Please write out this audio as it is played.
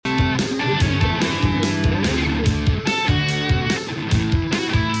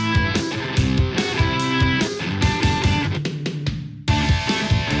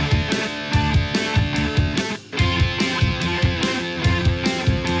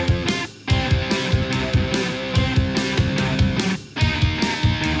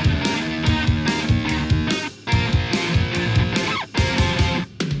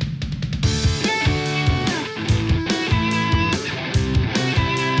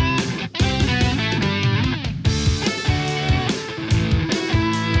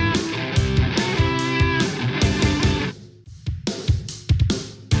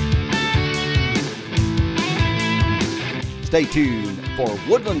Stay tuned for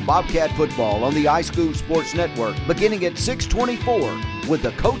Woodland Bobcat football on the iSchool Sports Network beginning at 6:24 with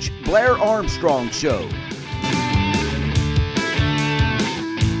the Coach Blair Armstrong Show.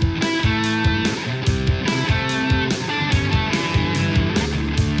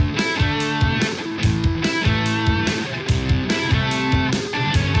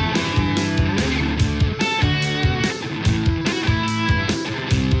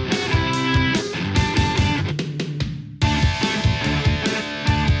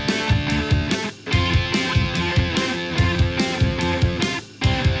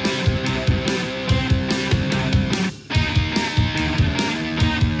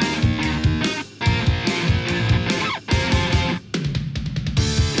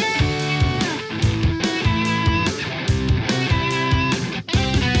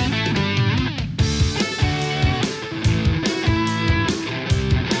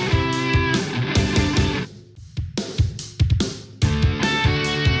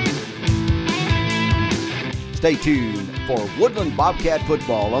 Stay tuned for Woodland Bobcat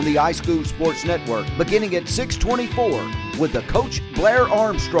football on the iSchool Sports Network beginning at 6:24 with the Coach Blair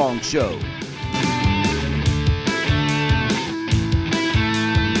Armstrong Show.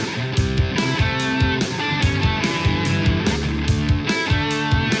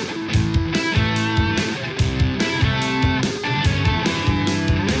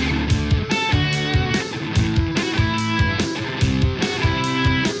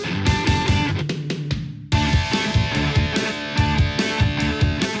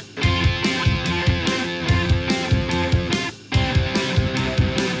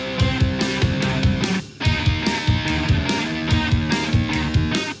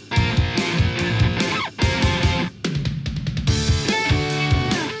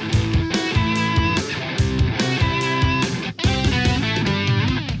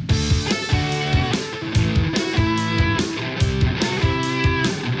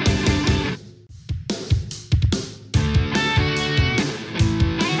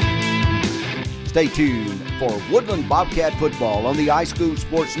 Stay tuned for Woodland Bobcat football on the iSchool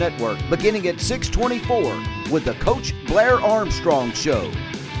Sports Network beginning at 6:24 with the Coach Blair Armstrong Show.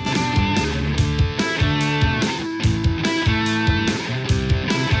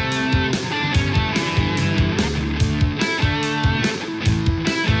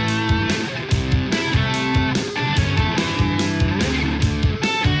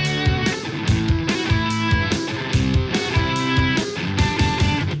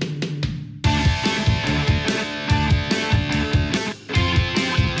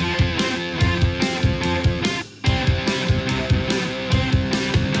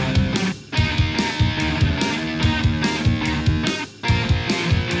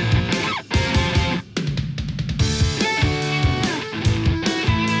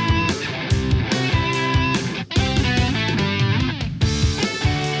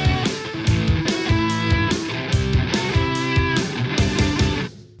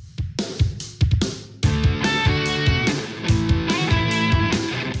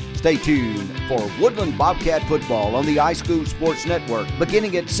 Stay tuned for Woodland Bobcat football on the iSchool Sports Network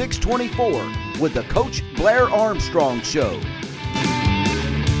beginning at 6:24 with the Coach Blair Armstrong Show.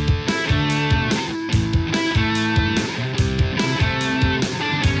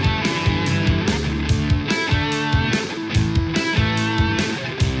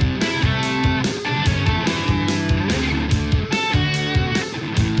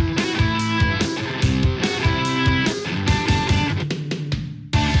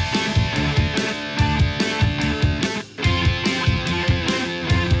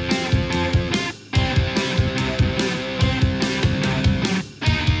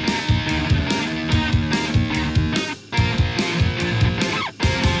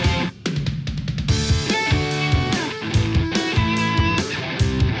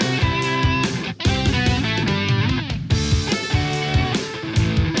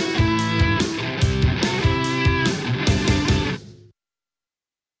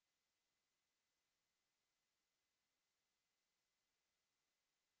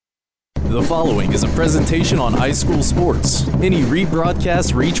 The following is a presentation on iSchool Sports. Any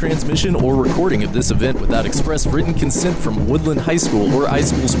rebroadcast, retransmission, or recording of this event without express written consent from Woodland High School or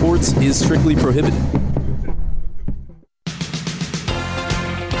iSchool Sports is strictly prohibited.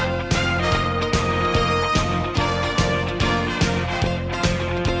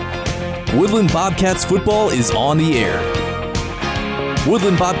 Woodland Bobcats football is on the air.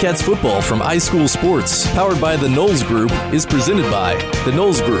 Woodland Bobcats football from iSchool Sports, powered by the Knowles Group, is presented by the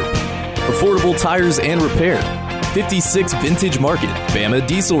Knowles Group. Affordable Tires and Repair, 56 Vintage Market, Bama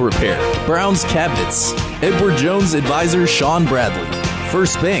Diesel Repair, Brown's Cabinets, Edward Jones Advisor Sean Bradley,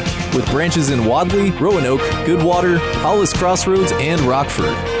 First Bank, with branches in Wadley, Roanoke, Goodwater, Hollis Crossroads, and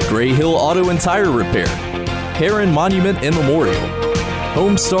Rockford. Gray Hill Auto and Tire Repair. Heron Monument and Memorial.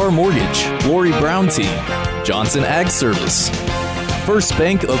 Homestar Mortgage, Lori Brown Team. Johnson Ag Service. First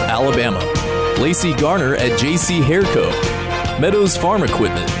Bank of Alabama. Lacey Garner at JC Hairco. Meadows Farm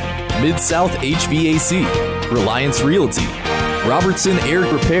Equipment. Mid-South HVAC. Reliance Realty. Robertson Air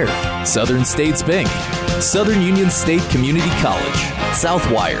Repair. Southern States Bank. Southern Union State Community College.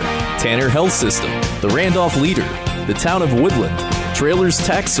 Southwire. Tanner Health System. The Randolph Leader. The Town of Woodland. Trailers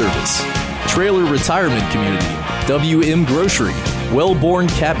Tax Service. Trailer Retirement Community. WM Grocery. Wellborn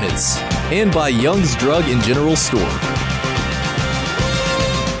Cabinets. And by Young's Drug and General Store.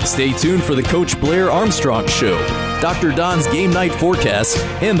 Stay tuned for the Coach Blair Armstrong Show, Dr. Don's Game Night Forecast,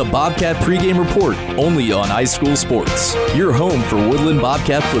 and the Bobcat Pregame Report, only on iSchool Sports, your home for Woodland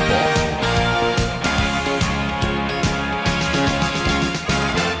Bobcat football.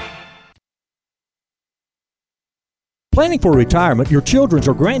 Planning for retirement, your children's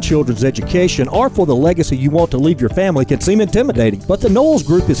or grandchildren's education, or for the legacy you want to leave your family can seem intimidating, but the Knowles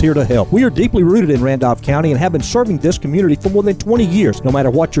Group is here to help. We are deeply rooted in Randolph County and have been serving this community for more than 20 years. No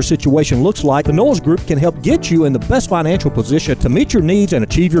matter what your situation looks like, the Knowles Group can help get you in the best financial position to meet your needs and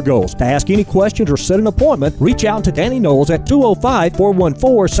achieve your goals. To ask any questions or set an appointment, reach out to Danny Knowles at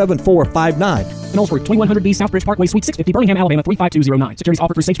 205-414-7459. Knowles Group, 2100B Southbridge Parkway, Suite 650, Birmingham, Alabama, 35209. Securities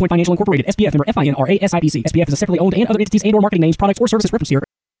offered through SagePoint Financial Incorporated, SPF member FINRA SIPC. SPF is a separately owned and other entities and or marketing names, products, or services referenced here.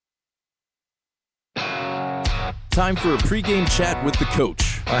 Time for a pregame chat with the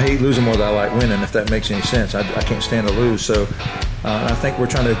coach. I hate losing more than I like winning, if that makes any sense. I can't stand to lose. So I think we're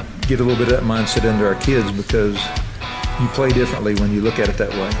trying to get a little bit of that mindset into our kids because you play differently when you look at it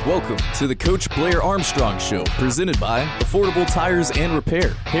that way. Welcome to the Coach Blair Armstrong Show, presented by Affordable Tires and Repair,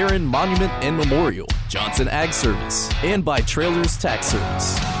 Heron Monument and Memorial, Johnson Ag Service, and by Trailers Tax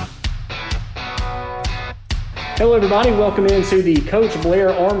Service. Hello, everybody. Welcome into the Coach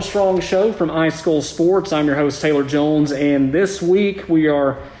Blair Armstrong Show from iSchool Sports. I'm your host, Taylor Jones, and this week we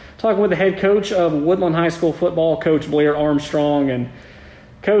are talking with the head coach of Woodland High School football, Coach Blair Armstrong. And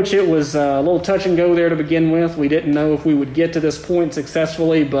Coach, it was a little touch and go there to begin with. We didn't know if we would get to this point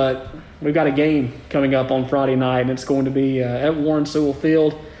successfully, but we've got a game coming up on Friday night, and it's going to be at Warren Sewell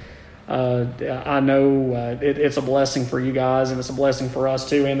Field. I know it's a blessing for you guys, and it's a blessing for us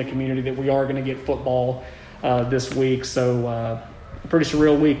too, and the community, that we are going to get football this week. So pretty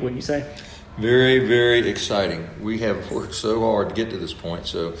surreal week, wouldn't you say? Very, very exciting. We have worked so hard to get to this point.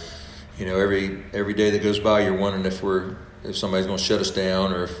 So, you know, every day that goes by, you're wondering if somebody's going to shut us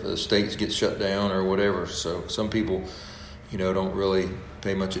down, or if the states get shut down, or whatever. So some people, you know, don't really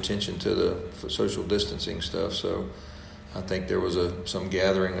pay much attention to the social distancing stuff. So I think there was some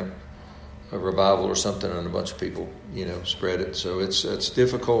gathering, a revival or something, and a bunch of people, you know, spread it. So it's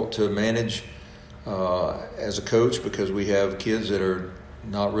difficult to manage as a coach, because we have kids that are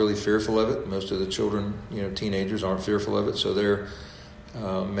not really fearful of it. Most of the children, you know, teenagers aren't fearful of it, so they're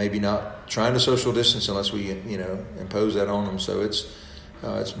maybe not trying to social distance unless we, you know, impose that on them. So it's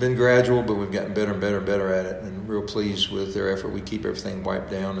been gradual, but we've gotten better and better and better at it, and real pleased with their effort. We keep everything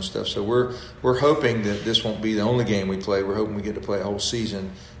wiped down and stuff. So we're hoping that this won't be the only game we play. We're hoping we get to play a whole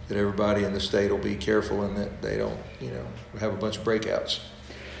season, that everybody in the state will be careful and that they don't, you know, have a bunch of breakouts.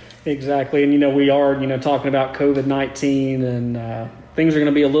 Exactly. And, you know, we are, you know, talking about COVID-19, and things are going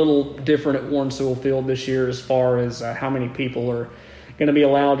to be a little different at Warren Sewell Field this year as far as how many people are going to be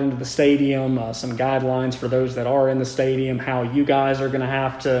allowed into the stadium, some guidelines for those that are in the stadium, how you guys are going to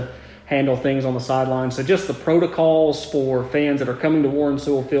have to handle things on the sidelines. So just the protocols for fans that are coming to Warren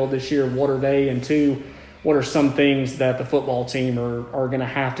Sewell Field this year, what are they? And two, what are some things that the football team are going to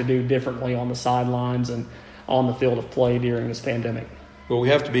have to do differently on the sidelines and on the field of play during this pandemic? Well, we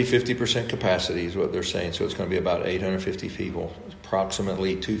have to be 50% capacity is what they're saying, so it's going to be about 850 people,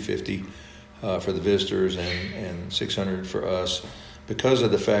 approximately 250 for the visitors and 600 for us, because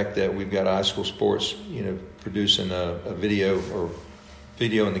of the fact that we've got iSchool Sports, you know, producing a video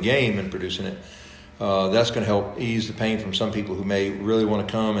in the game and producing it. That's going to help ease the pain from some people who may really want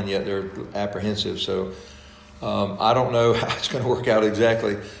to come and yet they're apprehensive. So I don't know how it's going to work out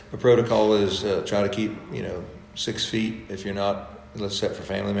exactly. The protocol is try to keep, you know, 6 feet if you're not. Let's set for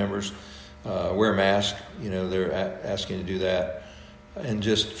family members. Wear a mask. You know, they're asking you to do that. And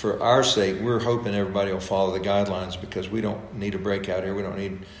just for our sake, we're hoping everybody will follow the guidelines, because we don't need a breakout here. We don't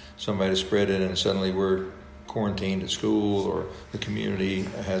need somebody to spread it and suddenly we're quarantined at school or the community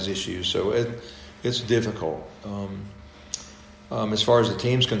has issues. So it's difficult. As far as the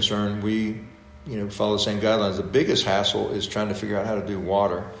team's concerned, we, you know, follow the same guidelines. The biggest hassle is trying to figure out how to do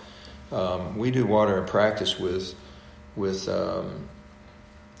water. We do water in practice with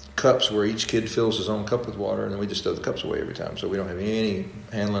cups where each kid fills his own cup with water, and then we just throw the cups away every time. So we don't have any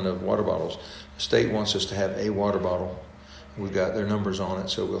handling of water bottles. The state wants us to have a water bottle. We've got their numbers on it,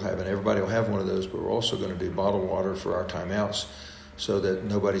 so we'll have it. Everybody will have one of those, but we're also going to do bottled water for our timeouts so that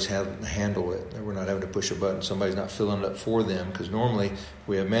nobody's having to handle it. We're not having to push a button. Somebody's not filling it up for them, because normally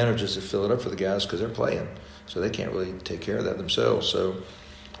we have managers that fill it up for the guys because they're playing, so they can't really take care of that themselves. So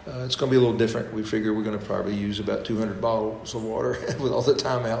it's going to be a little different. We figure we're going to probably use about 200 bottles of water with all the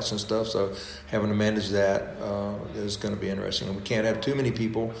timeouts and stuff, so having to manage that is going to be interesting. And we can't have too many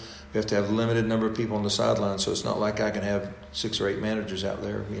people. We have to have a limited number of people on the sideline, so it's not like I can have 6 or 8 managers out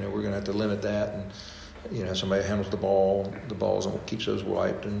there. We're going to have to limit that, and somebody handles the balls and keeps those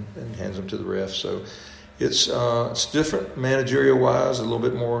wiped and hands them to the ref. So it's different managerial-wise, a little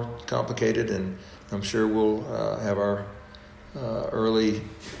bit more complicated, and I'm sure we'll have our early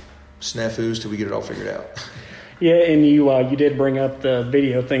snafus till we get it all figured out. Yeah, and you did bring up the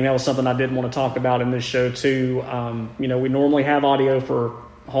video thing. That was something I did want to talk about in this show too. We normally have audio for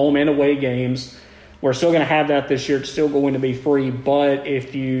home and away games. We're still going to have that this year. It's still going to be free, but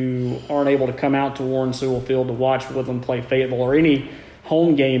if you aren't able to come out to Warren Sewell Field to watch Woodland play Fayetteville or any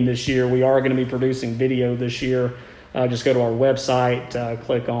home game this year, we are going to be producing video this year. Just go to our website,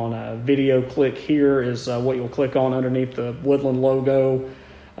 click on video. Click here is what you'll click on underneath the Woodland logo.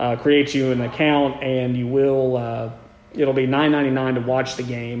 Create you an account, and you will. It'll be $9.99 to watch the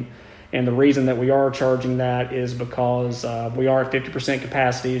game. And the reason that we are charging that is because we are at 50%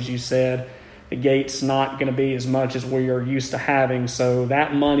 capacity, as you said. The gate's not going to be as much as we are used to having. So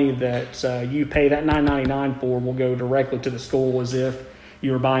that money that you pay, that $9.99 for, will go directly to the school as if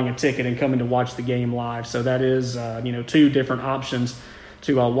you were buying a ticket and coming to watch the game live. So that is, 2 different options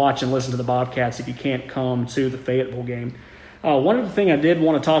to watch and listen to the Bobcats if you can't come to the Fayetteville game. One other thing I did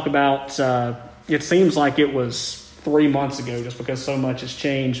want to talk about, it seems like it was 3 months ago just because so much has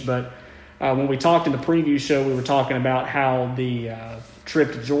changed, but when we talked in the preview show, we were talking about how the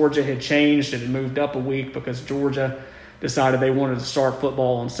trip to Georgia had changed. It had moved up a week because Georgia decided they wanted to start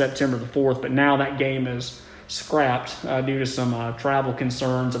football on September the 4th, but now that game is scrapped due to some travel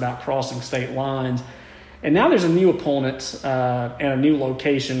concerns about crossing state lines. And now there's a new opponent and a new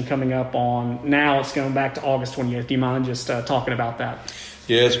location coming up on. Now it's going back to August 28th. Do you mind just talking about that?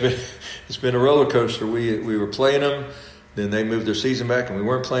 Yeah, it's been a roller coaster. We were playing them, then they moved their season back, and we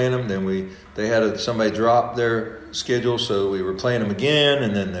weren't playing them. Then they had somebody drop their schedule, so we were playing them again,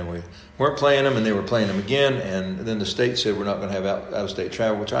 and then we weren't playing them, and they were playing them again. And then the state said we're not going to have out-of-state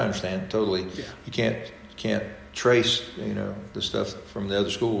travel, which I understand totally. Yeah. You can't trace the stuff from the other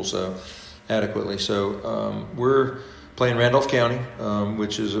schools adequately. So we're playing Randolph County,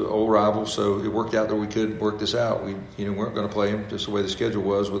 which is an old rival. So it worked out that we could work this out. We weren't going to play them just the way the schedule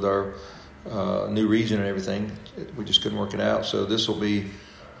was with our new region and everything. We just couldn't work it out. So this will be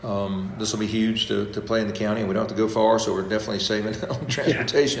huge to play in the county, and we don't have to go far. So we're definitely saving on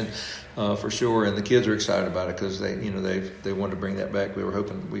transportation for sure. And the kids are excited about it because they wanted to bring that back. We were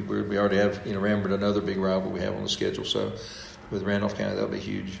hoping we already have Rambert, another big rival we have on the schedule. So with Randolph County, that'll be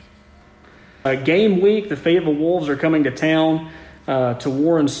huge. Game week, the Fayetteville Wolves are coming to town to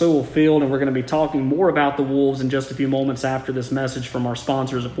Warren Sewell Field, and we're going to be talking more about the Wolves in just a few moments after this message from our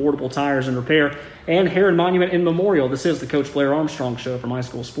sponsors, Affordable Tires and Repair and Heron Monument and Memorial. This is the Coach Blair Armstrong Show from High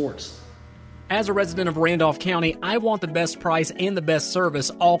School Sports. As a resident of Randolph County, I want the best price and the best service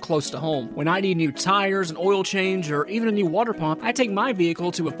all close to home. When I need new tires, an oil change, or even a new water pump, I take my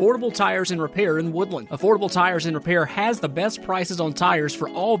vehicle to Affordable Tires and Repair in Woodland. Affordable Tires and Repair has the best prices on tires for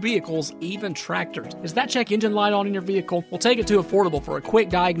all vehicles, even tractors. Is that check engine light on in your vehicle? We'll take it to Affordable for a quick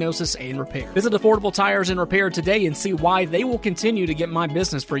diagnosis and repair. Visit Affordable Tires and Repair today and see why they will continue to get my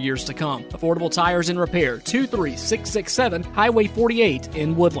business for years to come. Affordable Tires and Repair, 23667 Highway 48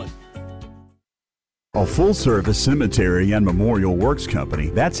 in Woodland. A full-service cemetery and memorial works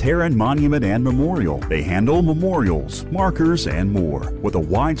company, that's Heron Monument and Memorial. They handle memorials, markers, and more, with a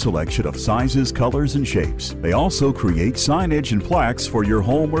wide selection of sizes, colors, and shapes. They also create signage and plaques for your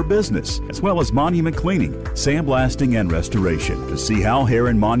home or business, as well as monument cleaning, sandblasting, and restoration. To see how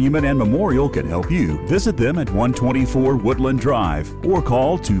Heron Monument and Memorial can help you, visit them at 124 Woodland Drive or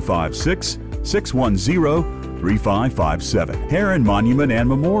call 256-610-3557. Heron Monument and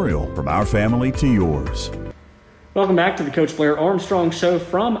Memorial, from our family to yours. Welcome back to the Coach Blair Armstrong Show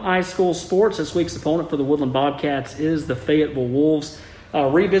from iSchool Sports. This week's opponent for the Woodland Bobcats is the Fayetteville Wolves.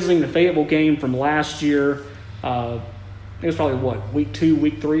 Revisiting the Fayetteville game from last year, it was probably, week 2,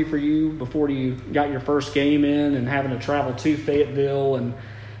 week 3 for you before you got your first game in and having to travel to Fayetteville. And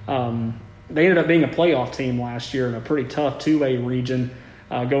they ended up being a playoff team last year in a pretty tough 2A region.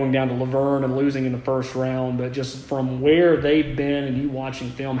 going down to Laverne and losing in the first round. But just from where they've been and you watching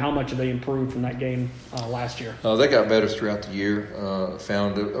film, how much have they improved from that game last year? They got better throughout the year,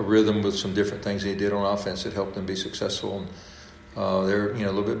 found a rhythm with some different things they did on offense that helped them be successful. And they're a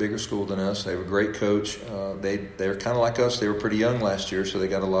little bit bigger school than us. They have a great coach. They're kind of like us. They were pretty young last year, so they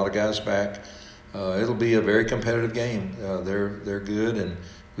got a lot of guys back. It'll be a very competitive game. They're good, and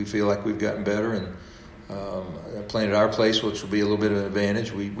we feel like we've gotten better. And playing at our place, which will be a little bit of an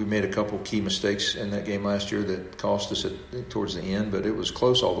advantage. We made a couple key mistakes in that game last year that cost us towards the end, but it was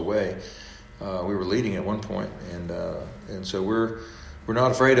close all the way. We were leading at one point, and so we're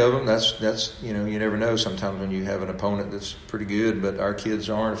not afraid of them. That's you never know sometimes when you have an opponent that's pretty good, but our kids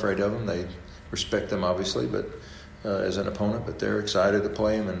aren't afraid of them. They respect them, obviously, but as an opponent, but they're excited to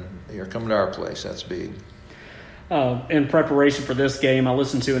play them, and they're coming to our place. That's big. In preparation for this game, I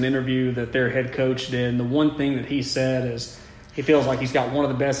listened to an interview that their head coach did, and the one thing that he said is he feels like he's got one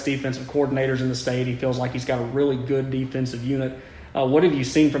of the best defensive coordinators in the state. He feels like he's got a really good defensive unit. What have you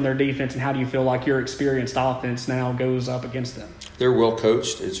seen from their defense, and how do you feel like your experienced offense now goes up against them? They're well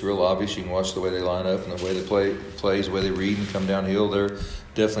coached. It's real obvious. You can watch the way they line up and the way they plays, the way they read and come downhill. They're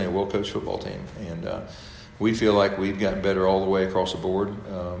definitely a well-coached football team. And we feel like we've gotten better all the way across the board.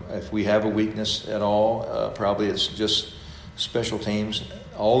 If we have a weakness at all, probably it's just special teams.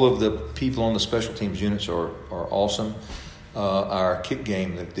 All of the people on the special teams units are awesome. Our kick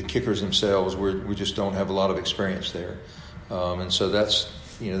game, the kickers themselves, we just don't have a lot of experience there. And so that's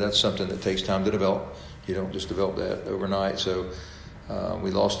something that takes time to develop. You don't just develop that overnight. So we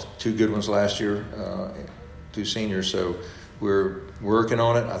lost 2 good ones last year, 2 seniors. So we're working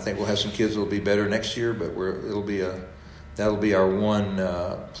on it. I think we'll have some kids that'll be better next year, but that'll be our one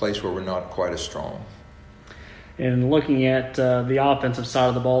place where we're not quite as strong. And looking at the offensive side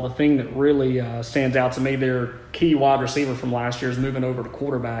of the ball, the thing that really stands out to me, their key wide receiver from last year is moving over to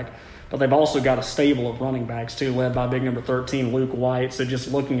quarterback. But they've also got a stable of running backs, too, led by big number 13, Luke White. So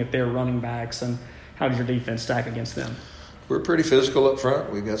just looking at their running backs, and how does your defense stack against them? We're pretty physical up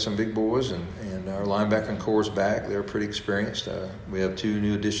front. We've got some big boys, and our linebacker core is back. They're pretty experienced. We have 2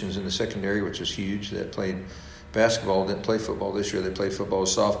 new additions in the secondary, which is huge, that played basketball, didn't play football this year. They played football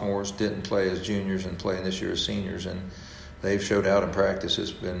as sophomores, didn't play as juniors, and playing this year as seniors. And they've showed out in practice.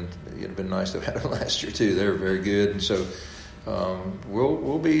 It's been nice to have had them last year, too. They're very good. And so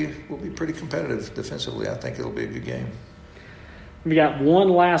we'll be pretty competitive defensively. I think it'll be a good game. We got one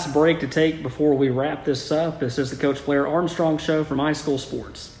last break to take before we wrap this up. This is the Coach Blair Armstrong Show from iSchool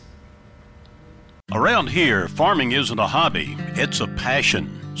Sports. Around here, farming isn't a hobby, it's a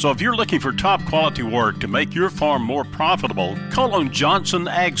passion. So if you're looking for top quality work to make your farm more profitable, call on Johnson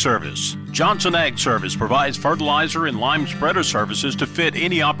Ag Service. Johnson Ag Service provides fertilizer and lime spreader services to fit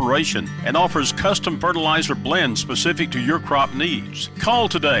any operation and offers custom fertilizer blends specific to your crop needs. Call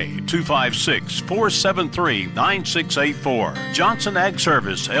today, 256-473-9684. Johnson Ag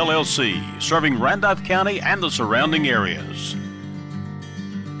Service, LLC, serving Randolph County and the surrounding areas.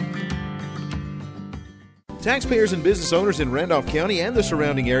 Taxpayers and business owners in Randolph County and the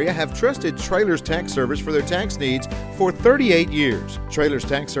surrounding area have trusted Trailers Tax Service for their tax needs for 38 years. Trailers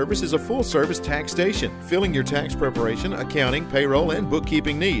Tax Service is a full-service tax station, filling your tax preparation, accounting, payroll, and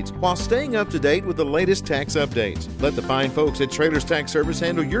bookkeeping needs while staying up to date with the latest tax updates. Let the fine folks at Trailers Tax Service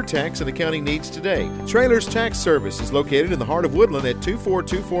handle your tax and accounting needs today. Trailers Tax Service is located in the heart of Woodland at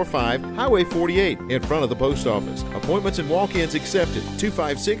 24245 Highway 48 in front of the post office. Appointments and walk-ins accepted.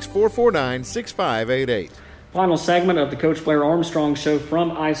 256-449-6588. Final segment of the Coach Blair Armstrong Show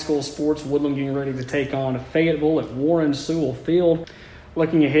from iSchool Sports. Woodland getting ready to take on Fayetteville at Warren Sewell Field.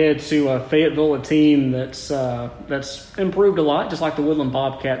 Looking ahead to Fayetteville, a team that's improved a lot, just like the Woodland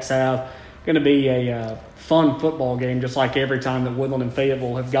Bobcats have. Going to be a fun football game, just like every time that Woodland and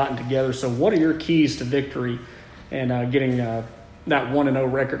Fayetteville have gotten together. So what are your keys to victory and getting that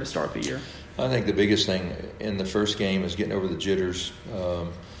 1-0 record to start the year? I think the biggest thing in the first game is getting over the jitters.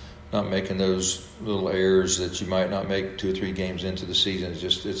 Not making those little errors that you might not make 2 or 3 games into the season.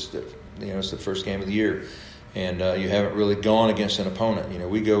 It's the first game of the year, and you haven't really gone against an opponent.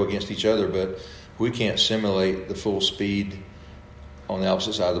 We go against each other, but we can't simulate the full speed on the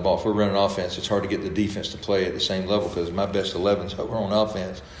opposite side of the ball. If we're running offense, it's hard to get the defense to play at the same level because my best 11's over on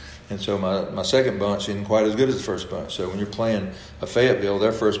offense. And so my second bunch isn't quite as good as the first bunch. So when you're playing a Fayetteville,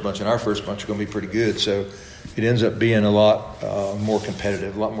 their first bunch and our first bunch are going to be pretty good. So it ends up being a lot more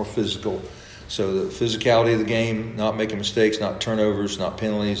competitive, a lot more physical. So the physicality of the game, not making mistakes, not turnovers, not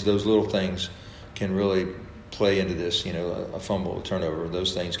penalties, those little things can really play into this. A fumble, a turnover,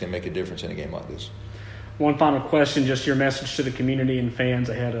 those things can make a difference in a game like this. One final question, just your message to the community and fans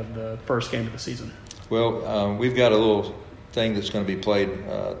ahead of the first game of the season. Well, we've got a little thing that's going to be played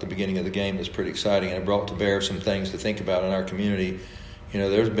at the beginning of the game that's pretty exciting, and it brought to bear some things to think about in our community.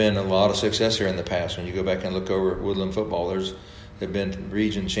 There's been a lot of success here in the past. When you go back and look over at Woodland football, they've been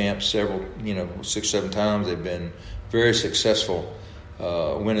region champs several, 6, 7 times. They've been very successful,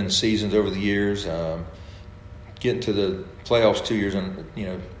 winning seasons over the years, getting to the playoffs 2 years, and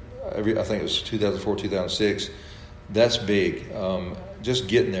I think it was 2004, 2006. That's big. Just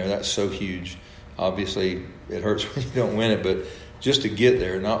getting there, that's so huge. Obviously, it hurts when you don't win it, but just to get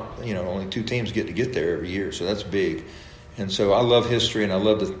there, only 2 teams get to get there every year, so that's big. And so I love history, and I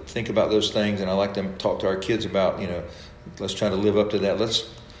love to think about those things, and I like to talk to our kids about, let's try to live up to that. Let's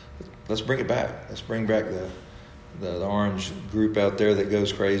bring it back. Let's bring back the orange group out there that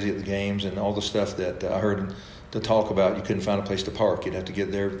goes crazy at the games and all the stuff that I heard the talk about. You couldn't find a place to park. You'd have to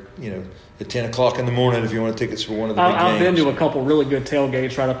get there, at 10 o'clock in the morning if you wanted tickets for one of the big games. I've been to a couple really good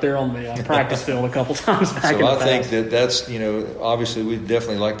tailgates right up there on the practice field a couple times back in the past. So I think that's, obviously we'd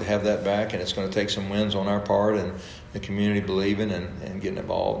definitely like to have that back, and it's going to take some wins on our part and the community believing and getting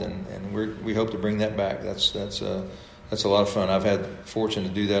involved, and we hope to bring that back. That's a lot of fun. I've had fortune to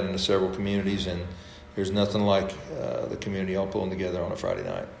do that in several communities, and there's nothing like the community all pulling together on a Friday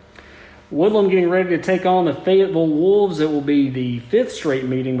night. Woodland getting ready to take on the Fayetteville Wolves. It will be the 5th straight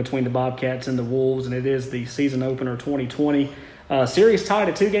meeting between the Bobcats and the Wolves, and it is the season opener 2020. Series tied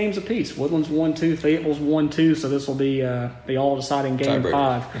at 2 games apiece. Woodland's 1-2, Fayetteville's 1-2, so this will be the all-deciding game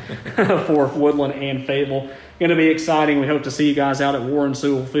 5 for Woodland and Fayetteville. Going to be exciting. We hope to see you guys out at Warren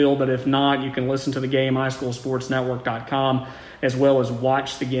Sewell Field, but if not, you can listen to the game highschoolsportsnetwork.com, as well as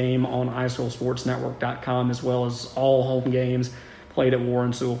watch the game on highschoolsportsnetwork.com, as well as all home games played at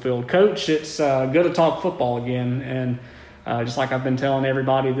Warren Sewell Field. Coach, it's good to talk football again, and just like I've been telling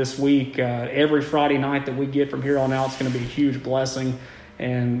everybody this week, every Friday night that we get from here on out is going to be a huge blessing.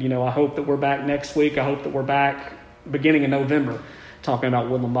 And, I hope that we're back next week. I hope that we're back beginning of November talking about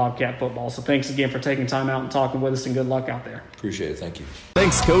Woodland Bobcat football. So thanks again for taking time out and talking with us, and good luck out there. Appreciate it. Thank you.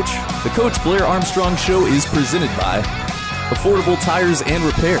 Thanks, Coach. The Coach Blair Armstrong Show is presented by Affordable Tires and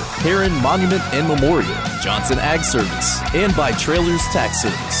Repair, Heron Monument and Memorial, Johnson Ag Service, and by Trailers Tax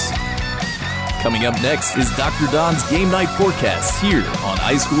Service. Coming up next is Dr. Don's Game Night Forecast here on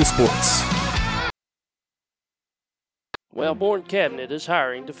iSchool Sports. Wellborn Cabinet is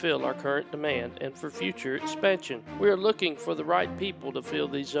hiring to fill our current demand and for future expansion. We are looking for the right people to fill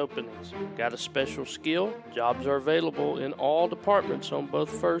these openings. Got a special skill? Jobs are available in all departments on both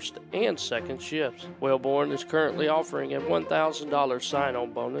first and second shifts. Wellborn is currently offering a $1,000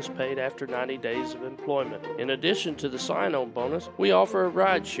 sign-on bonus paid after 90 days of employment. In addition to the sign-on bonus, we offer a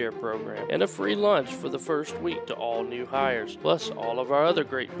ride-share program and a free lunch for the first week to all new hires, plus all of our other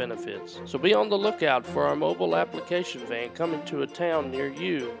great benefits. So be on the lookout for our mobile application van coming to a town near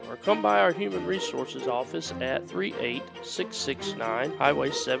you, or come by our Human Resources office at 38669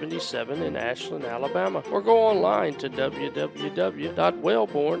 Highway 77 in Ashland, Alabama, or go online to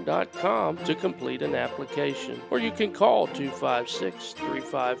www.wellborn.com to complete an application. Or you can call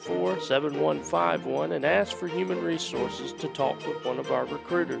 256-354-7151 and ask for Human Resources to talk with one of our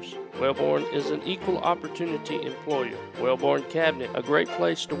recruiters. Wellborn is an equal opportunity employer. Wellborn Cabinet, a great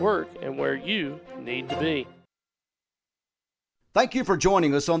place to work and where you need to be. Thank you for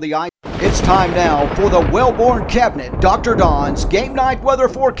joining us on the ice. It's time now for the Wellborn Cabinet, Dr. Don's Game Night Weather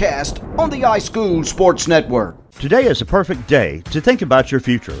Forecast on the iSchool Sports Network. Today is a perfect day to think about your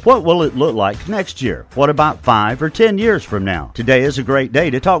future. What will it look like next year? What about 5 or 10 years from now? Today is a great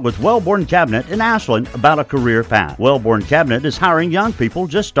day to talk with Wellborn Cabinet in Ashland about a career path. Wellborn Cabinet is hiring young people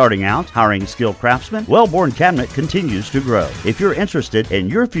just starting out, hiring skilled craftsmen. Wellborn Cabinet continues to grow. If you're interested in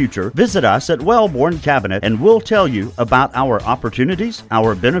your future, visit us at Wellborn Cabinet and we'll tell you about our opportunities,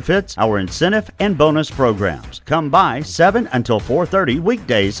 our benefits, our incentive and bonus programs. Come by 7 until 4:30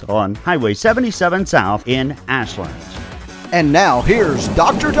 weekdays on Highway 77 South in Ashland. And now here's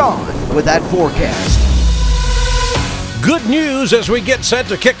Dr. Don with that forecast. Good news as we get set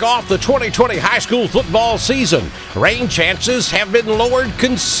to kick off the 2020 high school football season. Rain chances have been lowered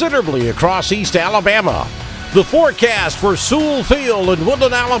considerably across East Alabama. The forecast for Sewell Field in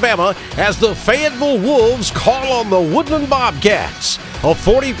Woodland, Alabama, as the Fayetteville Wolves call on the Woodland Bobcats. A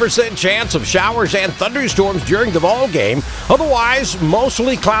 40% chance of showers and thunderstorms during the ball game, otherwise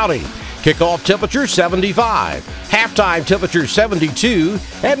mostly cloudy. Kickoff temperature 75, halftime temperature 72,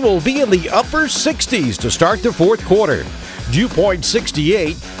 and will be in the upper 60s to start the fourth quarter. Dew point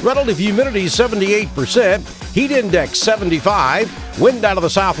 68, relative humidity 78%, heat index 75, wind out of the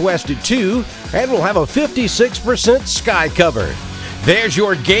southwest at 2, and we'll have a 56% sky cover. There's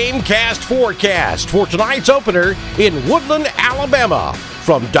your Gamecast forecast for tonight's opener in Woodland, Alabama,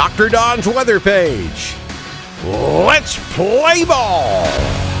 from Dr. Don's weather page. Let's play ball!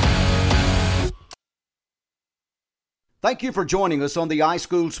 Thank you for joining us on the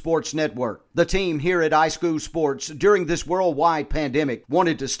iSchool Sports Network. The team here at iSchool Sports during this worldwide pandemic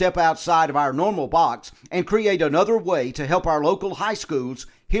wanted to step outside of our normal box and create another way to help our local high schools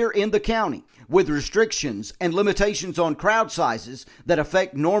here in the county. With restrictions and limitations on crowd sizes that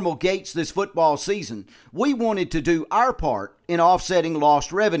affect normal gates this football season, we wanted to do our part in offsetting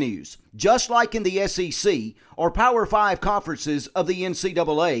lost revenues. Just like in the SEC or Power 5 conferences of the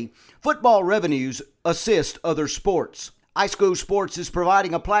NCAA, football revenues assist other sports. iSchool Sports is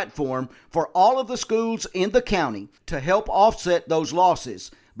providing a platform for all of the schools in the county to help offset those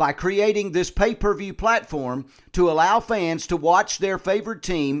losses by creating this pay-per-view platform to allow fans to watch their favorite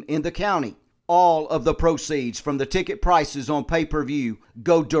team in the county. All of the proceeds from the ticket prices on pay-per-view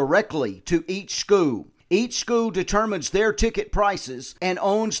go directly to each school. Each school determines their ticket prices and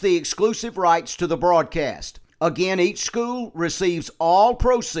owns the exclusive rights to the broadcast. Again, each school receives all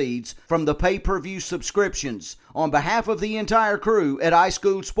proceeds from the pay-per-view subscriptions. On behalf of the entire crew at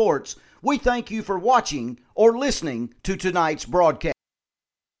iSchool Sports, we thank you for watching or listening to tonight's broadcast.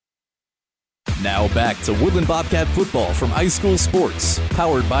 Now back to Woodland Bobcat football from iSchool Sports,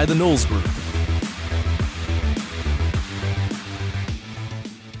 powered by the Knowles Group.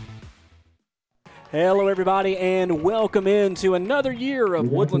 Hello, everybody, and welcome into another year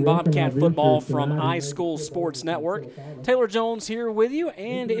of Woodland Bobcat football from iSchool Sports Network. Taylor Jones here with you,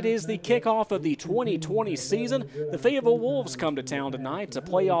 and it is the kickoff of the 2020 season. The Fayetteville Wolves come to town tonight, a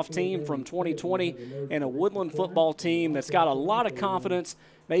playoff team from 2020, and a Woodland football team that's got a lot of confidence.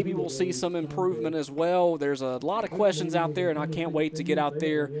 Maybe we'll see some improvement as well. There's a lot of questions out there, and I can't wait to get out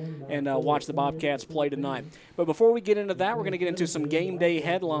there and watch the Bobcats play tonight. But before we get into that, we're going to get into some game day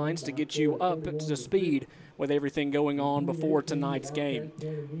headlines to get you up to speed with everything going on before tonight's game.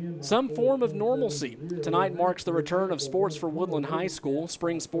 Some form of normalcy. Tonight marks the return of sports for Woodland High School.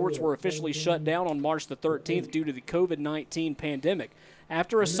 Spring sports were officially shut down on March the 13th due to the COVID-19 pandemic.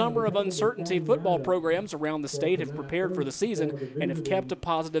 After a summer of uncertainty, football programs around the state have prepared for the season and have kept a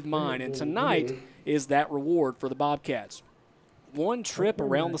positive mind, and tonight is that reward for the Bobcats. One trip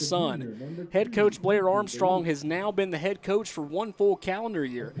around the sun. Head coach Blair Armstrong has now been the head coach for one full calendar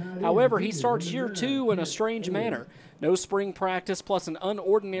year. However, he starts year two in a strange manner. No spring practice plus an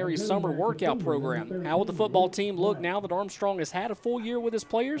unordinary summer workout program. How will the football team look now that Armstrong has had a full year with his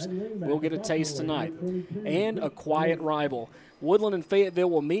players? We'll get a taste tonight. And a quiet rival. Woodland and Fayetteville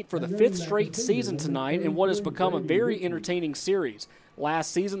will meet for the fifth straight season tonight in what has become a very entertaining series.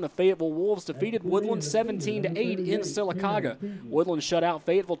 Last season, the Fayetteville Wolves defeated Woodland 17-8 in Sylacauga. Woodland shut out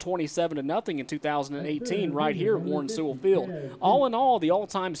Fayetteville 27-0 in 2018 right here at Warren Sewell Field. All in all, the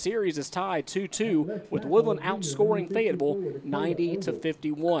all-time series is tied 2-2 with Woodland outscoring Fayetteville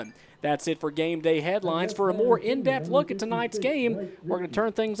 90-51. That's it for game day headlines. For a more in-depth look at tonight's game, we're going to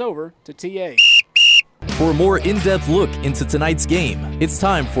turn things over to TA. For a more in-depth look into tonight's game, it's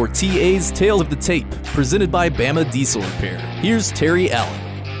time for TA's Tale of the Tape, presented by Bama Diesel Repair. Here's Terry Allen.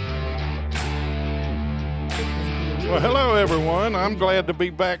 Well, hello, everyone. I'm glad to be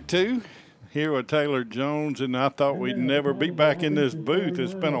back, too, here with Taylor Jones, and I thought we'd never be back in this booth.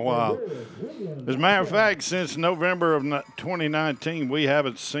 It's been a while. As a matter of fact, since November of 2019, we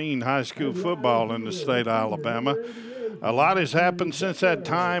haven't seen high school football in the state of Alabama. A lot has happened since that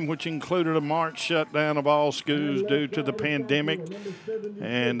time, which included a March shutdown of all schools due to the pandemic,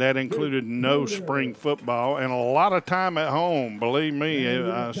 and that included no spring football and a lot of time at home. Believe me,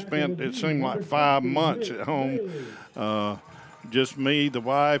 I spent, it seemed like 5 months at home, just me, the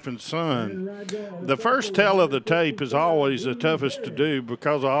wife, and son. The first tell of the tape is always the toughest to do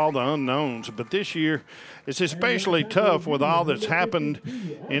because of all the unknowns, but this year it's especially tough with all that's happened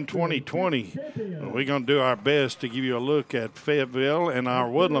in 2020. We're going to do our best to give you a look at Fayetteville and our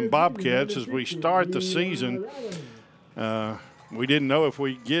Woodland Bobcats as we start the season. We didn't know if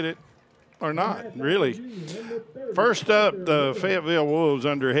we'd get it or not, really. First up, the Fayetteville Wolves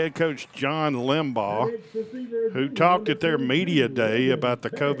under head coach John Limbaugh, who talked at their media day about the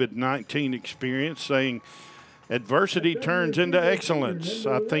COVID-19 experience, saying, "Adversity turns into excellence.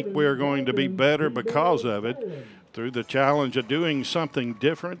 I think we're going to be better because of it. Through the challenge of doing something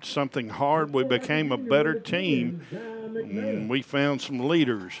different, something hard, we became a better team, and we found some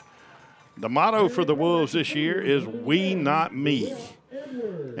leaders." The motto for the Wolves this year is "We, not me."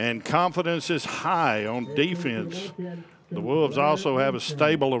 And confidence is high on defense. The Wolves also have a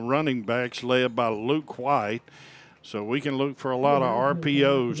stable of running backs led by Luke White, so we can look for a lot of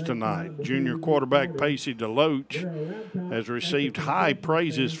RPOs tonight. Junior quarterback Pacey DeLoach has received high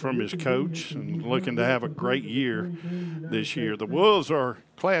praises from his coach and looking to have a great year this year. The Wolves are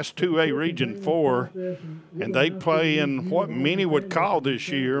Class 2A Region 4, and they play in what many would call this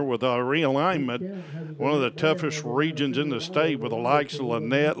year, with a realignment, one of the toughest regions in the state, with the likes of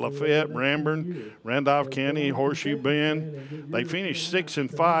Lynette, Lafayette, Ranburne, Randolph County, Horseshoe Bend. They finished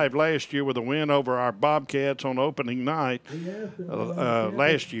 6-5 last year with a win over our Bobcats on opening night.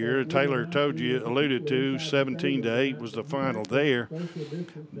 Last year, Taylor alluded to, 17-8 was the final there.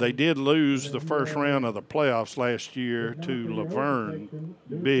 They did lose the first round of the playoffs last year to Laverne.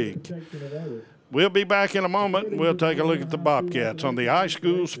 Big. We'll be back in a moment. We'll take a look at the Bobcats on the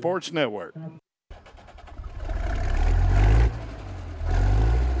iSchool Sports Network.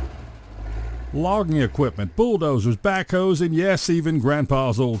 Logging equipment, bulldozers, backhoes, and yes, even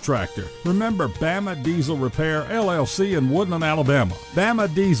Grandpa's old tractor. Remember Bama Diesel Repair, LLC in Woodland, Alabama.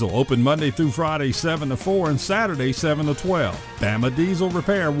 Bama Diesel, open Monday through Friday 7 to 4 and Saturday 7 to 12. Bama Diesel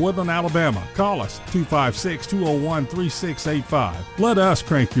Repair, Woodland, Alabama. Call us 256-201-3685. Let us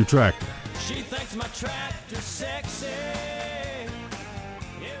crank your tractor. She thinks my tractor's sexy.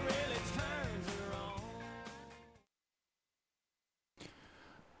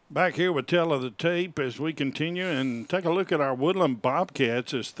 Back here with Tell of the Tape as we continue and take a look at our Woodland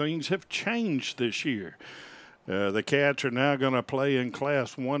Bobcats as things have changed this year. The Cats are now going to play in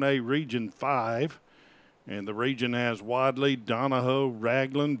Class 1A Region 5, and the region has Wadley, Donahoe,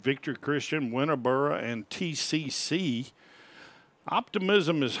 Raglan, Victor Christian, Winterboro, and TCC.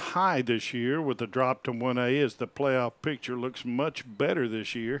 Optimism is high this year with the drop to 1A, as the playoff picture looks much better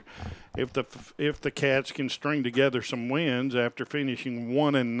this year if the Cats can string together some wins after finishing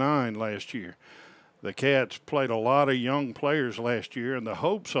 1-9 last year. The Cats played a lot of young players last year, and the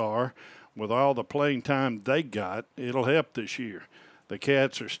hopes are, with all the playing time they got, it'll help this year. The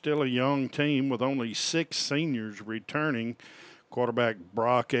Cats are still a young team with only 6 seniors returning. Quarterback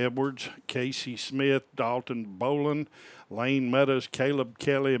Brock Edwards, Casey Smith, Dalton Boland, Lane Meadows, Caleb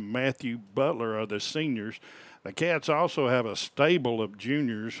Kelly, and Matthew Butler are the seniors. The Cats also have a stable of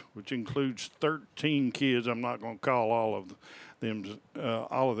juniors, which includes 13 kids. I'm not going to call all of them,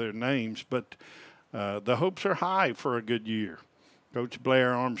 all of their names, but the hopes are high for a good year. Coach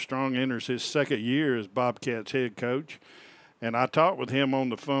Blair Armstrong enters his second year as Bobcats head coach, and I talked with him on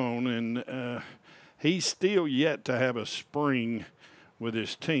the phone, and he's still yet to have a spring with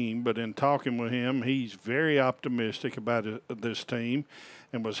his team, but in talking with him, he's very optimistic about this team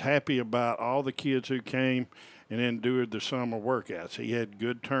and was happy about all the kids who came and endured the summer workouts. He had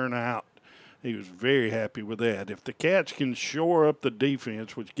good turnout. He was very happy with that. If the Cats can shore up the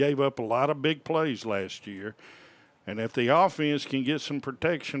defense, which gave up a lot of big plays last year, and if the offense can get some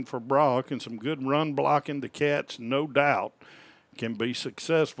protection for Brock and some good run blocking, the Cats, no doubt, can be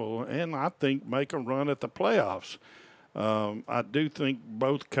successful and I think make a run at the playoffs. I do think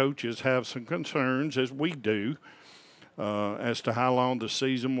both coaches have some concerns, as we do, as to how long the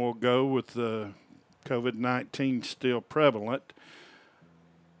season will go with the COVID-19 still prevalent.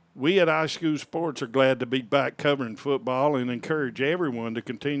 We at iSchool Sports are glad to be back covering football and encourage everyone to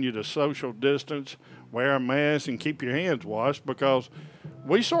continue to social distance, wear a mask, and keep your hands washed, because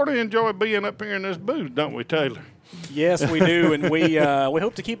we sort of enjoy being up here in this booth, don't we, Taylor? Yes, we do, and we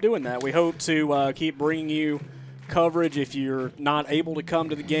hope to keep doing that. We hope to keep bringing you coverage if you're not able to come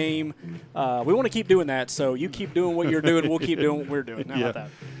to the game. We want to keep doing that, so you keep doing what you're doing, we'll keep doing what we're doing. How about that?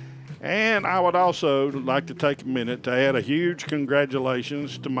 And I would also like to take a minute to add a huge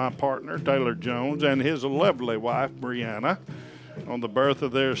congratulations to my partner, Taylor Jones, and his lovely wife, Brianna, on the birth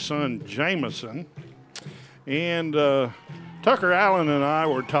of their son, Jameson. And Tucker Allen and I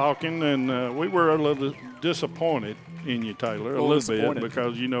were talking, and we were a little disappointed in you, Taylor, a little bit,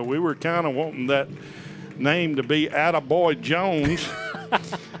 because, you know, we were kind of wanting that name to be Attaboy Jones.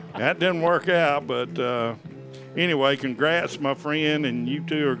 That didn't work out, but anyway, congrats, my friend, and you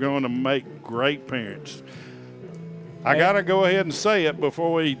two are going to make great parents. I got to go ahead and say it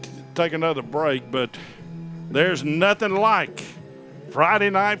before we take another break, but there's nothing like Friday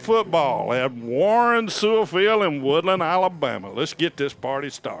night football at Warren Sewell Field in Woodland, Alabama. Let's get this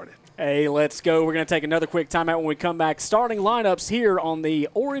party started. Hey, let's go. We're going to take another quick timeout when we come back. Starting lineups here on the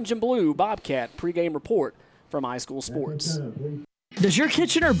Orange and Blue Bobcat pregame report from iSchool Sports. Does your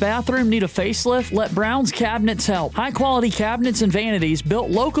kitchen or bathroom need a facelift? Let Brown's Cabinets help. High-quality cabinets and vanities built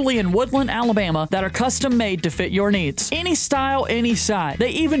locally in Woodland, Alabama that are custom-made to fit your needs. Any style, any size.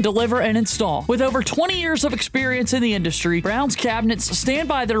 They even deliver and install. With over 20 years of experience in the industry, Brown's Cabinets stand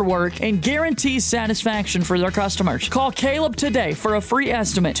by their work and guarantee satisfaction for their customers. Call Caleb today for a free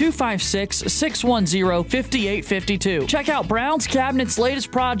estimate, 256-610-5852. Check out Brown's Cabinets'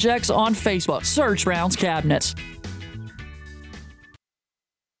 latest projects on Facebook. Search Brown's Cabinets.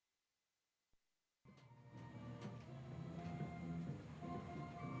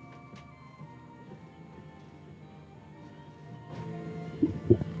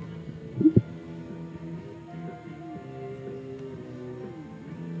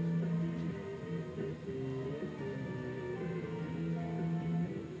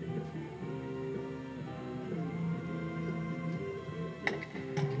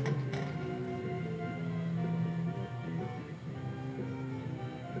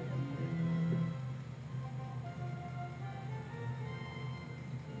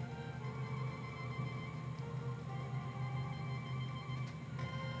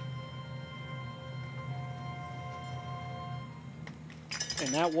 And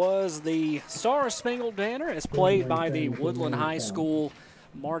that was the Star Spangled Banner as played by the Woodland High School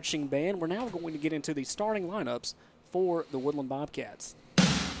Marching Band. We're now going to get into the starting lineups for the Woodland Bobcats.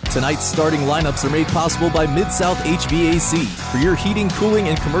 Tonight's starting lineups are made possible by Mid-South HVAC. For your heating, cooling,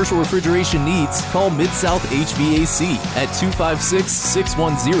 and commercial refrigeration needs, call Mid-South HVAC at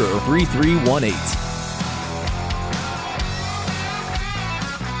 256-610-3318.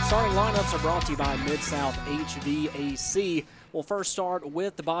 Starting lineups are brought to you by Mid-South HVAC. We'll first start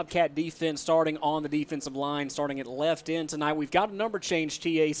with the Bobcat defense starting on the defensive line, starting at left end tonight. We've got a number change,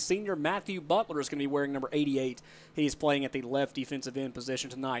 TA. Senior Matthew Butler is going to be wearing number 88. He's playing at the left defensive end position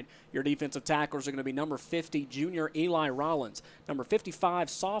tonight. Your defensive tacklers are going to be number 50, junior Eli Rollins, number 55,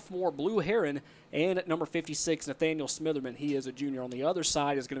 sophomore Blue Heron, and number 56, Nathaniel Smitherman. He is a junior. On the other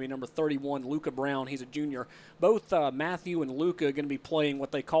side is going to be number 31, Luca Brown. He's a junior. Both Matthew and Luca are going to be playing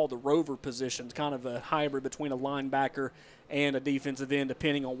what they call the rover positions, kind of a hybrid between a linebacker and a defensive end,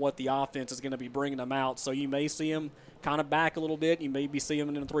 depending on what the offense is going to be bringing them out. So you may see them kind of back a little bit. You may be seeing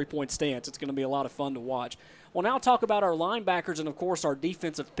them in a three-point stance. It's going to be a lot of fun to watch. We'll now talk about our linebackers and, of course, our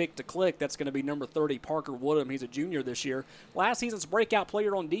defensive pick-to-click. That's going to be number 30, Parker Woodham. He's a junior this year. Last season's breakout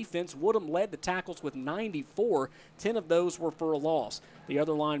player on defense, Woodham led the tackles with 94. 10 of those were for a loss. The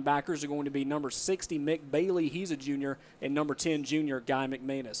other linebackers are going to be number 60, Mick Bailey. He's a junior. And number 10, junior Guy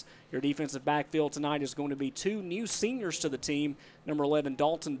McManus. Your defensive backfield tonight is going to be two new seniors to the team, number 11,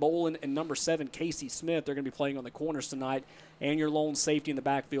 Dalton Boland, and number 7, Casey Smith. They're going to be playing on the corners tonight. And your lone safety in the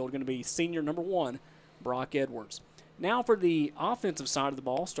backfield is going to be senior number 1, Brock Edwards. Now for the offensive side of the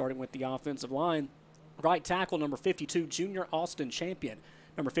ball, starting with the offensive line. Right tackle, number 52, junior Austin Champion.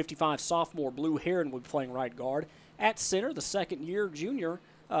 Number 55, sophomore Blue Heron will be playing right guard. At center, the second-year junior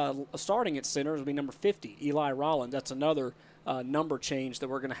starting at center will be number 50, Eli Rollins. That's another number change that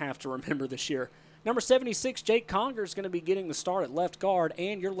we're going to have to remember this year. Number 76, Jake Conger is going to be getting the start at left guard,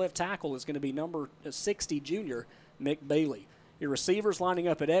 and your left tackle is going to be number 60, junior Mick Bailey. Your receivers lining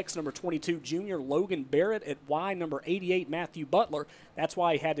up at X, number 22, junior Logan Barrett. At Y, number 88, Matthew Butler. That's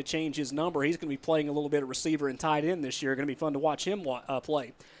why he had to change his number. He's going to be playing a little bit of receiver and tight end this year. Going to be fun to watch him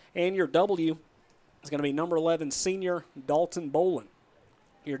play. And your W is going to be number 11, senior Dalton Boland.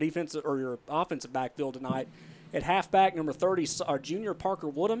 Your defensive or your offensive backfield tonight. At halfback, number 30, junior Parker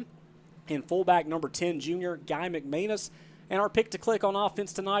Woodham. And fullback, number 10, junior Guy McManus. And our pick to click on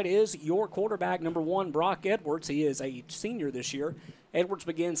offense tonight is your quarterback, number 1, Brock Edwards. He is a senior this year. Edwards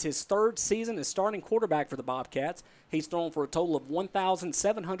begins his third season as starting quarterback for the Bobcats. He's thrown for a total of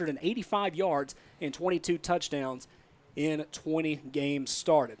 1,785 yards and 22 touchdowns in 20 games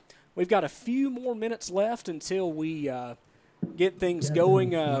started. We've got a few more minutes left until we get things going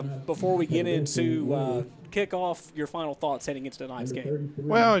before we get into kick off your final thoughts heading into tonight's game.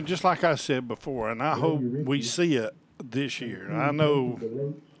 Well, just like I said before, and I hope we see it this year. I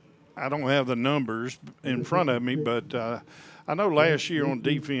know I don't have the numbers in front of me, but I know last year on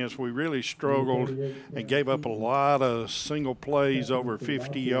defense we really struggled and gave up a lot of single plays over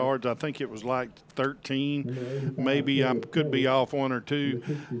 50 yards. I think it was like 13. Maybe I could be off 1 or 2.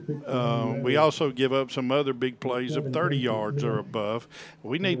 We also give up some other big plays of 30 yards or above.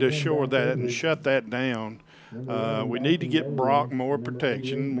 We need to shore that and shut that down. We need to get Brock more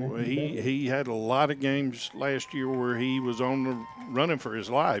protection. He had a lot of games last year where he was on the running for his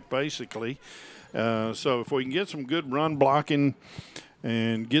life, basically. So if we can get some good run blocking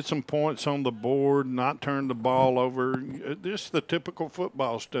and get some points on the board, not turn the ball over, just the typical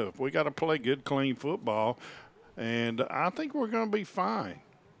football stuff. We got to play good, clean football, and I think we're going to be fine.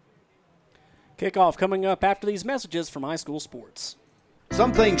 Kickoff coming up after these messages from High School Sports.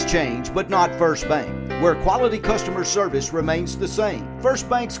 Some things change, but not First Bank, where quality customer service remains the same. First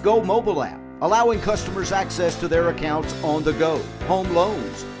Bank's Go mobile app, allowing customers access to their accounts on the go. Home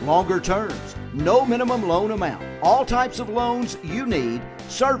loans, longer terms, no minimum loan amount. All types of loans you need,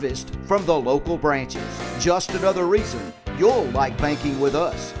 serviced from the local branches. Just another reason you'll like banking with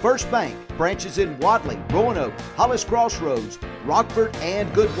us. First Bank, branches in Wadley, Roanoke, Hollis Crossroads, Rockford,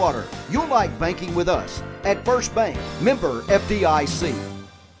 and Goodwater. You'll like banking with us at First Bank, member FDIC.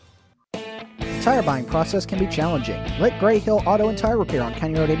 Tire buying process can be challenging. Let Gray Hill Auto and Tire Repair on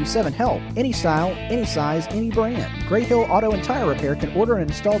County Road 87 help. Any style, any size, any brand. Gray Hill Auto and Tire Repair can order and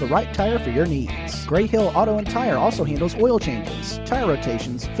install the right tire for your needs. Gray Hill Auto and Tire also handles oil changes, tire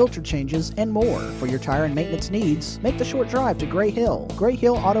rotations, filter changes, and more. For your tire and maintenance needs, make the short drive to Gray Hill. Gray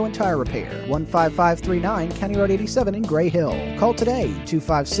Hill Auto and Tire Repair, 15539 County Road 87 in Gray Hill. Call today,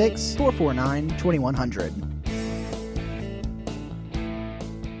 256-449-2100.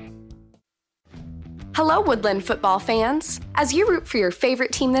 Hello, Woodland football fans. As you root for your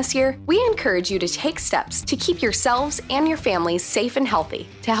favorite team this year, we encourage you to take steps to keep yourselves and your families safe and healthy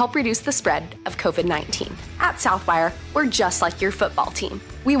to help reduce the spread of COVID-19. At Southwire, we're just like your football team.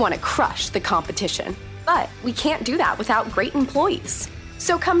 We want to crush the competition, but we can't do that without great employees.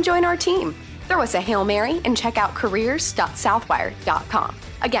 So come join our team. Throw us a Hail Mary and check out careers.southwire.com.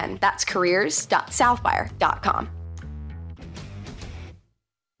 Again, that's careers.southwire.com.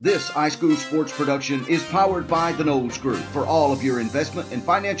 This iSchool Sports production is powered by the Knowles Group. For all of your investment and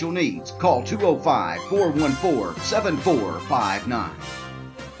financial needs, call 205-414-7459.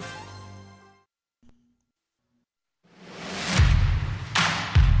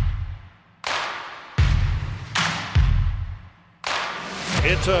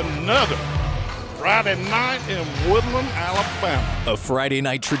 It's another Friday night in Woodland, Alabama. A Friday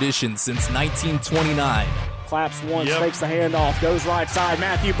night tradition since 1929. Claps once, fakes the handoff, goes right side.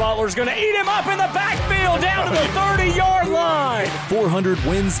 Matthew Butler's going to eat him up in the backfield down to the 30-yard line. 400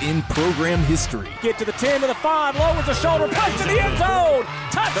 wins in program history. Get to the 10 to the 5, lowers the shoulder, push to the end zone.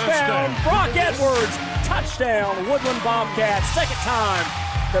 Touchdown, Brock Edwards. Touchdown, Woodland Bobcats. Second time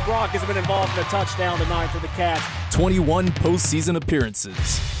that Brock has been involved in a touchdown tonight for the Cats. 21 postseason appearances.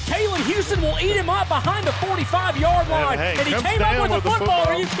 Kalen Houston will eat him up behind the 45-yard line. And he came up with the football.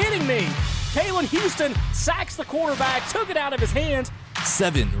 Are you kidding me? Kalen Houston sacks the quarterback, took it out of his hands.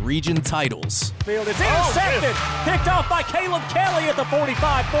 7 region titles. Field is intercepted. Picked off by Caleb Kelly at the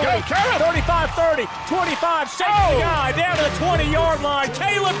 45-40, 35-30, 25. Shakes the guy down to the 20-yard line.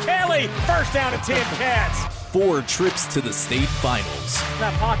 Caleb Kelly, first down and 10 Cats. 4 trips to the state finals.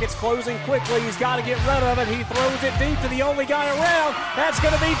 That pocket's closing quickly. He's got to get rid of it. He throws it deep to the only guy around. That's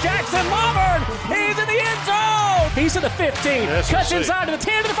going to be Jackson Lovern. He's in the end zone. He's to the 15. Cuts inside to the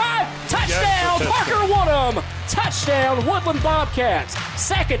 10 to the 5. Touchdown. Parker Woodham. Touchdown. Woodland Bobcats.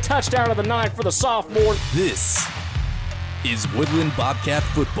 Second touchdown of the night for the sophomore. This is Woodland Bobcat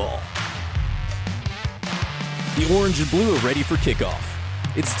football. The orange and blue are ready for kickoff.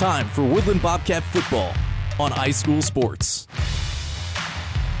 It's time for Woodland Bobcat football on iSchool Sports.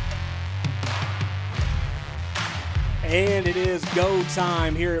 And it is go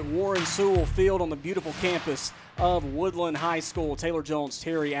time here at Warren Sewell Field on the beautiful campus of Woodland High School. Taylor Jones,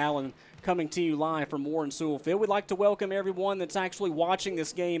 Terry Allen coming to you live from Warren Sewell Field. We'd like to welcome everyone that's actually watching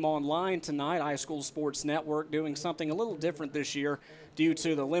this game online tonight. iSchool Sports Network doing something a little different this year due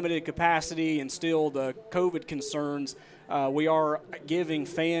to the limited capacity and still the COVID concerns. We are giving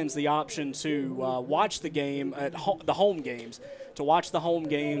fans the option to watch the game at the home games, to watch the home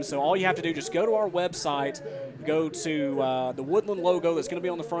games. So all you have to do, just go to our website, go to the Woodland logo that's going to be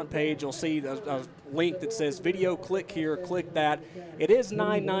on the front page. You'll see a link that says video. Click here, click that. It is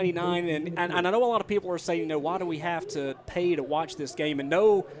 $9.99, and I know a lot of people are saying, why do we have to pay to watch this game? And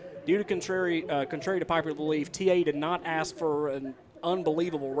no, due to contrary to popular belief, TA did not ask for an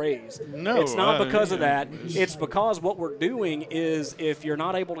unbelievable raise. No, it's not because of that. It's because what we're doing is, if you're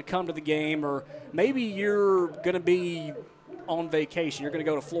not able to come to the game, or maybe you're going to be on vacation, you're going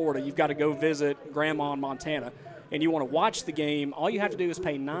to go to Florida, you've got to go visit grandma in Montana, and you want to watch the game, all you have to do is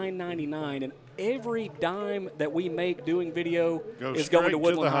pay $9.99, and every dime that we make doing video is going to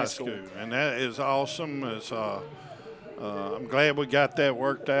Woodland High School. And that is awesome. It's I'm glad we got that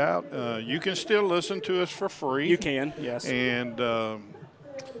worked out. You can still listen to us for free. You can, yes. And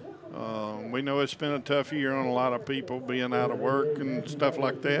we know it's been a tough year on a lot of people being out of work and stuff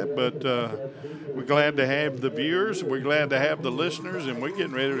like that, but we're glad to have the viewers, we're glad to have the listeners, and we're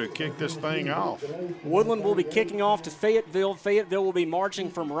getting ready to kick this thing off. Woodland will be kicking off to Fayetteville. Fayetteville will be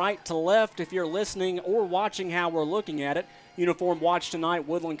marching from right to left if you're listening or watching how we're looking at it. Uniform watch tonight,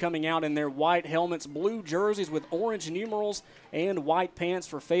 Woodland coming out in their white helmets, blue jerseys with orange numerals, and white pants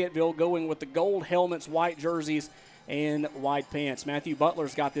for Fayetteville, going with the gold helmets, white jerseys, and white pants. Matthew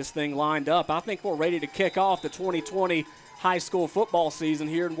Butler's got this thing lined up. I think we're ready to kick off the 2020 high school football season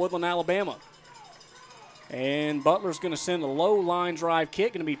here in Woodland, Alabama. And Butler's going to send a low line drive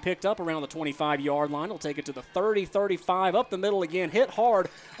kick, going to be picked up around the 25-yard line. He'll take it to the 30, 35, up the middle again, hit hard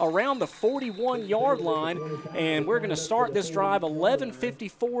around the 41-yard line. And we're going to start this drive,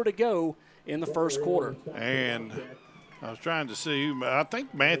 11:54 to go in the first quarter. And I was trying to see, I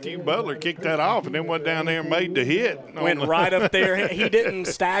think Matthew Butler kicked that off and then went down there and made the hit. Went right up there. He didn't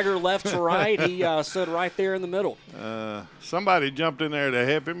stagger left to right. He stood right there in the middle. Somebody jumped in there to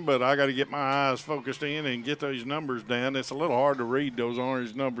help him, but I got to get my eyes focused in and get those numbers down. It's a little hard to read those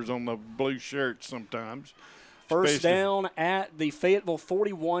orange numbers on the blue shirts sometimes. First down at the Fayetteville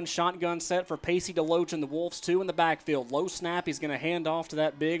 41. Shotgun set for Pacey DeLoach and the Wolves, 2 in the backfield. Low snap. He's going to hand off to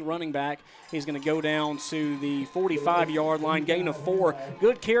that big running back. He's going to go down to the 45-yard line, gain of 4.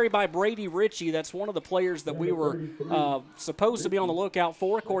 Good carry by Brady Ritchie. That's one of the players that we were supposed to be on the lookout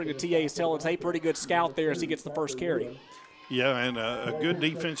for, according to TA's teletape. Pretty good scout there as he gets the first carry. Yeah, and a good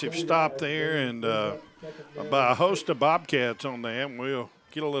defensive stop there, and by a host of Bobcats on that, and we'll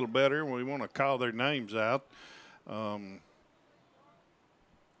get a little better. We want to call their names out.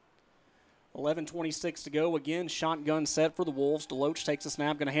 11:26 to go. Again, shotgun set for the Wolves. DeLoach takes a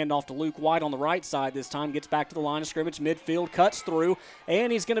snap, going to hand off to Luke White on the right side this time. Gets back to the line of scrimmage, midfield, cuts through,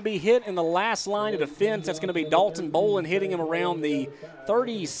 and he's going to be hit in the last line of defense. That's going to be Dalton Bolin hitting him around the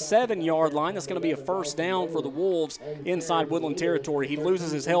 37-yard line. That's going to be a first down for the Wolves inside Woodland territory. He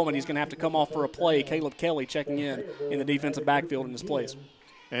loses his helmet. He's going to have to come off for a play. Caleb Kelly checking in the defensive backfield in this place.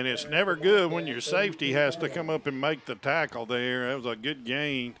 And it's never good when your safety has to come up and make the tackle there. That was a good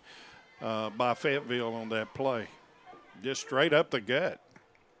gain by Fayetteville on that play. Just straight up the gut.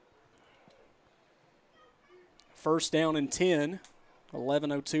 First down and 10.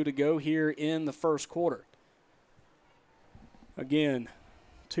 11:02 to go here in the first quarter. Again,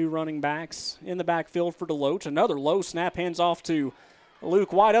 2 running backs in the backfield for DeLoach. Another low snap, hands off to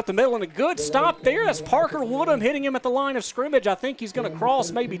Luke White up the middle, and a good stop there. That's Parker Woodham hitting him at the line of scrimmage. I think he's going to cross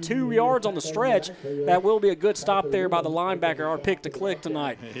maybe 2 yards on the stretch. That will be a good stop there by the linebacker. Our pick to click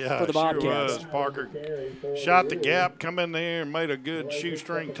tonight for the Bobcats. Sure was. Parker shot the gap, come in there and made a good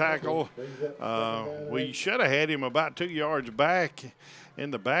shoestring tackle. We should have had him about 2 yards back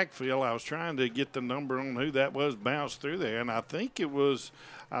in the backfield. I was trying to get the number on who that was, bounced through there, and I think it was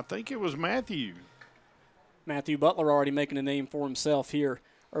Matthew. Matthew Butler already making a name for himself here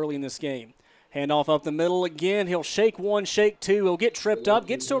early in this game. Handoff up the middle again. He'll shake 1, shake 2. He'll get tripped up,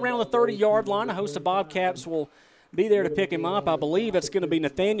 gets to around the 30-yard line. A host of Bobcats will be there to pick him up. I believe it's going to be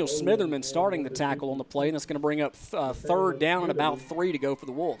Nathaniel Smitherman starting the tackle on the play, and that's going to bring up third down and about 3 to go for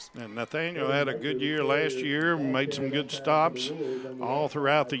the Wolves. And Nathaniel had a good year last year, made some good stops all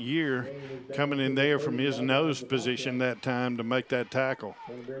throughout the year, coming in there from his nose position that time to make that tackle.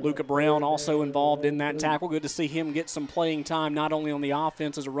 Luca Brown also involved in that tackle. Good to see him get some playing time, not only on the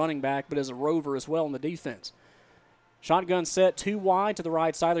offense as a running back, but as a rover as well in the defense. Shotgun set 2 wide to the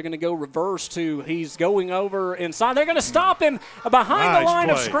right side. They're going to go reverse to, he's going over inside. They're going to stop him behind the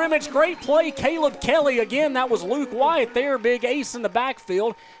line of scrimmage. Great play, Caleb Kelly. Again, that was Luke White there, big ace in the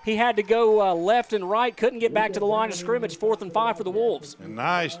backfield. He had to go left and right, couldn't get back to the line of scrimmage. 4th and 5 for the Wolves. A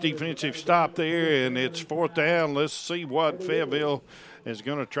nice defensive stop there, and it's 4th down. Let's see what Fayetteville is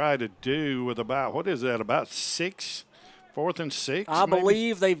going to try to do with about 6? 4th and 6? I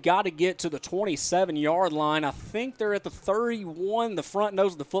believe they've got to get to the 27-yard line. I think they're at the 31, the front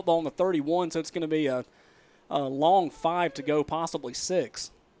nose of the football on the 31, so it's going to be a long 5 to go, possibly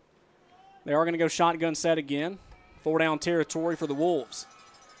 6. They are going to go shotgun set again. 4-down territory for the Wolves.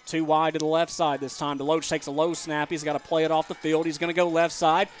 2 wide to the left side this time. DeLoach takes a low snap. He's got to play it off the field. He's going to go left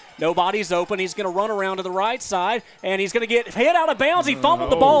side. Nobody's open. He's going to run around to the right side, and he's going to get hit out of bounds. He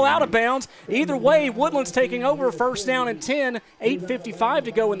fumbled the ball out of bounds. Either way, Woodland's taking over. First down and 10. 8:55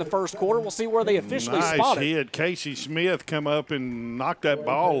 to go in the first quarter. We'll see where they officially spot it. He had Casey Smith come up and knock that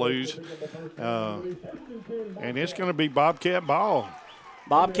ball loose, and it's going to be Bobcat ball.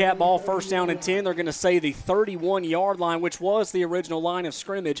 Bobcat ball, first down and 10. They're going to say the 31-yard line, which was the original line of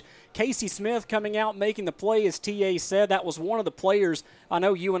scrimmage. Casey Smith coming out, making the play, as TA said. That was one of the players. I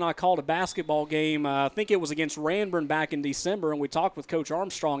know you and I called a basketball game. I think it was against Ranburn back in December, and we talked with Coach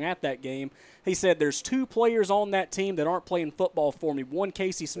Armstrong at that game. He said there's 2 players on that team that aren't playing football for me. One,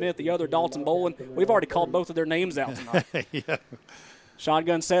 Casey Smith, the other, Dalton Bolin. We've already called both of their names out tonight. Yeah.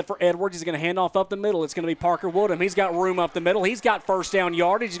 Shotgun set for Edwards. He's going to hand off up the middle. It's going to be Parker Woodham. He's got room up the middle. He's got first down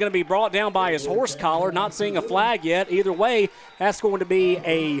yardage. He's going to be brought down by his horse collar. Not seeing a flag yet. Either way, that's going to be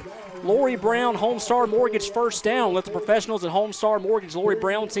a Lori Brown Homestar Mortgage first down. Let the professionals at Homestar Mortgage Lori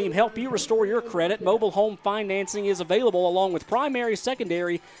Brown team help you restore your credit. Mobile home financing is available along with primary,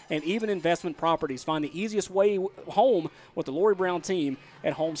 secondary, and even investment properties. Find the easiest way home with the Lori Brown team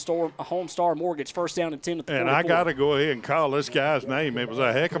at Homestar Mortgage. First down and 10 at the 44. And I got to go ahead and call this guy's name. It was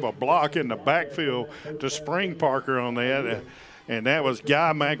a heck of a block in the backfield to spring Parker on that. And that was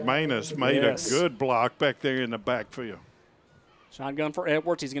Guy McManus made a good block back there in the backfield. Shotgun for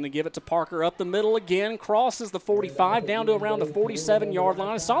Edwards. He's going to give it to Parker up the middle again. Crosses the 45 down to around the 47-yard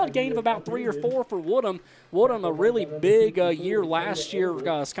line. A solid gain of about 3 or 4 for Woodham. Woodham, a really big year last year,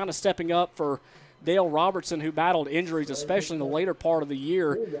 is kind of stepping up for Dale Robertson, who battled injuries, especially in the later part of the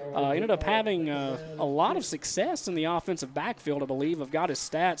year. Ended up having a lot of success in the offensive backfield, I believe. I've got his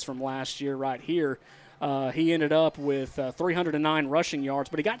stats from last year right here. He ended up with 309 rushing yards,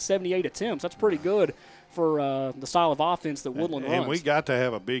 but he got 78 attempts. That's pretty good for the style of offense that Woodland runs. And we got to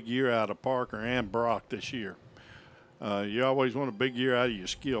have a big year out of Parker and Brock this year. You always want a big year out of your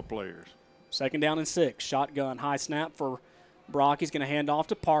skill players. 2nd down and 6. Shotgun, high snap for Brock. He's going to hand off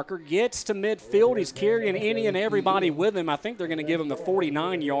to Parker. Gets to midfield. He's carrying any and everybody with him. I think they're going to give him the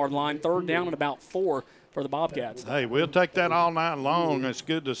 49-yard line. 3rd down and about 4 for the Bobcats. Hey, we'll take that all night long. It's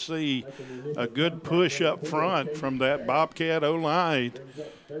good to see a good push up front from that Bobcat O-line.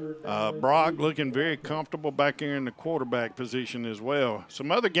 Brock looking very comfortable back here in the quarterback position as well.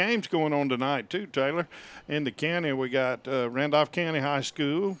 Some other games going on tonight too, Taylor. In the county, we got Randolph County High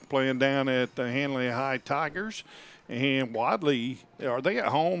School playing down at the Hanley High Tigers. And Wadley, are they at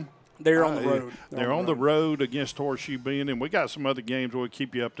home? They're on the road. They're on the road against Horseshoe Bend, and we got some other games we'll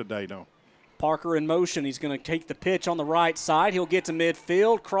keep you up to date on. Parker in motion. He's going to take the pitch on the right side. He'll get to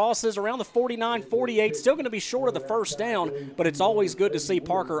midfield, crosses around the 49-48. Still going to be short of the 1st down, but it's always good to see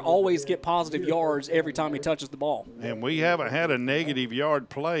Parker always get positive yards every time he touches the ball. And we haven't had a negative yard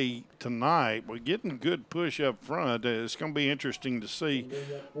play tonight. We're getting good push up front. It's going to be interesting to see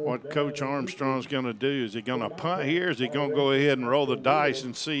what Coach Armstrong's going to do. Is he going to punt here? Is he going to go ahead and roll the dice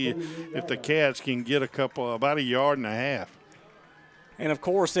and see if the Cats can get about a yard and a half? And, of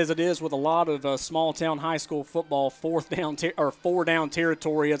course, as it is with a lot of small-town high school football, 4-down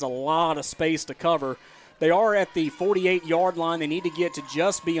territory has a lot of space to cover. They are at the 48-yard line. They need to get to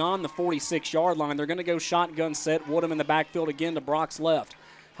just beyond the 46-yard line. They're going to go shotgun set. Woodham in the backfield again to Brock's left.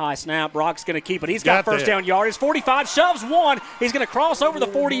 High snap. Brock's going to keep it. He's got first down yardage. 45, shoves one. He's going to cross over the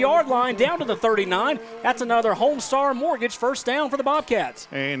 40-yard line down to the 39. That's another Homestar Mortgage first down for the Bobcats.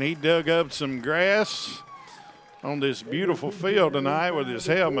 And he dug up some grass on this beautiful field tonight with his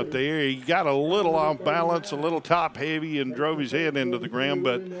helmet there. He got a little off balance, a little top heavy, and drove his head into the ground,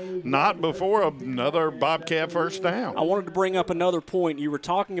 but not before another Bobcat first down. I wanted to bring up another point. You were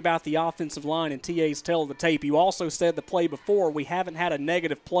talking about the offensive line and TA's tell of the tape. You also said the play before, we haven't had a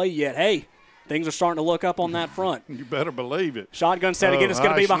negative play yet. Hey, things are starting to look up on that front. You better believe it. Shotgun set again. It's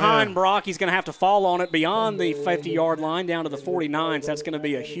going to be behind Brock. He's going to have to fall on it beyond the 50-yard line down to the 49. So that's going to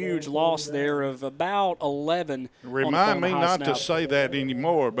be a huge loss there of about 11. Remind me not to say that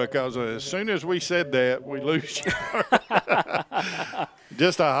anymore, because as soon as we said that, we lose.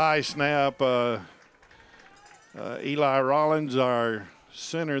 Just a high snap. Eli Rollins, our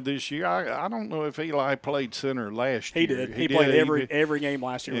center this year. I don't know if Eli played center last year. He did. He played every game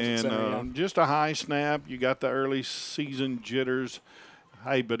last year. And center, just a high snap. You got the early season jitters.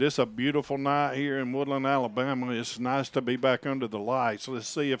 Hey, but it's a beautiful night here in Woodland, Alabama. It's nice to be back under the lights. Let's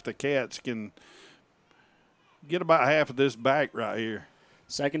see if the Cats can get about half of this back right here.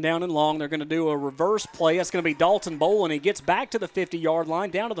 2nd down and long. They're going to do a reverse play. That's going to be Dalton Bolin. He gets back to the 50-yard line,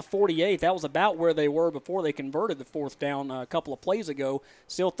 down to the 48. That was about where they were before they converted the 4th down a couple of plays ago.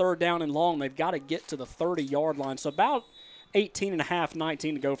 Still 3rd down and long. They've got to get to the 30-yard line. So about 18.5,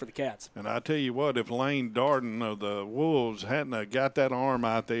 19 to go for the Cats. And I tell you what, if Lane Darden of the Wolves hadn't got that arm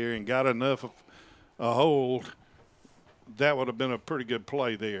out there and got enough of a hold, that would have been a pretty good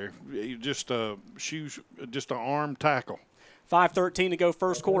play there. Just an arm tackle. 5:13 to go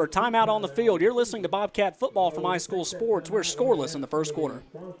first quarter. Timeout on the field. You're listening to Bobcat Football from iSchool Sports. We're scoreless in the first quarter.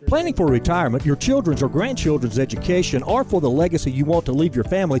 Planning for retirement, your children's or grandchildren's education, or for the legacy you want to leave your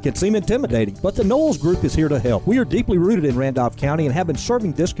family can seem intimidating, but the Knowles Group is here to help. We are deeply rooted in Randolph County and have been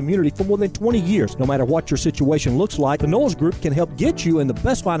serving this community for more than 20 years. No matter what your situation looks like, the Knowles Group can help get you in the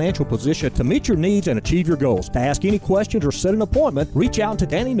best financial position to meet your needs and achieve your goals. To ask any questions or set an appointment, reach out to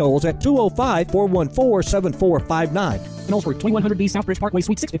Danny Knowles at 205-414-7459. Knowles Group, 2100B Southbridge Parkway,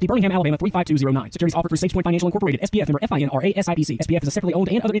 Suite 650, Birmingham, Alabama, 35209. Securities offered through SagePoint Financial Incorporated, SPF member FINRA SIPC. SPF is a separately owned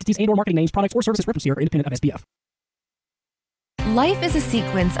and other entities and/or marketing names, products, or services referenced here are independent of SPF. Life is a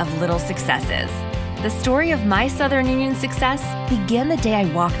sequence of little successes. The story of my Southern Union success began the day I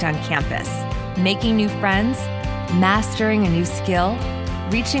walked on campus, making new friends, mastering a new skill,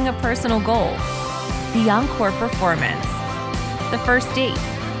 reaching a personal goal. The encore performance, the first date,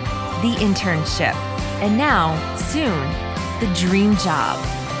 the internship, and now, soon, the dream job.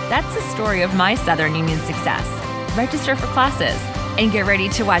 That's the story of my Southern Union success. Register for classes and get ready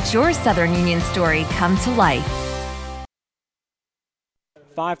to watch your Southern Union story come to life.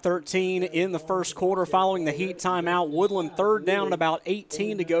 5:13 in the first quarter following the heat timeout. Woodland 3rd down and about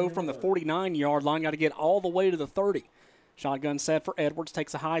 18 to go from the 49-yard line. Got to get all the way to the 30. Shotgun set for Edwards,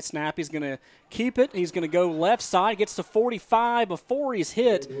 takes a high snap. He's going to keep it. He's going to go left side, gets to 45 before he's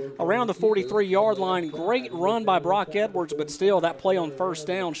hit around the 43-yard line. Great run by Brock Edwards, but still that play on first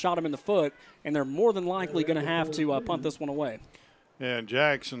down shot him in the foot, and they're more than likely going to have to punt this one away. Yeah,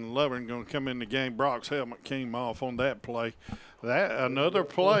 Jackson Lovren going to come in the game. Brock's helmet came off on that play. That another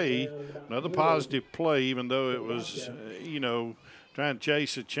positive play, even though it was, trying to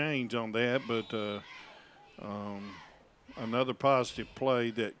chase a change on that, but another positive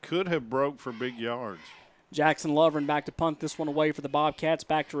play that could have broke for big yards. Jackson Lovren back to punt this one away for the Bobcats.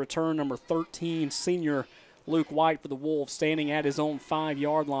 Back to return number 13, senior Luke White for the Wolves, standing at his own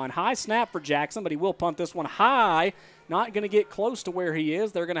 5-yard line. High snap for Jackson, but he will punt this one high. Not going to get close to where he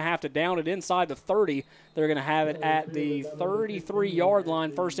is. They're going to have to down it inside the 30. They're going to have it at the 33-yard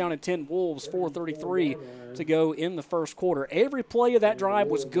line. First down and 10 Wolves, 4:33 to go in the first quarter. Every play of that drive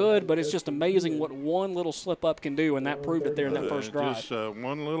was good, but it's just amazing what one little slip-up can do, and that proved it there in that first drive. Just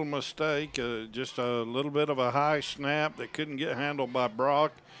one little mistake, just a little bit of a high snap that couldn't get handled by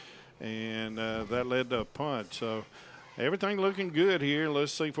Brock, and that led to a punt. So everything looking good here.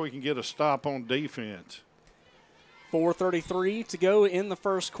 Let's see if we can get a stop on defense. 4:33 to go in the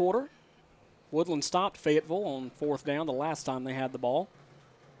first quarter. Woodland stopped Fayetteville on fourth down the last time they had the ball.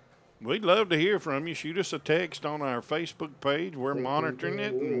 We'd love to hear from you. Shoot us a text on our Facebook page. We're monitoring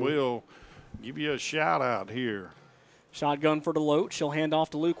it, and we'll give you a shout-out here. Shotgun for DeLoach. He'll hand off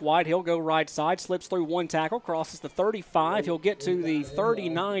to Luke White. He'll go right side, slips through one tackle, crosses the 35. He'll get to the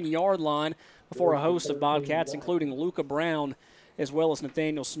 39-yard line before a host of Bobcats, including Luca Brown, as well as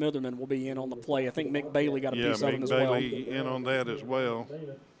Nathaniel Smitherman, will be in on the play. I think Mick Bailey got a piece of him as well. Yeah, Mick Bailey in on that as well.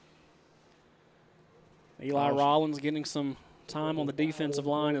 Eli Rollins getting some time on the defensive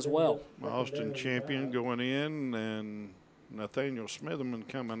line as well. Austin Champion going in, and Nathaniel Smitherman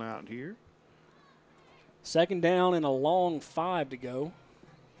coming out here. Second down and a long 5 to go.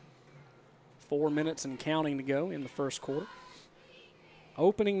 4 minutes and counting to go in the first quarter.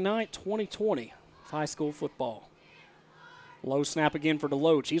 Opening night 2020 of high school football. Low snap again for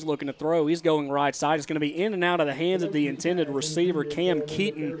DeLoach. He's looking to throw. He's going right side. It's going to be in and out of the hands of the intended receiver, Cam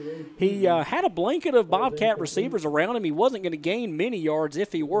Keaton. He had a blanket of Bobcat receivers around him. He wasn't going to gain many yards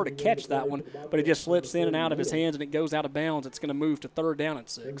if he were to catch that one, but it just slips in and out of his hands, and it goes out of bounds. It's going to move to third down and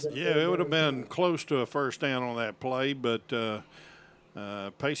 6. Yeah, it would have been close to a first down on that play, but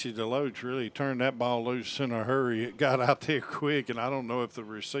Pacey DeLoach really turned that ball loose in a hurry. It got out there quick, and I don't know if the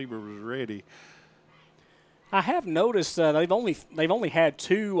receiver was ready. I have noticed they've only had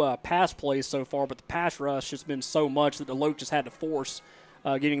 2 pass plays so far, but the pass rush has been so much that DeLoach just had to force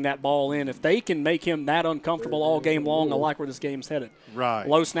getting that ball in. If they can make him that uncomfortable all game long, I like where this game's headed. Right.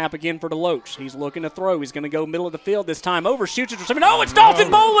 Low snap again for DeLoach. He's looking to throw. He's going to go middle of the field this time. Overshoots it for something. Oh, it's Dalton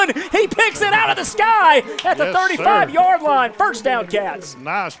Boland. He picks it out of the sky at the 35-yard line. First down, Cats.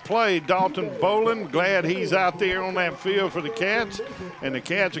 Nice play, Dalton Boland. Glad he's out there on that field for the Cats. And the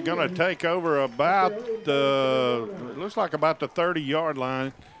Cats are going to take over about it looks like about the 30-yard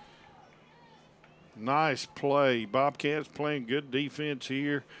line. Nice play. Bobcats playing good defense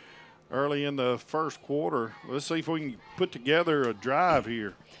here early in the first quarter. Let's see if we can put together a drive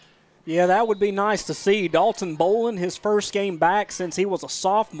here. Yeah, that would be nice to see. Dalton Boland, his first game back since he was a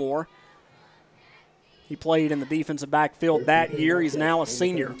sophomore. He played in the defensive backfield that year. He's now a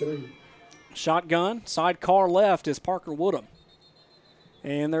senior. Shotgun, sidecar left is Parker Woodham.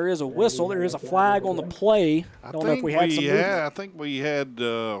 And there is a whistle. There is a flag on the play. I don't know if we had some movement. I think we had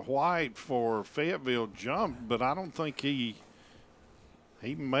White for Fayetteville jump, but I don't think he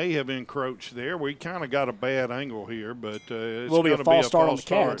may have encroached there. We kind of got a bad angle here, but it's will be going a to be false start on the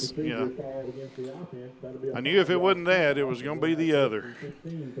Cats. Yeah. I knew if it wasn't that, it was going to be the other.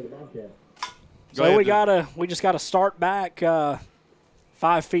 So we just gotta start back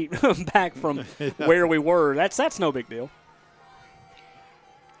 5 feet back from where we were. That's no big deal.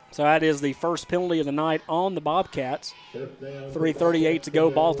 So that is the first penalty of the night on the Bobcats. 3:38 to go,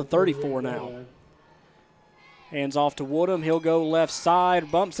 ball to 34 now. Hands off to Woodham. He'll go left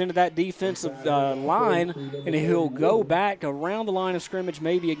side, bumps into that defensive line, and he'll go back around the line of scrimmage,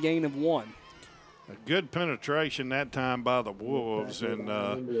 maybe a gain of 1. A good penetration that time by the Wolves, and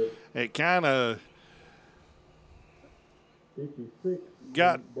it kind of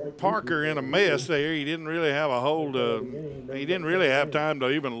got Parker in a mess there. He didn't really have a hold. He didn't really have time to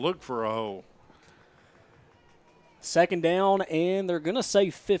even look for a hole. Second down, and they're going to say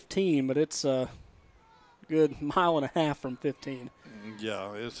 15, but it's a good mile and a half from 15.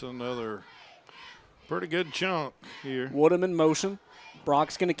 Yeah, it's another pretty good chunk here. Woodham in motion.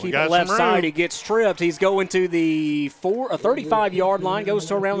 Brock's going to keep it left side. He gets tripped. He's going to the 35-yard line, goes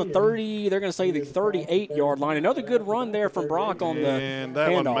to around the 30. They're going to say the 38-yard line. Another good run there from Brock on the handoff. And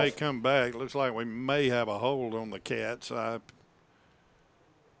that one may come back. Looks like we may have a hold on the Cats. And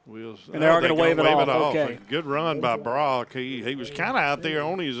they are going to wave it off. Okay. Good run by Brock. He was kind of out there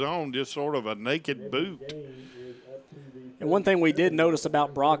on his own, just sort of a naked boot. And one thing we did notice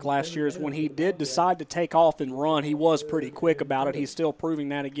about Brock last year is when he did decide to take off and run, he was pretty quick about it. He's still proving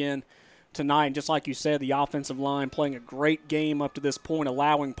that again tonight. And just like you said, the offensive line playing a great game up to this point,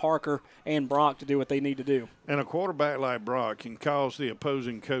 allowing Parker and Brock to do what they need to do. And a quarterback like Brock can cause the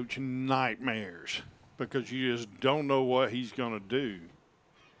opposing coach nightmares because you just don't know what he's going to do.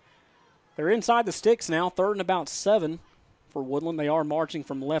 They're inside the sticks now, 3rd and about 7 for Woodland. They are marching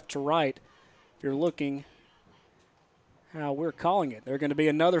from left to right. If you're looking how we're calling it, they're going to be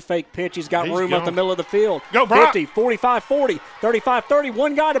another fake pitch. He's got room up the middle of the field. Go, Brock. 50, 45, 40, 35, 30.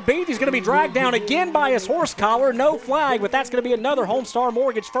 One guy to beat. He's going to be dragged down again by his horse collar. No flag, but that's going to be another Homestar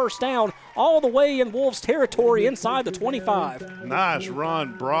Mortgage first down all the way in Wolves territory inside the 25. Nice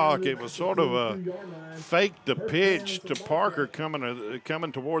run, Brock. It was sort of a fake the pitch to Parker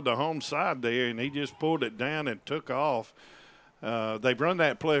coming toward the home side there, and he just pulled it down and took off. They've run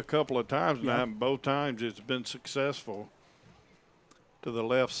that play a couple of times now, and both times it's been successful to the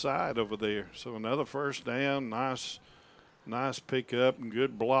left side over there. So another first down, nice pickup and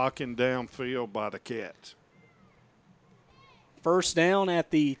good blocking downfield by the Cats. First down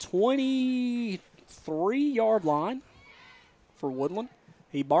at the 23-yard line for Woodland.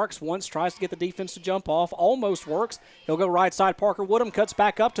 He barks once, tries to get the defense to jump off, almost works. He'll go right side. Parker Woodham cuts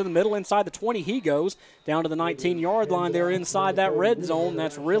back up to the middle. Inside the 20 he goes, down to the 19-yard line there inside that red zone.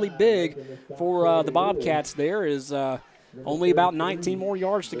 That's really big for the Bobcats there. Is only about 19 more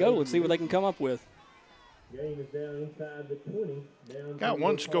yards to go. Let's see what they can come up with. Got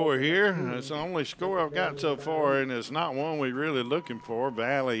one score here. It's the only score I've got so far, and it's not one we're really looking for.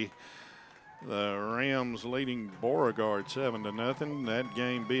 Valley, the Rams leading Beauregard 7-0. That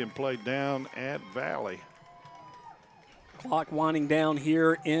game being played down at Valley. Clock winding down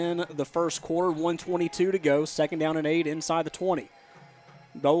here in the first quarter. 1:22 to go. 2nd down and 8 inside the 20.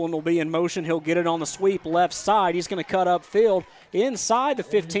 Dolan will be in motion. He'll get it on the sweep left side. He's going to cut upfield inside the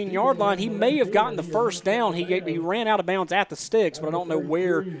 15-yard line. He may have gotten the first down. He ran out of bounds at the sticks, but I don't know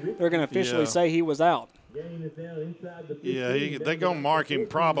where they're going to officially say he was out. Yeah, they're going to mark him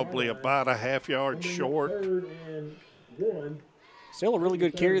probably about a half-yard short. Still a really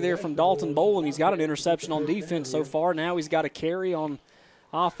good carry there from Dalton Boland. He's got an interception on defense so far. Now he's got a carry on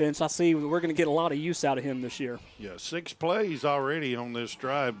offense. I see we're going to get a lot of use out of him this year. Yeah, 6 plays already on this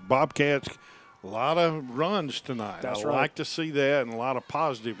drive. Bobcats, a lot of runs tonight. That's I like to see that, and a lot of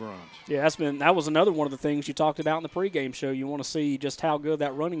positive runs. Yeah, that was another one of the things you talked about in the pregame show. You want to see just how good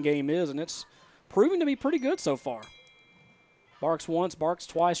that running game is, and it's proving to be pretty good so far. Barks once, barks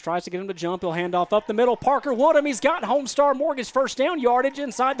twice, tries to get him to jump. He'll hand off up the middle. Parker Woodham, he's got Homestar Mortgage first down yardage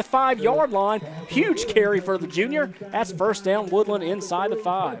inside the 5-yard line. Huge carry for the junior. That's first down Woodland inside the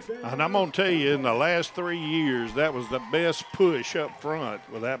 5. And I'm going to tell you, in the last 3 years, that was the best push up front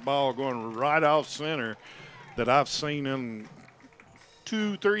with that ball going right off center that I've seen in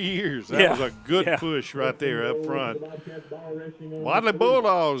 2-3 years. That was a good push right there up front. Wadley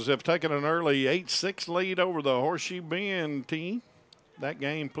Bulldogs have taken an early 8-6 lead over the Horseshoe Bend team. That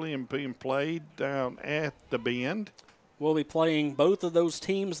game being played down at the Bend. We'll be playing both of those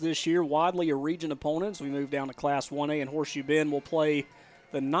teams this year. Wadley are region opponents. We move down to Class 1A, and Horseshoe Bend will play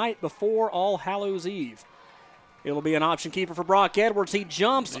the night before All Hallows Eve. It'll be an option keeper for Brock Edwards. He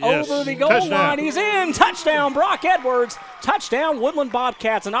jumps over the goal line. He's in. Touchdown, Brock Edwards. Touchdown, Woodland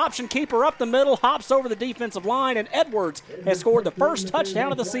Bobcats. An option keeper up the middle, hops over the defensive line, and Edwards has scored the first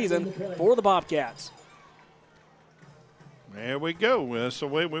touchdown of the season for the Bobcats. There we go. That's the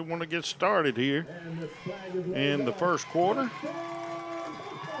way we want to get started here in the first quarter.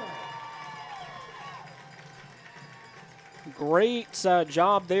 Great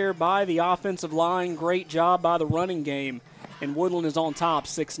job there by the offensive line. Great job by the running game. And Woodland is on top,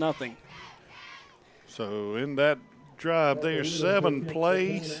 6-0. So in that drive there, 7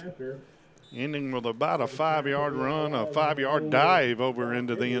 plays, ending with about a 5-yard run, a 5-yard dive over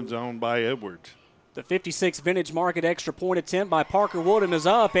into the end zone by Edwards. The 56 Vintage Market extra point attempt by Parker Woodham is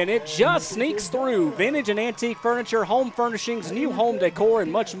up, and it just sneaks through. Vintage and antique furniture, home furnishings, new home decor, and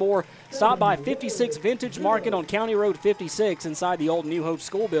much more. Stop by 56 Vintage Market on County Road 56 inside the old New Hope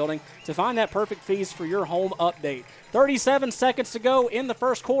School building to find that perfect piece for your home update. 37 seconds to go in the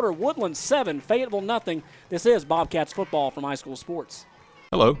first quarter. Woodland 7, Fayetteville nothing. This is Bobcats football from High School Sports.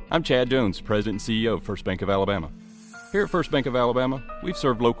 Hello, I'm Chad Jones, President and CEO of First Bank of Alabama. Here at First Bank of Alabama, we've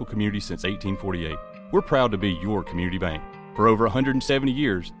served local communities since 1848. We're proud to be your community bank. For over 170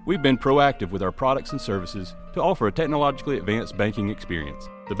 years, we've been proactive with our products and services to offer a technologically advanced banking experience.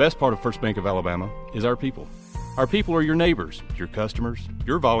 The best part of First Bank of Alabama is our people. Our people are your neighbors, your customers,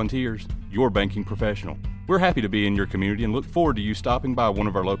 your volunteers, your banking professional. We're happy to be in your community and look forward to you stopping by one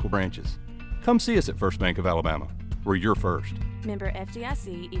of our local branches. Come see us at First Bank of Alabama. We're your first. Member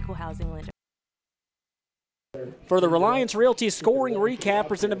FDIC, Equal Housing Lender. For the Reliance Realty scoring recap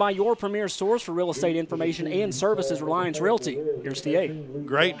presented by your premier source for real estate information and services, Reliance Realty. Here's TA.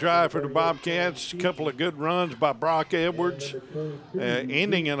 Great drive for the Bobcats. A couple of good runs by Brock Edwards,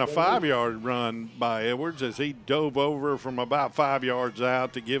 ending in a 5-yard run by Edwards as he dove over from about 5 yards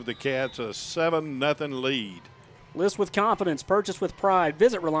out to give the Cats a 7-0 lead. List with confidence, purchase with pride.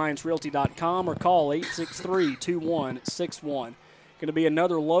 Visit RelianceRealty.com or call 863-2161. Going to be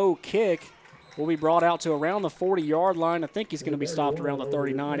another low kick. Will be brought out to around the 40-yard line. I think he's going to be stopped around the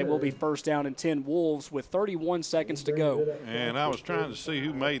 39. It will be first down and 10 Wolves with 31 seconds to go. And I was trying to see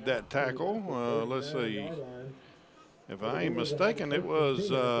who made that tackle. Let's see. If I ain't mistaken, it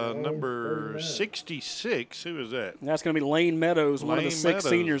was number 66. Who is that? That's going to be Lane Meadows, one of the 6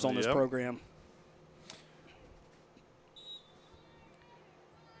 seniors on this Yep. program.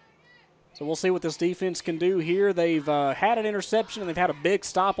 So we'll see what this defense can do here. They've had an interception and they've had a big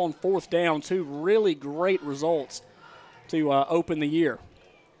stop on 4th down. 2 really great results to open the year.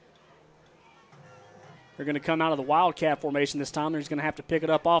 They're going to come out of the Wildcat formation this time. They're just going to have to pick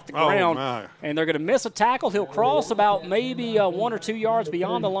it up off the ground. My. And they're going to miss a tackle. He'll cross about maybe 1 or 2 yards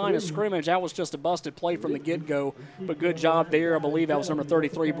beyond the line of scrimmage. That was just a busted play from the get-go. But good job there. I believe that was number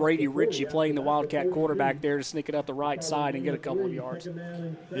 33, Brady Ritchie, playing the Wildcat quarterback there to sneak it up the right side and get a couple of yards.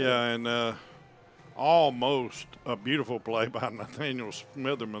 Yeah, and almost a beautiful play by Nathaniel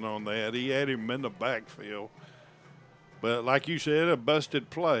Smitherman on that. He had him in the backfield. But like you said, a busted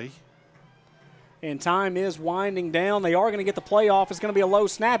play. And time is winding down. They are going to get the play off. It's going to be a low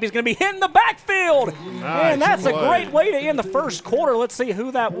snap. He's going to be hitting the backfield. Nice and that's play. a great way to end the first quarter. Let's see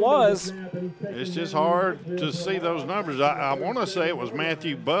who that was. It's just hard to see those numbers. I want to say it was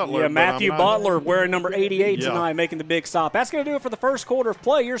Matthew Butler. Yeah, but Matthew I'm not- Butler wearing number 88 Yeah. tonight, making the big stop. That's going to do it for the first quarter of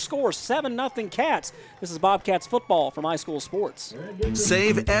play. Your score, 7-0 Cats. This is Bobcats football from High School Sports.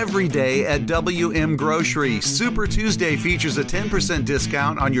 Save every day at WM Grocery. Super Tuesday features a 10%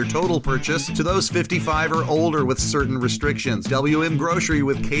 discount on your total purchase to those 55 or older with certain restrictions. WM Grocery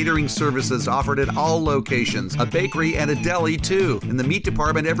with catering services offered at all locations. A bakery and a deli too. In the meat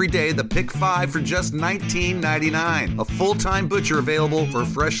department every day, the Pick 5 for just $19.99. A full-time butcher available for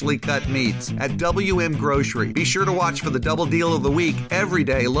freshly cut meats at WM Grocery. Be sure to watch for the double deal of the week. Every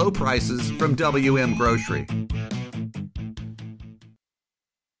day, low prices from WM Grocery.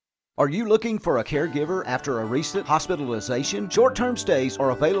 Are you looking for a caregiver after a recent hospitalization? Short-term stays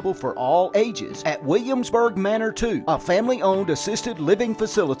are available for all ages at Williamsburg Manor 2, a family-owned assisted living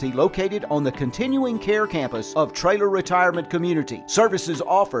facility located on the continuing care campus of Trailer Retirement Community. Services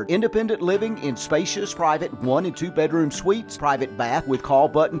offered: independent living in spacious private 1- and 2-bedroom suites, private bath with call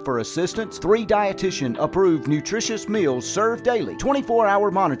button for assistance, 3 dietitian-approved nutritious meals served daily,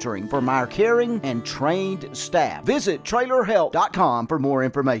 24-hour monitoring from our caring and trained staff. Visit trailerhelp.com for more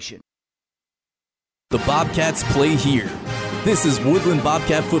information. The Bobcats play here. This is Woodland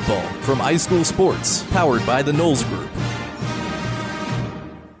Bobcat football from High School Sports, powered by the Knowles Group.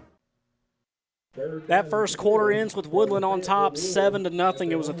 That first quarter ends with Woodland on top, 7-0.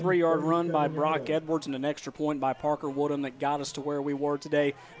 It was a 3-yard run by Brock Edwards and an extra point by Parker Woodham that got us to where we were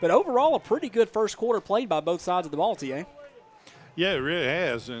today. But overall, a pretty good first quarter played by both sides of the ball, TA. Yeah, it really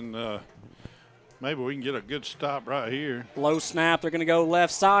has, and maybe we can get a good stop right here. Low snap. They're going to go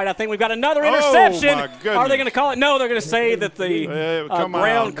left side. I think we've got another interception. Oh, my goodness. Are they going to call it? No, they're going to say that the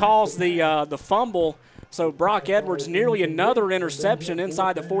ground calls the fumble. So Brock Edwards nearly another interception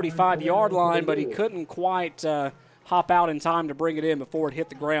inside the 45-yard line, but he couldn't quite hop out in time to bring it in before it hit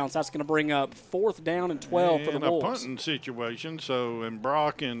the ground. So that's going to bring up 4th down and 12 for the Wolves. A punting situation. So, and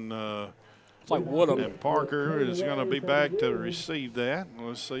Brock and like Woodham and Parker is going to be back to receive that.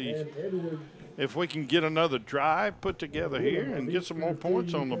 Let's see if we can get another drive put together here and get some more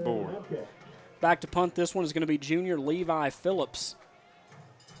points on the board. Back to punt this one is going to be junior Levi Phillips.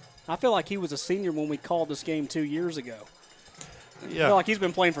 I feel like he was a senior when we called this game 2 years ago. Yeah. I feel like he's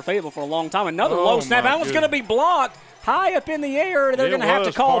been playing for Fayetteville for a long time. Another low snap. That one's going to be blocked high up in the air. They're going to have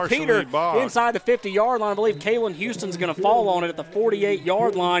to call Peter inside the 50-yard line. I believe Kalen Houston's going to fall on it at the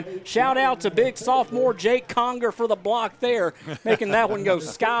 48-yard line. Shout out to big sophomore Jake Conger for the block there, making that one go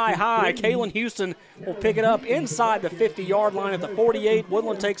sky high. Kalen Houston will pick it up inside the 50-yard line at the 48.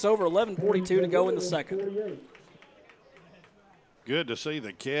 Woodland takes over, 11:42 to go in the second. Good to see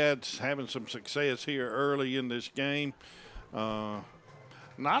the Cats having some success here early in this game. Not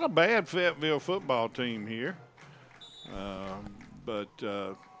a bad Fayetteville football team here, but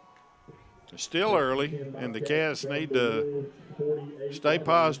it's still early, and the Cats need to stay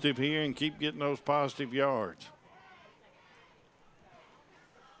positive here and keep getting those positive yards.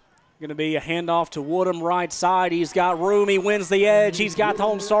 Going to be a handoff to Woodham right side. He's got room. He wins the edge. He's got the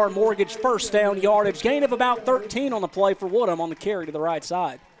Homestar Mortgage first down yardage. Gain of about 13 on the play for Woodham on the carry to the right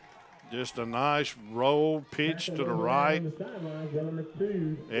side. Just a nice roll pitch to the right.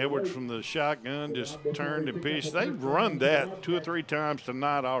 Edwards from the shotgun just turned and pitched. They've run that 2 or 3 times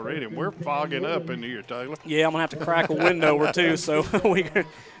tonight already, and we're fogging up in here, Taylor. Yeah, I'm going to have to crack a window or two so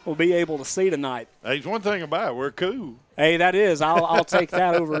we'll be able to see tonight. Hey, there's one thing about it. We're cool. Hey, that is. I'll take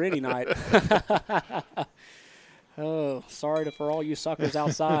that over any night. Oh, sorry for all you suckers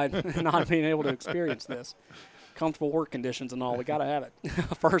outside not being able to experience this. Comfortable work conditions and all. We got to have it.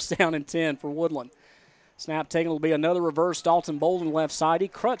 First down and 10 for Woodland. Snap taken will be another reverse. Dalton Bolden left side. He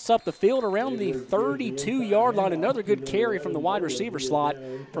cuts up the field around the 32-yard line. Another good carry from the wide receiver slot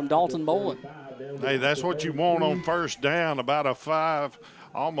from Dalton Bolden. Hey, that's what you want on first down, about a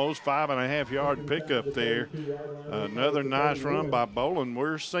almost 5.5-yard pickup there. Another nice run by Bolden.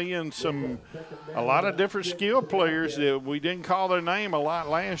 We're seeing a lot of different skill players that we didn't call their name a lot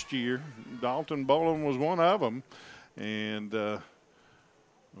last year. Dalton Bolden was one of them, and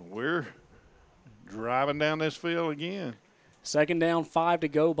we're driving down this field again. Second down, 5 to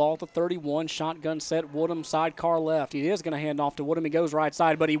go. Ball to 31. Shotgun set. Woodham sidecar left. He is going to hand off to Woodham. He goes right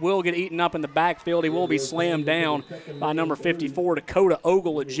side, but he will get eaten up in the backfield. He will be slammed down by number 54, Dakota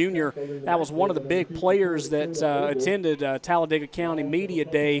Ogle, a junior. That was one of the big players that attended Talladega County Media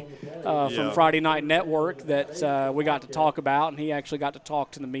Day from Friday Night Network that we got to talk about, and he actually got to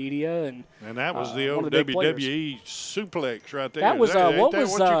talk to the media. And that was the old WWE suplex right there. That was what you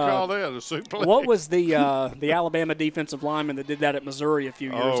call that, a suplex? What was the Alabama defensive lineman that did that at Missouri a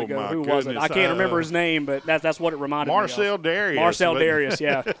few years ago? Who was it? I can't remember his name, but that's what it reminded me of. Marcel Darius. Marcel Darius,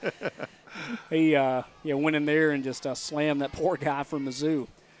 yeah. He went in there and just slammed that poor guy from Mizzou.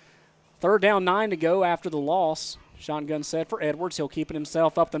 Third down, 9 to go after the loss. Shotgun set for Edwards. He'll keep it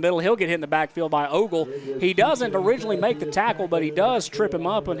himself up the middle. He'll get hit in the backfield by Ogle. He doesn't originally make the tackle, but he does trip him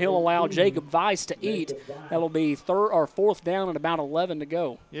up, and he'll allow Jacob Weiss to eat. That'll be fourth down and about 11 to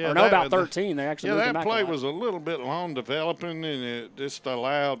go. Yeah, about 13. They actually moved him back that play was a little bit long developing, and it just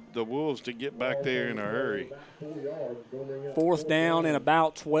allowed the Wolves to get back there in a hurry. Fourth down and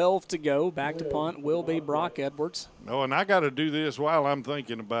about 12 to go. Back to punt will be Brock Edwards. Oh, and I got to do this while I'm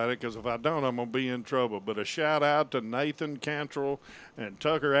thinking about it, because if I don't, I'm going to be in trouble. But a shout-out to Nathan Cantrell and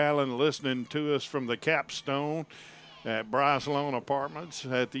Tucker Allen listening to us from the Capstone at Bryce Loan Apartments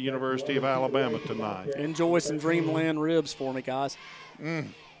at the University of Alabama tonight. Enjoy some Dreamland ribs for me, guys.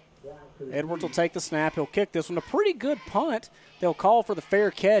 Edwards will take the snap. He'll kick this one. A pretty good punt. They'll call for the fair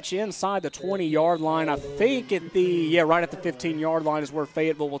catch inside the 20-yard line. I think right at the 15-yard line is where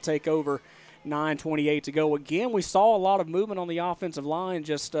Fayetteville will take over. 9:28 to go. Again, we saw a lot of movement on the offensive line.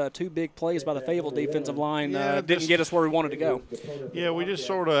 Just 2 big plays by the Fayetteville defensive line didn't get us where we wanted to go. Yeah, we just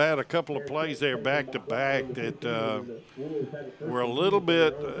sort of had a couple of plays there back-to-back that were a little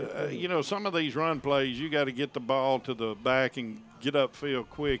bit, some of these run plays, you got to get the ball to the back and get upfield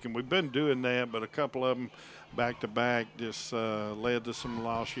quick, and we've been doing that, but a couple of them back-to-back just led to some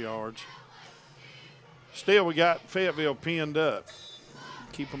lost yards. Still, we got Fayetteville pinned up.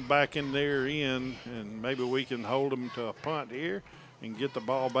 Keep them back in their end, and maybe we can hold them to a punt here and get the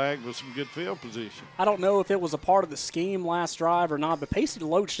ball back with some good field position. I don't know if it was a part of the scheme last drive or not, but Pacey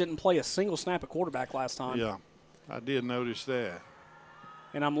DeLoach didn't play a single snap at quarterback last time. Yeah, I did notice that.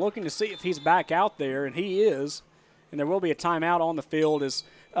 And I'm looking to see if he's back out there, and he is. And there will be a timeout on the field as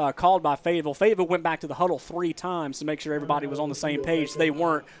called by Fayetteville. Fayetteville went back to the huddle 3 times to make sure everybody was on the same page. They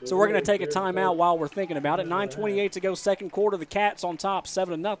weren't. So we're going to take a timeout while we're thinking about it. 9:28 to go, second quarter. The Cats on top,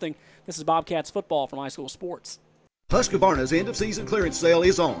 7-0. This is Bobcats football from High School Sports. Husqvarna's end-of-season clearance sale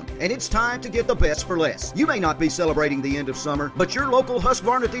is on, and it's time to get the best for less. You may not be celebrating the end of summer, but your local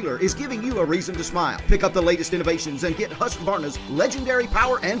Husqvarna dealer is giving you a reason to smile. Pick up the latest innovations and get Husqvarna's legendary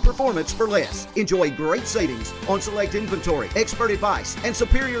power and performance for less. Enjoy great savings on select inventory, expert advice, and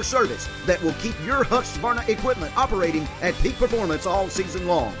superior service that will keep your Husqvarna equipment operating at peak performance all season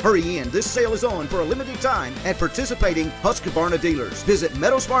long. Hurry in. This sale is on for a limited time at participating Husqvarna dealers. Visit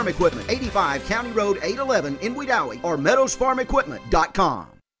Meadows Farm Equipment, 85 County Road 811 in Wedowee, or meadowsfarmequipment.com.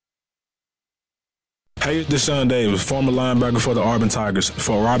 Hey, this is Sean Davis, former linebacker for the Auburn Tigers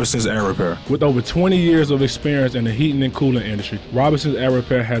for Robinson's Air Repair. With over 20 years of experience in the heating and cooling industry, Robinson's Air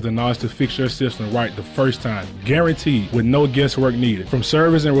Repair has the knowledge to fix your system right the first time, guaranteed, with no guesswork needed. From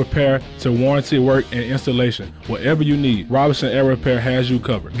service and repair to warranty work and installation, whatever you need, Robinson Air Repair has you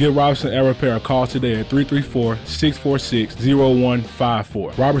covered. Give Robinson Air Repair a call today at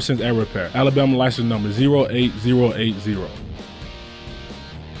 334-646-0154. Robinson's Air Repair, Alabama license number 08080.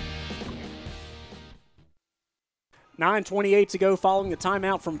 9:28 to go following the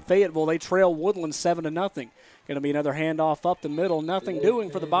timeout from Fayetteville. They trail Woodland 7-0. Going to be another handoff up the middle. Nothing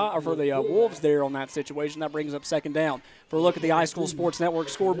doing for the Wolves there on that situation. That brings up second down. For a look at the iSchool Sports Network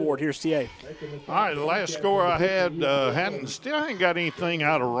scoreboard, here's TA. All right, the last score I had, still hadn't got anything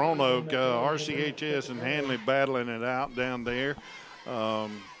out of Roanoke. RCHS and Hanley battling it out down there.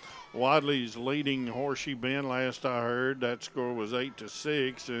 Wadley's leading Horseshoe Bend last I heard. That score was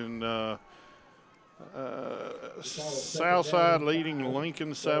 8-6, and Southside leading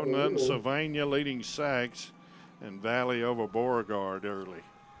Lincoln 7-0, Sylvania leading Sachs, and Valley over Beauregard early.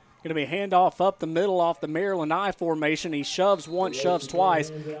 Going to be a handoff up the middle off the Maryland I formation. He shoves once, shoves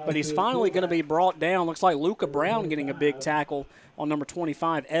twice, but he's finally going to be brought down. Looks like Luca Brown getting a big tackle on number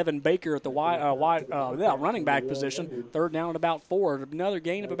 25, Evan Baker at the running back position. Third down at about 4. Another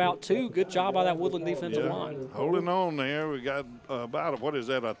gain of about 2. Good job by that Woodland defensive line. Holding on there. We got about, a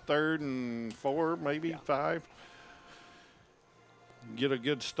 3rd and 4, maybe 5. Get a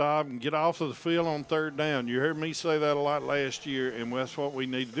good stop and get off of the field on 3rd down. You heard me say that a lot last year, and that's what we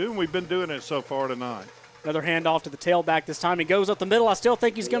need to do, and we've been doing it so far tonight. Another handoff to the tailback this time. He goes up the middle. I still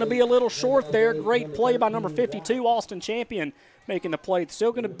think he's going to be a little short there. Great play by number 52, Austin Champion, making the play.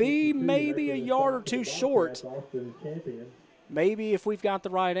 Still going to be maybe a yard or 2 short. Maybe if we've got the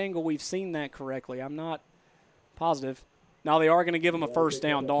right angle, we've seen that correctly. I'm not positive. Now they are going to give him a first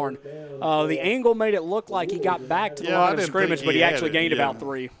down, darn. The angle made it look like he got back to the line of scrimmage, but he actually gained about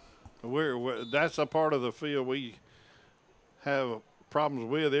 3. That's a part of the field we have problems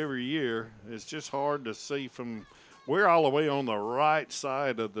with every year. It's just hard to see from – we're all the way on the right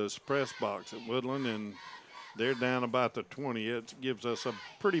side of this press box at Woodland, and they're down about the 20. It gives us a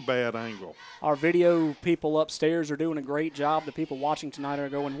pretty bad angle. Our video people upstairs are doing a great job. The people watching tonight are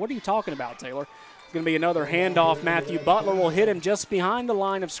going, what are you talking about, Taylor? Going to be another handoff. Matthew Butler will hit him just behind the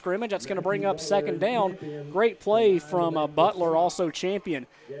line of scrimmage. That's going to bring up second down. Great play from Butler, also Champion,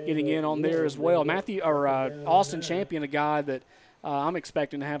 getting in on there as well. Austin Champion, a guy that I'm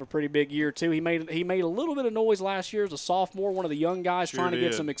expecting to have a pretty big year too. He made a little bit of noise last year as a sophomore, one of the young guys trying to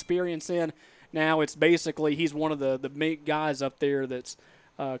get some experience in. Now it's basically he's one of the big guys up there that's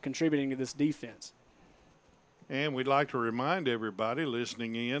contributing to this defense. And we'd like to remind everybody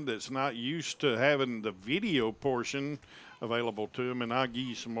listening in that's not used to having the video portion available to them, and I'll give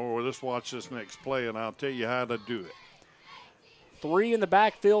you some more. Let's watch this next play, and I'll tell you how to do it. 3 in the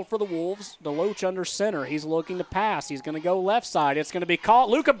backfield for the Wolves. DeLoach under center. He's looking to pass. He's going to go left side. It's going to be caught.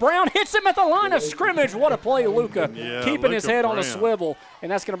 Luca Brown hits him at the line of scrimmage. What a play, Luca. Keeping his head on a swivel,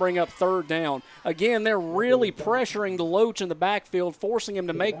 and that's going to bring up 3rd down. Again, they're really pressuring DeLoach in the backfield, forcing him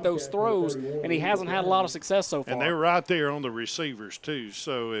to make those throws, and he hasn't had a lot of success so far. And they're right there on the receivers, too.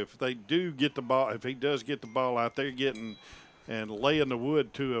 So if they do get the ball, if he does get the ball out there getting and laying the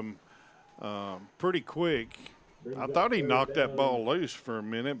wood to him pretty quick, I thought he knocked that ball loose for a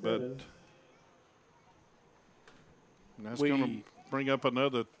minute, but that's going to bring up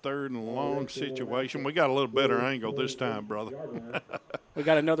another 3rd and long situation. We got a little better angle this time, brother. We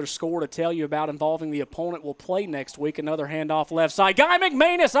got another score to tell you about involving the opponent we'll play next week. Another handoff left side. Guy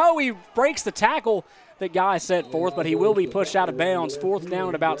McManus, he breaks the tackle that Guy set forth, but he will be pushed out of bounds. 4th down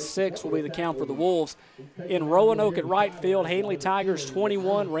at about 6 will be the count for the Wolves. In Roanoke at right field, Hanley Tigers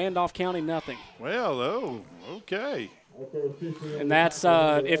 21, Randolph County nothing. Well, okay. And that's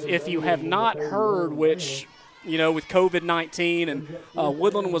if you have not heard, which – with COVID-19, and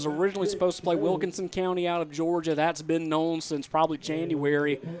Woodland was originally supposed to play Wilkinson County out of Georgia. That's been known since probably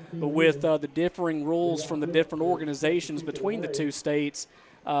January. But with the differing rules from the different organizations between the two states,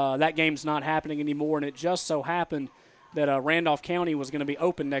 that game's not happening anymore. And it just so happened that Randolph County was going to be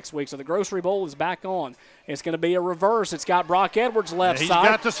open next week. So the Grocery Bowl is back on. It's going to be a reverse. It's got Brock Edwards left side. He's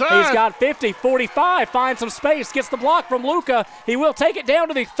got the side. He's got 50, 45, finds some space, gets the block from Luca. He will take it down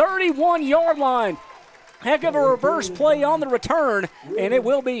to the 31-yard line. Heck of a reverse play on the return, and it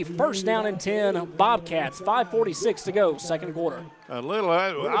will be 1st down and 10, Bobcats. 5:46 to go, second quarter. A little,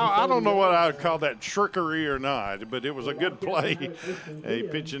 I don't know what I would call that, trickery or not, but it was a good play. He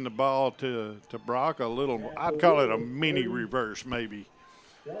pitching the ball to Brock, a little, I'd call it a mini reverse maybe.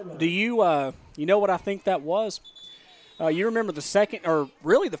 Do you know what I think that was? You remember the second, or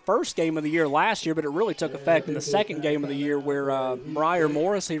really the first game of the year last year, but it really took effect in the second game of the year where Briar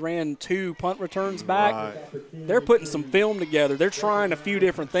Morris, he ran 2 punt returns back. Right. They're putting some film together. They're trying a few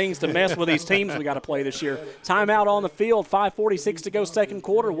different things to mess with these teams we got to play this year. Timeout on the field, 5:46 to go, second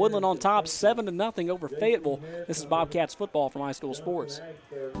quarter. Woodland on top, 7-0 over Fayetteville. This is Bobcats football from iSchool Sports.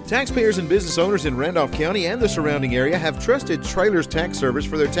 Taxpayers and business owners in Randolph County and the surrounding area have trusted Trailers Tax Service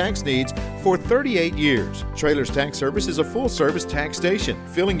for their tax needs for 38 years. Trailers Tax Service is a full-service tax station,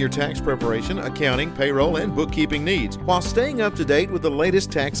 filling your tax preparation, accounting, payroll, and bookkeeping needs, while staying up to date with the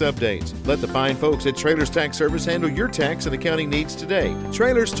latest tax updates. Let the fine folks at Trailers Tax Service handle your tax and accounting needs today.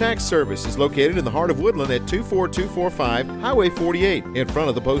 Trailers Tax Service is located in the heart of Woodland at 24245 Highway 48, in front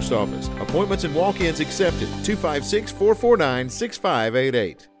of the post office. Appointments and walk-ins accepted.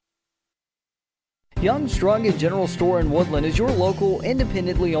 256-449-6588. Young's Drug and General Store in Woodland is your local,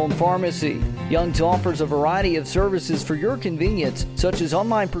 independently owned pharmacy. Young's offers a variety of services for your convenience, such as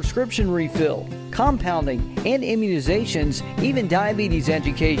online prescription refill, compounding, and immunizations, even diabetes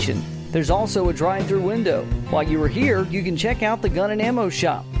education. There's also a drive-through window. While you are here, you can check out the gun and ammo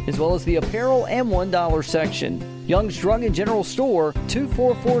shop, as well as the apparel and $1 section. Young's Drug and General Store,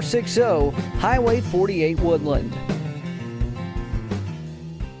 24460 Highway 48, Woodland.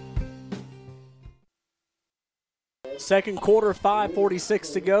 Second quarter,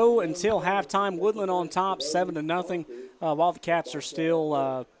 5:46 to go until halftime. Woodland on top, 7-0. While the Cats are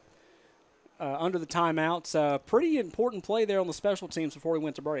still under the timeouts. Pretty important play there on the special teams before we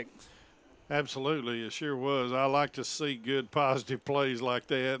went to break. Absolutely, it sure was. I like to see good, positive plays like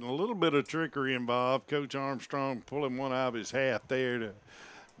that, and a little bit of trickery involved. Coach Armstrong pulling one out of his hat there to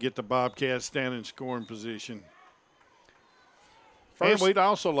get the Bobcats down in scoring position. And we'd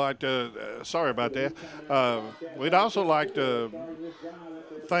also like to, sorry about that, we'd also like to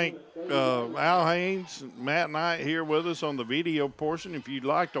thank Al Haynes, Matt Knight here with us on the video portion. If you'd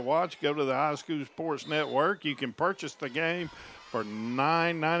like to watch, go to the High School Sports Network. You can purchase the game for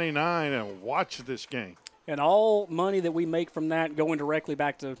 $9.99 and watch this game. And all money that we make from that going directly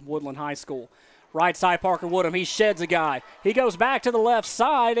back to Woodland High School. Right side, Parker Woodham. He sheds a guy. He goes back to the left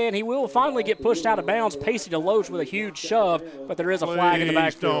side, and he will finally get pushed out of bounds. Pacey DeLoach with a huge shove, but there is a flag in the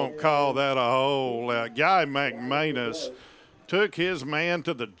backfield. Don't call that a hole. Guy McManus took his man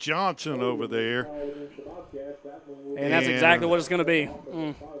to the Johnson over there. And that's exactly what it's going to be.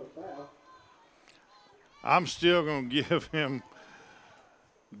 I'm still going to give him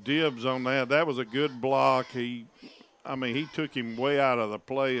dibs on that. That was a good block. He took him way out of the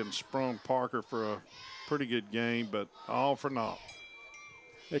play and sprung Parker for a pretty good game, but all for naught.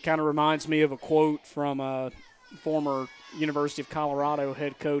 It kind of reminds me of a quote from former University of Colorado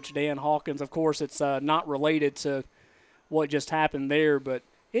head coach Dan Hawkins. Of course, it's not related to what just happened there, but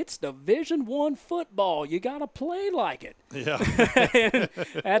it's Division I football. You got to play like it. Yeah.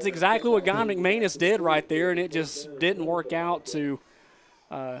 That's exactly what Guy McManus did right there, and it just didn't work out to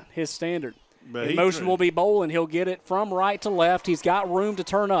his standard. In motion will be Bolin. He'll get it from right to left. He's got room to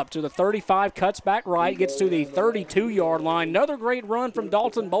turn up to the 35, cuts back right, gets to the 32-yard line. Another great run from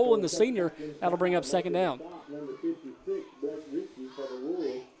Dalton Bolin, the senior. That'll bring up second down.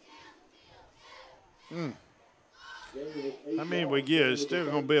 We get it's still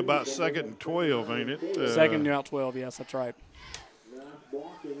going to be about 2nd and 12, ain't it? Second and 12, yes, that's right.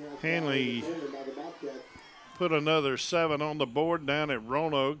 Hanley put another 7 on the board down at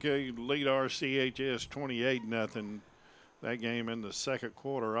Roanoke. Lead RCHS 28-0. That game in the second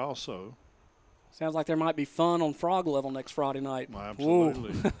quarter also. Sounds like there might be fun on Frog Level next Friday night.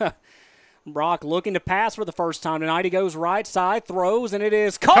 Absolutely. Brock looking to pass for the first time tonight. He goes right side, throws, and it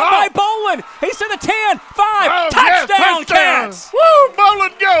is caught by Bolin. He's to the 10, 5, touchdown, Cats. Woo,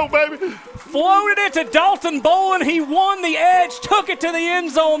 Bolin, go, baby. Floated it to Dalton Bolin. He won the edge, took it to the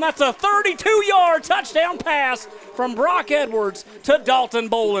end zone. That's a 32-yard touchdown pass from Brock Edwards to Dalton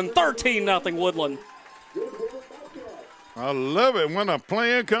Bolin. 13-0 Woodland. I love it when a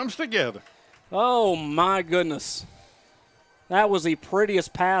plan comes together. Oh, my goodness. That was the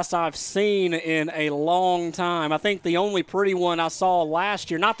prettiest pass I've seen in a long time. I think the only pretty one I saw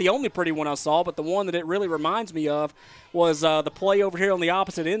last year, not the only pretty one I saw, but the one that it really reminds me of was the play over here on the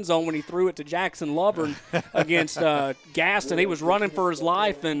opposite end zone when he threw it to Jackson Lovern against Gaston. He was running for his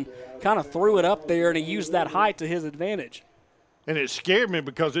life and kind of threw it up there, and he used that height to his advantage. And it scared me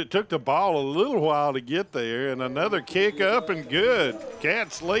because it took the ball a little while to get there, and another kick up and good.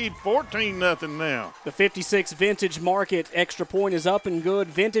 Cats lead 14-0 now. The 56 Vintage Market extra point is up and good.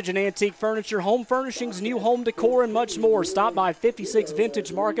 Vintage and antique furniture, home furnishings, new home decor, and much more. Stop by 56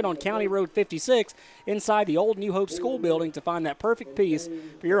 Vintage Market on County Road 56 inside the old New Hope School building to find that perfect piece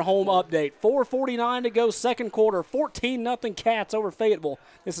for your home update. 4:49 to go, second quarter, 14-0 Cats over Fayetteville.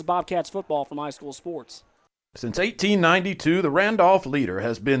 This is Bobcats football from High School Sports. Since 1892, the Randolph Leader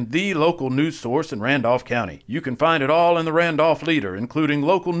has been the local news source in Randolph County. You can find it all in the Randolph Leader, including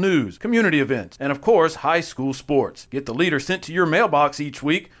local news, community events, and of course, high school sports. Get the Leader sent to your mailbox each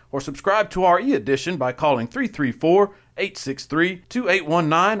week or subscribe to our e-edition by calling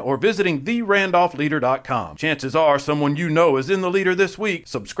 334-863-2819 or visiting therandolphleader.com. Chances are someone you know is in the Leader this week.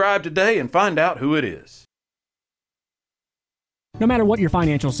 Subscribe today and find out who it is. No matter what your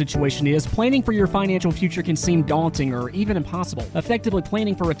financial situation is, planning for your financial future can seem daunting or even impossible. Effectively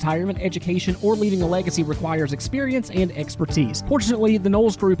planning for retirement, education, or leaving a legacy requires experience and expertise. Fortunately, the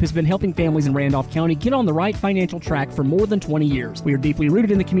Knowles Group has been helping families in Randolph County get on the right financial track for more than 20 years. We are deeply rooted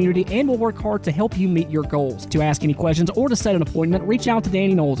in the community and will work hard to help you meet your goals. To ask any questions or to set an appointment, reach out to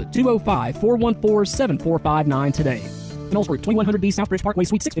Danny Knowles at 205-414-7459 today. Knowles Group, 2100B Southbridge Parkway,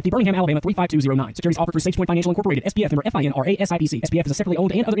 Suite 650, Birmingham, Alabama, 35209. Securities offered through SafePoint Financial Incorporated, SPF member FINRA SIPC. SPF is a separately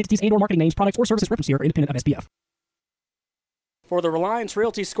owned and other entities and/or marketing names, products, or services referenced here are independent of SPF. For the Reliance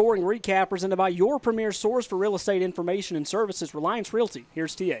Realty scoring recap presented by your premier source for real estate information and services, Reliance Realty.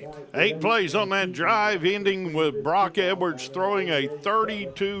 Here's TA. 8 plays on that drive, ending with Brock Edwards throwing a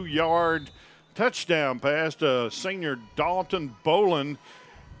 32-yard touchdown pass to senior Dalton Boland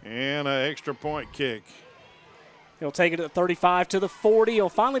and an extra point kick. He'll take it at 35 to the 40. He'll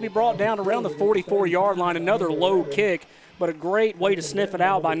finally be brought down around the 44-yard line. Another low kick, but a great way to sniff it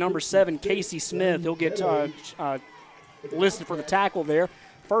out by number 7, Casey Smith. He'll get listed for the tackle there.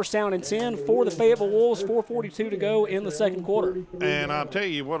 First down and 10 for the Fayetteville Wolves, 4:42 to go in the second quarter. And I'll tell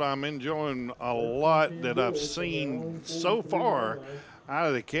you what I'm enjoying a lot that I've seen so far out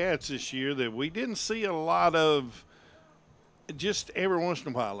of the Cats this year that we didn't see a lot of just every once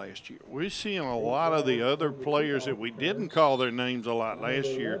in a while last year. We're seeing a lot of the other players that we didn't call their names a lot last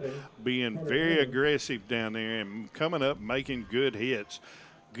year being very aggressive down there and coming up making good hits.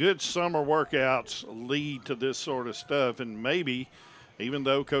 Good summer workouts lead to this sort of stuff, and maybe even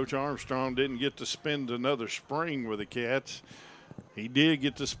though Coach Armstrong didn't get to spend another spring with the Cats, he did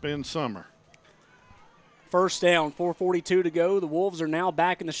get to spend summer. First down, 4:42 to go. The Wolves are now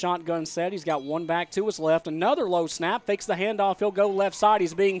back in the shotgun set. He's got one back to his left. Another low snap. Fakes the handoff. He'll go left side.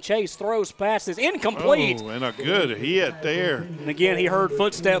 He's being chased. Throws, passes. Incomplete. Oh, and a good hit there. And again, he heard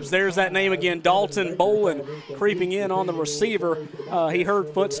footsteps. There's that name again, Dalton Boland, creeping in on the receiver. He heard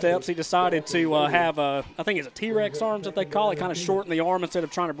footsteps. He decided to have I think it's a T-Rex arms that they call it, kind of shorten the arm instead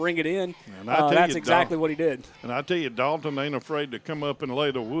of trying to bring it in. That's exactly what he did. And I tell you, Dalton ain't afraid to come up and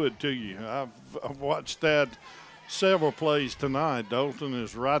lay the wood to you. I've watched that several plays tonight. Dalton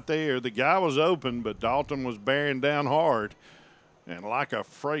is right there. The guy was open, but Dalton was bearing down hard and like a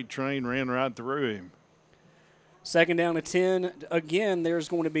freight train ran right through him. Second down to 10. Again, there's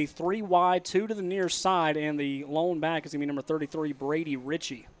going to be 3 wide, 2 to the near side, and the lone back is going to be number 33, Brady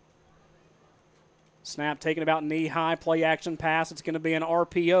Ritchie. Snap taken about knee-high, play action pass. It's going to be an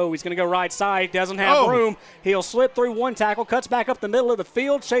RPO. He's going to go right side, doesn't have room. He'll slip through one tackle, cuts back up the middle of the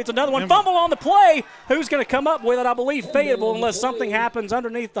field, shades another one, fumble on the play. Who's going to come up with it? I believe Fayetteville, unless something happens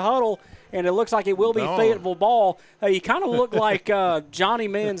underneath the huddle, and it looks like it will be Fayetteville ball. He kind of looked like Johnny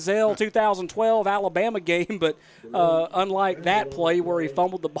Manziel 2012 Alabama game, but unlike that play where he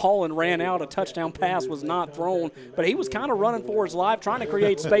fumbled the ball and ran out, a touchdown pass was not thrown. But he was kind of running for his life, trying to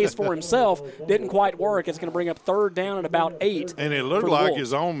create space for himself. Didn't quite work. It's going to bring up third down at about 8. And it looked like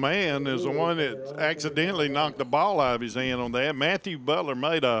his own man is the one that accidentally knocked the ball out of his hand on that. Matthew Butler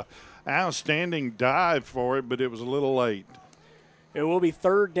made a outstanding dive for it, but it was a little late. It will be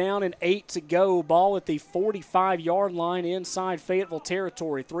third down and 8 to go. Ball at the 45-yard line inside Fayetteville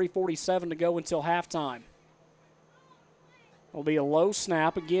territory. 3:47 to go until halftime. It'll be a low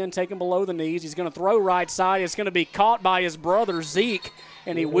snap, again taken below the knees. He's going to throw right side. It's going to be caught by his brother, Zeke,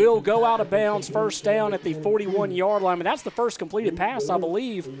 and he will go out of bounds. First down at the 41-yard line. And that's the first completed pass, I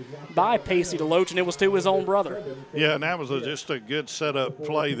believe, by Pacey DeLoach, and it was to his own brother. Yeah, and that was just a good setup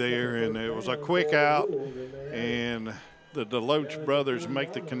play there, and it was a quick out, and the DeLoach brothers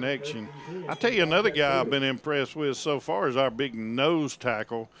make the connection. I'll tell you another guy I've been impressed with so far is our big nose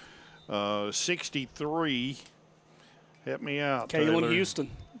tackle, 63. Help me out, Kalen Houston.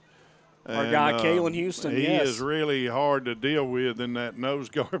 Our guy, Kalen Houston, he is really hard to deal with in that nose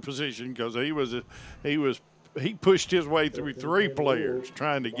guard position because he pushed his way through 3 players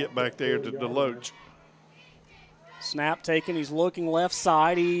trying to get back there to DeLoach. Snap taken. He's looking left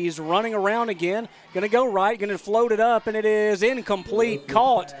side. He's running around again. Going to go right. Going to float it up, and it is incomplete.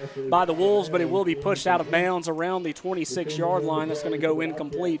 Caught by the Wolves, but it will be pushed out of bounds around the 26-yard line. That's going to go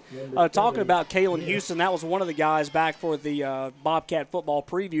incomplete. Talking about Kalen Houston, that was one of the guys back for the Bobcat football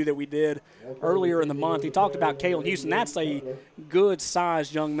preview that we did earlier in the month. He talked about Kalen Houston. That's a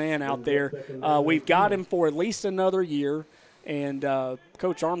good-sized young man out there. We've got him for at least another year, and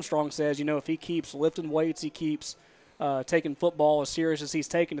Coach Armstrong says, if he keeps lifting weights, he keeps taking football as serious as he's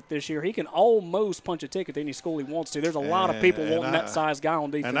taking it this year, he can almost punch a ticket to any school he wants to. There's a lot of people wanting that size guy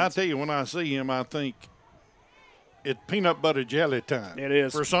on defense. And I tell you, when I see him, I think it's peanut butter jelly time. It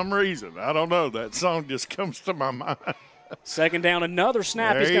is. For some reason. I don't know. That song just comes to my mind. Second down, another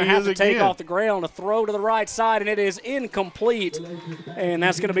snap. There He's going to he have to is take again. off the ground, a throw to the right side, and it is incomplete. And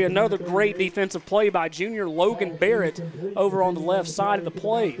that's going to be another great defensive play by junior Logan Barrett over on the left side of the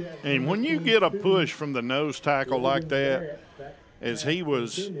play. And when you get a push from the nose tackle like that, as he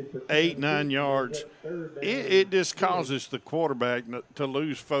was 8-9 yards, it just causes the quarterback to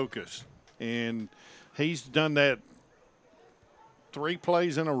lose focus. And he's done that 3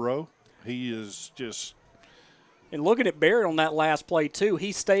 plays in a row. He is just – and looking at Barrett on that last play, too,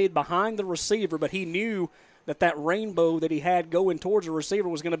 he stayed behind the receiver, but he knew that rainbow that he had going towards the receiver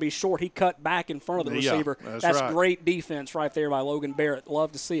was going to be short. He cut back in front of the receiver. That's right. Great defense right there by Logan Barrett.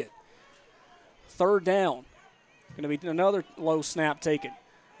 Love to see it. Third down. Going to be another low snap taken.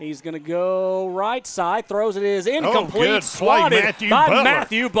 He's going to go right side, throws it is incomplete, swatted by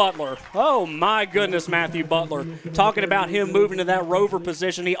Matthew Butler. Oh, my goodness, Matthew Butler. Talking about him moving to that rover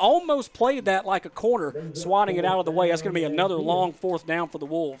position. He almost played that like a corner, swatting it out of the way. That's going to be another long fourth down for the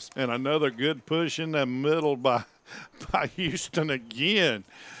Wolves. And another good push in the middle by Houston again.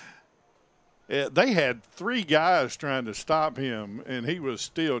 They had 3 guys trying to stop him, and he was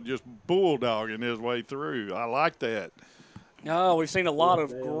still just bulldogging his way through. I like that. Oh, we've seen a lot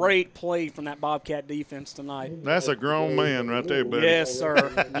of great play from that Bobcat defense tonight. That's a grown man right there, buddy. Yes,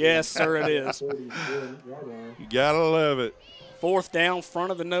 sir. Yes, sir, it is. You got to love it. Fourth down,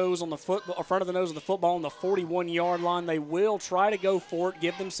 front of the nose of the football on the 41-yard line. They will try to go for it,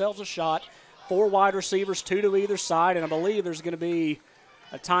 give themselves a shot. 4 wide receivers, 2 to either side, and I believe there's going to be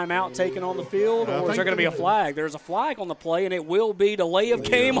a timeout taken on the field, or is there going to be a flag? There's a flag on the play, and it will be delay of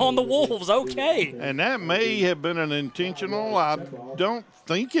game on the Wolves. Okay. And that may have been an intentional. I don't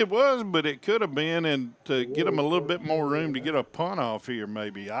think it was, but it could have been, and to get them a little bit more room to get a punt off here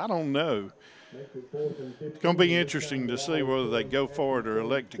maybe. I don't know. It's going to be interesting to see whether they go for it or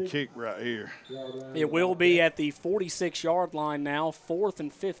elect to kick right here. It will be at the 46-yard line now, 4th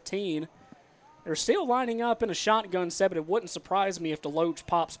and 15. They're still lining up in a shotgun set, but it wouldn't surprise me if DeLoach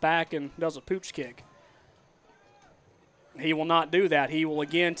pops back and does a pooch kick. He will not do that. He will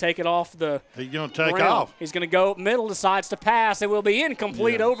again take it off the He's going to take ground. off. He's going to go middle, decides to pass. It will be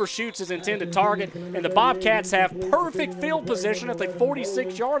incomplete, overshoots his intended target, and the Bobcats have perfect field position at the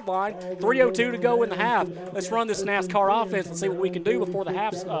 46-yard line. 3:02 to go in the half. Let's run this NASCAR offense and see what we can do before the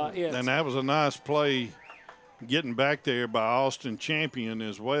half ends. And that was a nice play getting back there by Austin Champion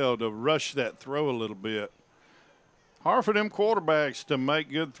as well to rush that throw a little bit. Hard for them quarterbacks to make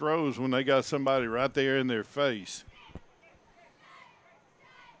good throws when they got somebody right there in their face.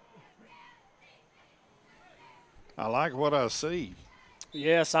 I like what I see.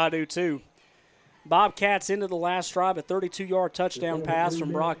 Yes, I do too. Bobcats into the last drive, a 32-yard touchdown pass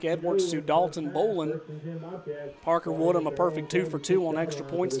from Brock Edwards to Dalton Bolin. Parker Woodham, a perfect 2 for 2 on extra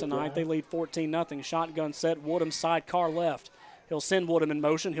points tonight. They lead 14-0. Shotgun set, Woodham sidecar left. He'll send Woodham in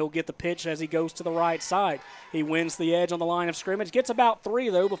motion. He'll get the pitch as he goes to the right side. He wins the edge on the line of scrimmage. Gets about 3,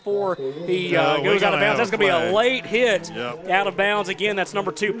 though, before he goes out of bounds. That's going to be a late hit out of bounds. Again, that's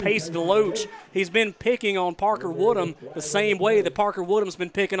number 2, Pace DeLoach. He's been picking on Parker Woodham the same way that Parker Woodham's been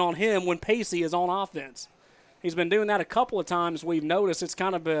picking on him when Pacey is on offense. He's been doing that a couple of times. We've noticed it's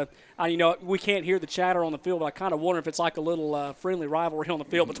kind of we can't hear the chatter on the field, but I kind of wonder if it's like a little friendly rivalry on the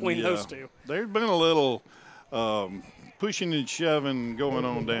field between those two. There's been a little pushing and shoving going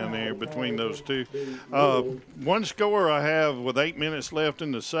on down there between those two. One score I have with 8 minutes left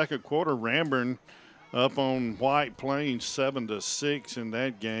in the second quarter, Ramburn up on White Plains 7-6 in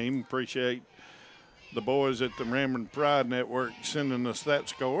that game. Appreciate the boys at the Ramburn Pride Network sending us that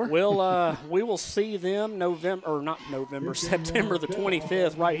score. We will see them September the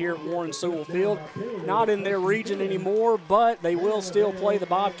 25th right here at Warren Sewell Field. Not in their region anymore, but they will still play the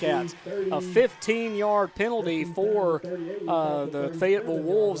Bobcats. A 15-yard penalty for the Fayetteville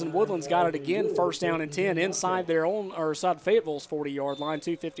Wolves, and Woodland's got it again, first down and 10 inside Fayetteville's 40-yard line,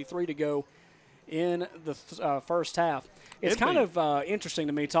 2:53 to go in the first half. It's kind of interesting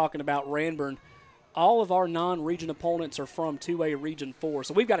to me talking about Ramburn. All of our non-region opponents are from 2A Region 4,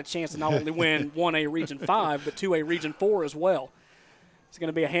 so we've got a chance to not only win 1A Region 5, but 2A Region 4 as well. It's going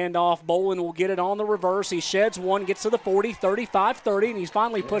to be a handoff. Bolin will get it on the reverse. He sheds one, gets to the 40, 35-30, and he's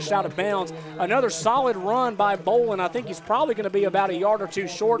finally pushed out of bounds. Another solid run by Bolin. I think he's probably going to be about a yard or two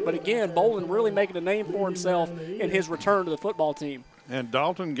short, but again, Bolin really making a name for himself in his return to the football team. And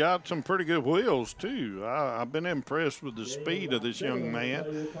Dalton got some pretty good wheels, too. I've been impressed with the speed of this young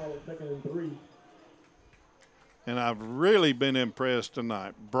man. And I've really been impressed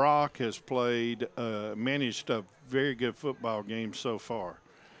tonight. Brock has managed a very good football game so far.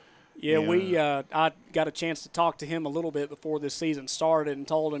 Yeah, I got a chance to talk to him a little bit before this season started and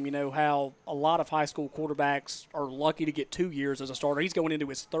told him, how a lot of high school quarterbacks are lucky to get 2 years as a starter. He's going into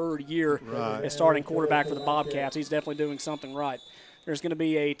his 3rd year as starting quarterback for the Bobcats. He's definitely doing something right. There's going to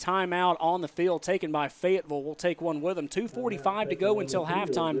be a timeout on the field taken by Fayetteville. We'll take one with them. 2:45 to go until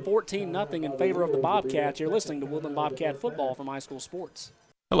halftime, 14-0 in favor of the Bobcats. You're listening to Woodland Bobcat Football from High School Sports.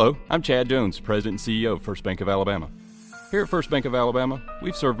 Hello, I'm Chad Jones, President and CEO of First Bank of Alabama. Here at First Bank of Alabama,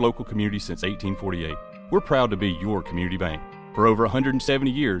 we've served local communities since 1848. We're proud to be your community bank. For over 170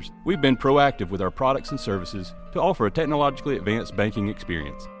 years, we've been proactive with our products and services to offer a technologically advanced banking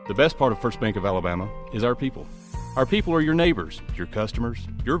experience. The best part of First Bank of Alabama is our people. Our people are your neighbors, your customers,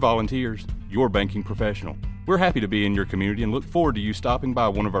 your volunteers, your banking professional. We're happy to be in your community and look forward to you stopping by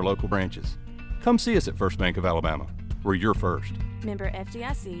one of our local branches. Come see us at First Bank of Alabama. We're your first. Member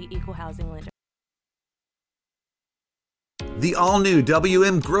FDIC, Equal Housing Lender. The all-new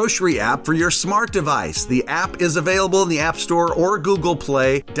WM Grocery app for your smart device. The app is available in the App Store or Google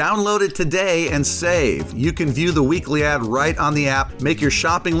Play. Download it today and save. You can view the weekly ad right on the app, make your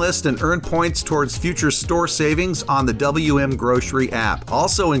shopping list, and earn points towards future store savings on the WM Grocery app.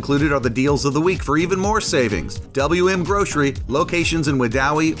 Also included are the deals of the week for even more savings. WM Grocery, locations in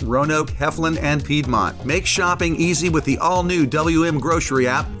Wedowee, Roanoke, Heflin, and Piedmont. Make shopping easy with the all-new WM Grocery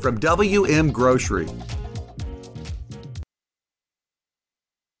app from WM Grocery.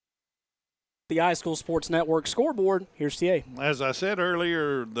 The High School Sports Network scoreboard. Here's TA. As I said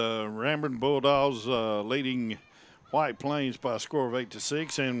earlier, the Ramburn Bulldogs leading White Plains by a score of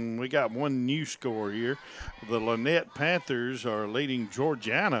 8-6, and we got one new score here. The Lynette Panthers are leading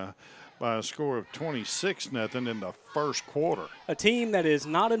Georgiana by a score of 26-0 in the first quarter. A team that is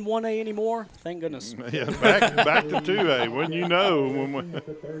not in 1A anymore, thank goodness. Yeah, back to 2A, when you know.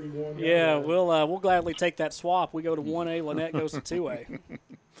 Yeah, we'll gladly take that swap. We go to 1A, Lynette goes to 2A.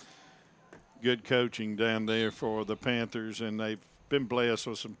 Good coaching down there for the Panthers, and they've been blessed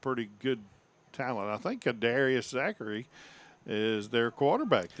with some pretty good talent. I think Darius Zachary is their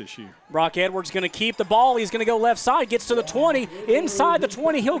quarterback this year. Brock Edwards going to keep the ball. He's going to go left side, gets to the 20. Inside the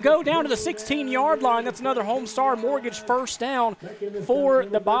 20, he'll go down to the 16-yard line. That's another Homestar Mortgage first down for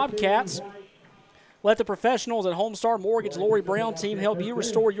the Bobcats. Let the professionals at Homestar Mortgage Lori Brown team help you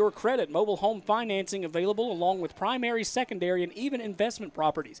restore your credit. Mobile home financing available along with primary, secondary, and even investment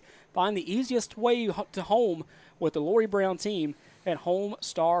properties. Find the easiest way to home with the Lori Brown team at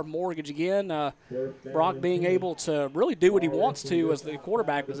Homestar Mortgage. Again, Brock being able to really do what he wants to as the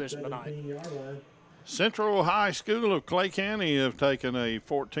quarterback position tonight. Central High School of Clay County have taken a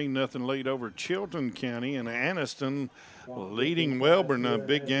 14-0 lead over Chilton County, and Anniston leading Welborn. A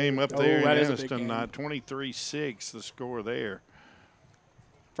big game up there in Anniston, 23-6 the score there.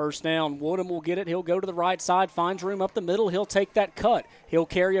 First down, Woodham will get it. He'll go to the right side, finds room up the middle. He'll take that cut. He'll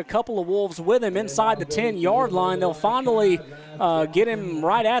carry a couple of Wolves with him inside the 10-yard line. They'll finally get him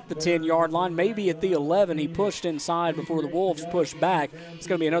right at the 10-yard line, maybe at the 11. He pushed inside before the Wolves pushed back. It's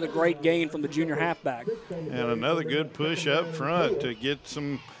going to be another great gain from the junior halfback. And another good push up front to get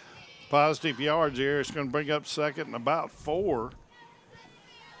some positive yards here. It's going to bring up second and about 4.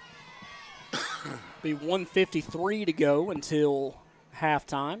 Be 1:53 to go until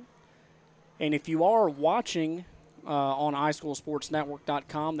halftime. And if you are watching on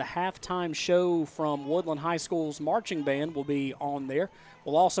highschoolsportsnetwork.com, the halftime show from Woodland High School's marching band will be on there.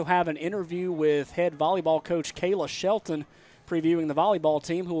 We'll also have an interview with head volleyball coach Kayla Shelton previewing the volleyball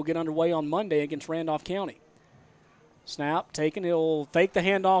team, who will get underway on Monday against Randolph County. Snap taken. He'll fake the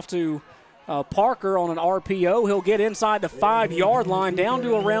handoff to Parker on an RPO. He'll get inside the 5-yard line down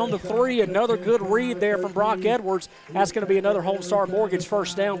to around the 3. Another good read there from Brock Edwards. That's going to be another Homestar Mortgage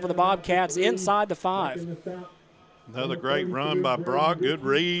first down for the Bobcats inside the 5. Another great run by Brock. Good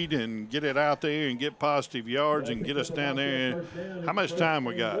read and get it out there and get positive yards and get us down there. How much time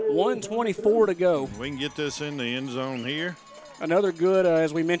we got? 1:24 to go. We can get this in the end zone here. Another good,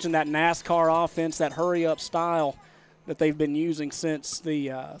 as we mentioned, that NASCAR offense, that hurry-up style that they've been using since the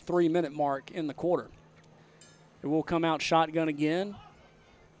 3-minute mark in the quarter. It will come out shotgun again.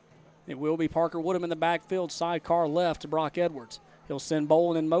 It will be Parker Woodham in the backfield, sidecar left to Brock Edwards. He'll send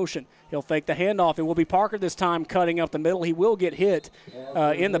Bolin in motion. He'll fake the handoff. It will be Parker this time cutting up the middle. He will get hit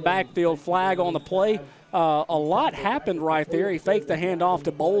in the backfield. Flag on the play. A lot happened right there. He faked the handoff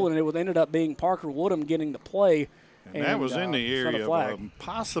to Bolin, and it ended up being Parker Woodham getting the play. And that was in the area of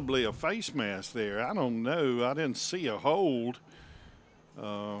possibly a face mask there. I don't know. I didn't see a hold.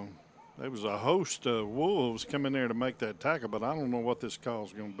 There was a host of Wolves coming there to make that tackle, but I don't know what this call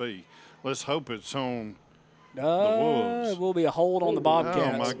is going to be. Let's hope it's on The Wolves. It will be a hold on the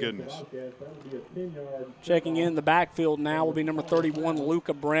Bobcats. Oh, my goodness. Checking in the backfield now will be number 31,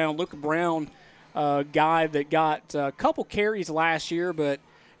 Luca Brown. Luca Brown, a guy that got a couple carries last year, but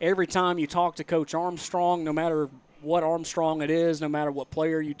every time you talk to Coach Armstrong, no matter what Armstrong it is, no matter what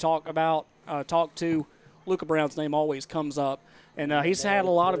player you talk to, Luca Brown's name always comes up. And he's had a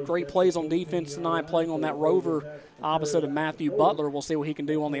lot of great plays on defense tonight, playing on that rover opposite of Matthew Butler. We'll see what he can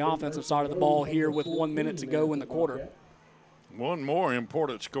do on the offensive side of the ball here with 1 minute to go in the quarter. One more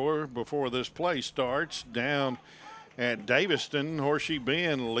important score before this play starts down at Daviston. Horseshoe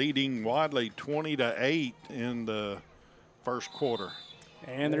Bend leading Wadley 20-8 in the first quarter.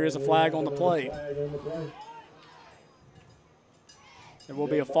 And there is a flag on the play. There will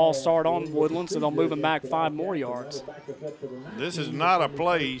be a false start on Woodland, so they'll move him back 5 more yards. This is not a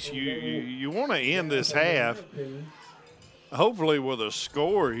place you want to end this half, hopefully with a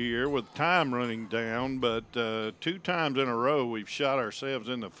score here with time running down, but 2 times in a row we've shot ourselves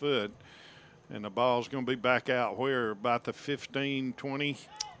in the foot, and the ball's going to be back out where, about the 15, 20?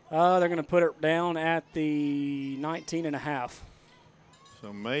 They're going to put it down at the 19.5.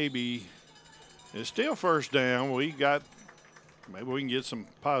 So maybe it's still first down. Maybe we can get some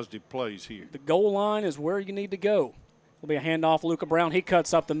positive plays here. The goal line is where you need to go. Will be a handoff. Luca Brown, he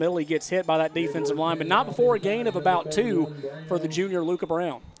cuts up the middle. He gets hit by that defensive line, but not before a gain of about 2 for the junior Luca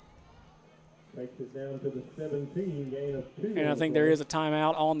Brown. Takes it down to the 17, gain of 2. And I think there is a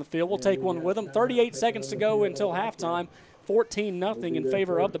timeout on the field. We'll take one with them. 38 seconds to go until halftime. 14-0 in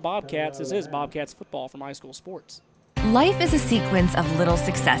favor of the Bobcats. This is Bobcats football from High School Sports. Life is a sequence of little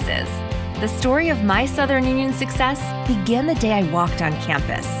successes. The story of my Southern Union success began the day I walked on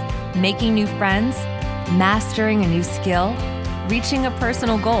campus. Making new friends, mastering a new skill, reaching a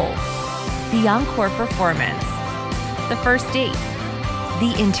personal goal. The encore performance, the first date,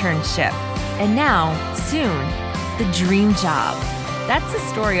 the internship, and now, soon, the dream job. That's the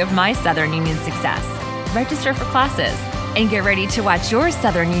story of my Southern Union success. Register for classes and get ready to watch your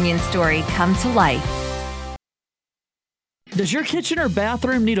Southern Union story come to life. Does your kitchen or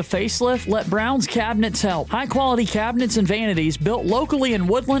bathroom need a facelift? Let Brown's Cabinets help. High-quality cabinets and vanities built locally in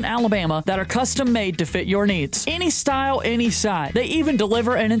Woodland, Alabama that are custom-made to fit your needs. Any style, any size. They even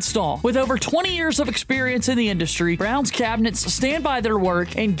deliver and install. With over 20 years of experience in the industry, Brown's Cabinets stand by their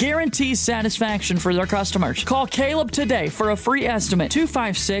work and guarantees satisfaction for their customers. Call Caleb today for a free estimate,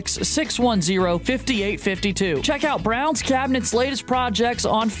 256-610-5852. Check out Brown's Cabinets' latest projects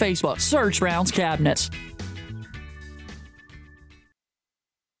on Facebook. Search Brown's Cabinets.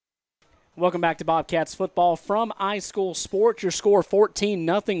 Welcome back to Bobcats football from iSchool Sports. Your score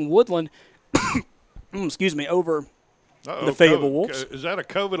 14-0 Woodland. Excuse me, over the Fayetteville Wolves. Is that a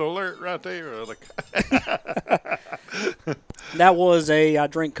COVID alert right there? Or That was I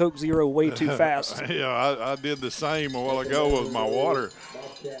drank Coke Zero way too fast. Yeah, I did the same a while ago with my water.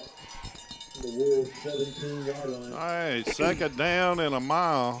 All right, second down and a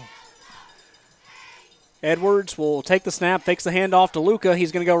mile. Edwards will take the snap, fakes the handoff to Luca.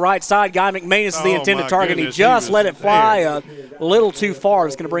 He's going to go right side. Guy McManus is the intended target. He just let it fly a little too far.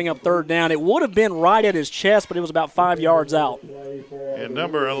 It's going to bring up third down. It would have been right at his chest, but it was about 5 yards out. And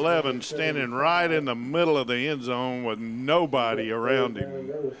number 11 standing right in the middle of the end zone with nobody around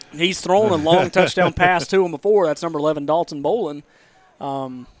him. He's thrown a long touchdown pass to him before. That's number 11, Dalton Bolin.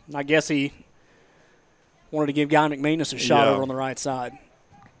 I guess he wanted to give Guy McManus a shot over on the right side.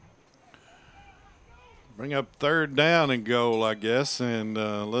 Bring up third down and goal, I guess, and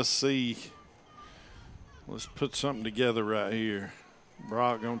let's see. Let's put something together right here.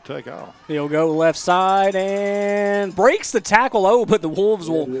 Brock going to take off. He'll go left side and breaks the tackle. But the Wolves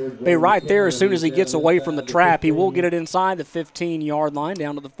will be right there as soon as he gets away from the trap. He will get it inside the 15-yard line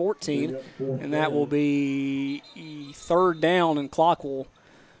down to the 14, and that will be third down, and clock will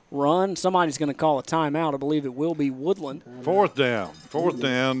run. Somebody's going to call a timeout. I believe it will be Woodland. Fourth down.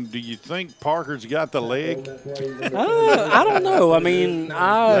 Do you think Parker's got the leg? I don't know. I mean,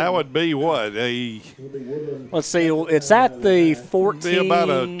 that would be what? Let's see. It's at the 14. Be about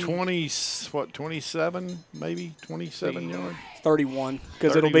a 27, maybe 27 yard. 31,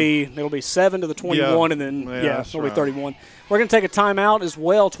 because it'll be 7 to the 21, and then it'll be 31. We're going to take a timeout as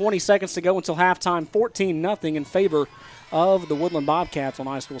well. 20 seconds to go until halftime. 14-0 in favor of the Woodland Bobcats on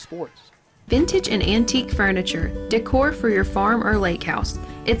iSchool Sports. Vintage and antique furniture, decor for your farm or lake house.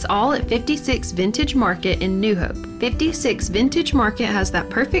 It's all at 56 Vintage Market in New Hope. 56 Vintage Market has that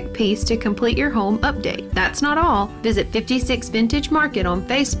perfect piece to complete your home update. That's not all. Visit 56 Vintage Market on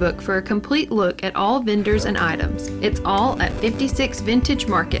Facebook for a complete look at all vendors and items. It's all at 56 Vintage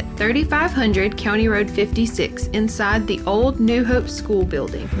Market. 3500 County Road 56 inside the old New Hope School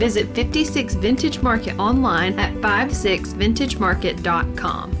building. Visit 56 Vintage Market online at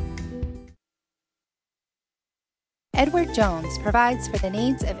 56vintagemarket.com. Edward Jones provides for the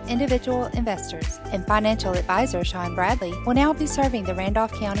needs of individual investors, and financial advisor Sean Bradley will now be serving the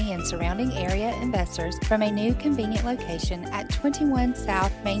Randolph County and surrounding area investors from a new convenient location at 21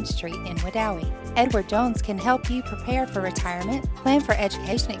 South Main Street in Wedowee. Edward Jones can help you prepare for retirement, plan for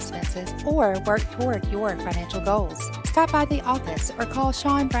education expenses, or work toward your financial goals. Stop by the office or call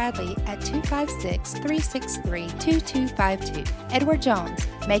Sean Bradley at 256-363-2252. Edward Jones,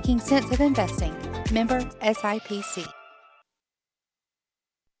 making sense of investing. Member SIPC.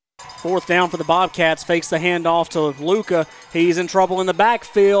 Fourth down for the Bobcats. Fakes the handoff to Luca. He's in trouble in the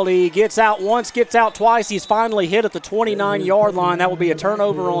backfield. He gets out once, gets out twice. He's finally hit at the 29-yard line. That will be a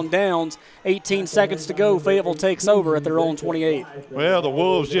turnover on downs. 18 seconds to go. Fayetteville takes over at their own 28. Well, the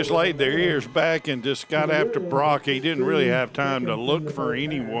Wolves just laid their ears back and just got after Brock. He didn't really have time to look for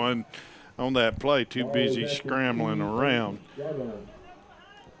anyone on that play. Too busy scrambling around.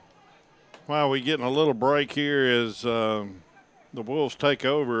 While we're getting a little break here as the Wolves take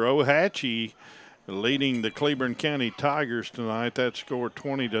over, Ohatchee leading the Cleburne County Tigers tonight. That score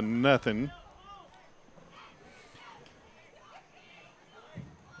 20-0.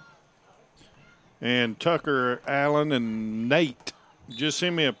 And Tucker, Allen, and Nate just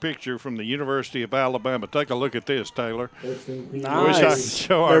send me a picture from the University of Alabama. Take a look at this, Taylor. Nice. I wish I could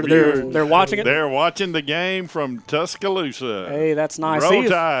show our viewers. They're watching it? They're watching the game from Tuscaloosa. Hey, that's nice. Roll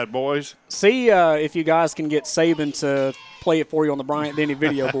Tide, boys. See if you guys can get Saban to play it for you on the Bryant-Denny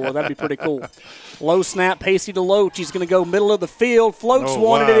video board. That'd be pretty cool. Low snap, Pacey to Loach. He's going to go middle of the field. Floats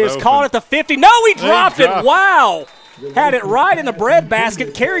wanted it. Is caught at the 50. No, he dropped it. Wow. Had it right in the bread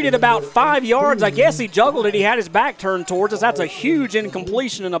basket, carried it about 5 yards. I guess he juggled it. He had his back turned towards us. That's a huge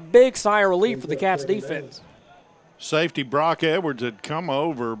incompletion and a big sigh of relief for the Cats defense. Safety Brock Edwards had come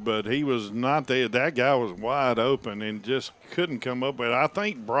over, but he was not there. That guy was wide open and just couldn't come up with it. I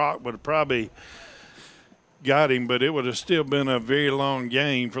think Brock would have probably got him, but it would have still been a very long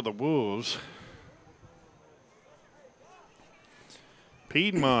game for the Wolves.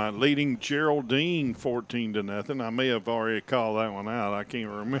 Piedmont leading Geraldine 14-0. I may have already called that one out. I can't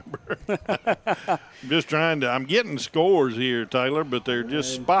remember. I'm just I'm getting scores here, Taylor, but they're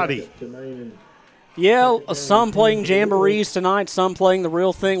just spotty. Yeah, some playing jamborees tonight, some playing the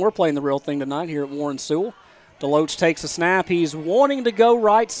real thing. We're playing the real thing tonight here at Warren Sewell. DeLoach takes a snap. He's wanting to go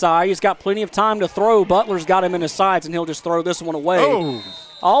right side. He's got plenty of time to throw. Butler's got him in his sights, and he'll just throw this one away. Oh.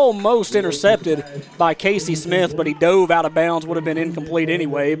 Almost intercepted by Casey Smith, but he dove out of bounds. Would have been incomplete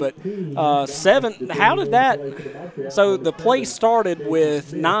anyway. But 7, how did that? So the play started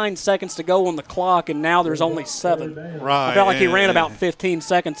with 9 seconds to go on the clock, and now there's only 7. Right. I felt like he ran about 15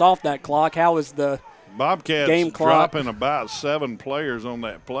 seconds off that clock. How is the Bobcats game clock dropping about 7 players on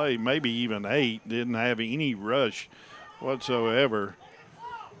that play, maybe even 8. Didn't have any rush whatsoever.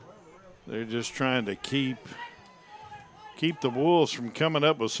 They're just trying to keep the Wolves from coming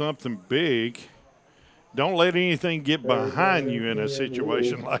up with something big. Don't let anything get behind you in a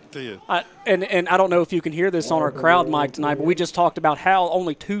situation like this. And I don't know if you can hear this on our crowd mic tonight, but we just talked about how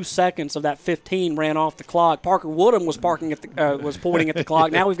only 2 seconds of that 15 ran off the clock. Parker Woodham was pointing at the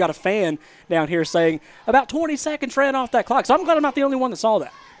clock. Now we've got a fan down here saying about 20 seconds ran off that clock. So I'm glad I'm not the only one that saw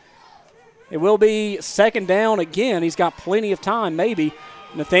that. It will be second down again. He's got plenty of time, maybe.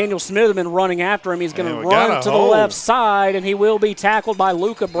 Nathaniel Smitherman running after him. He's going to run to the left side, and he will be tackled by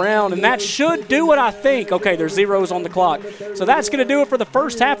Luca Brown, and that should do it, I think. Okay, there's zeros on the clock. So that's going to do it for the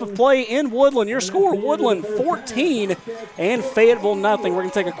first half of play in Woodland. Your score, Woodland 14 and Fayetteville nothing. We're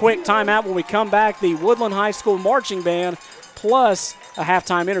going to take a quick timeout. When we come back, the Woodland High School Marching Band plus a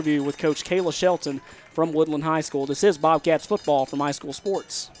halftime interview with Coach Kayla Shelton from Woodland High School. This is Bobcats football from High School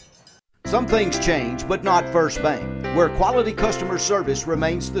Sports. Some things change, but not First Bank, where quality customer service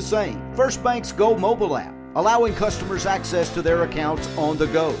remains the same. First Bank's Go mobile app, allowing customers access to their accounts on the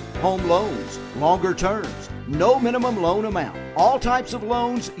go. Home loans, longer terms, no minimum loan amount. All types of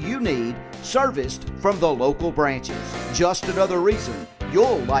loans you need, serviced from the local branches. Just another reason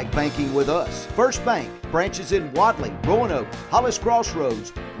you'll like banking with us. First Bank, branches in Wadley, Roanoke, Hollis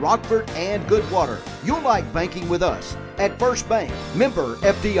Crossroads, Rockford, and Goodwater. You'll like banking with us at First Bank, member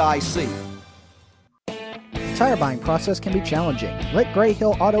FDIC. tire buying process can be challenging. Let Gray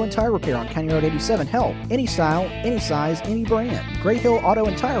Hill Auto and Tire Repair on County Road 87 help. Any style, any size, any brand. Gray Hill Auto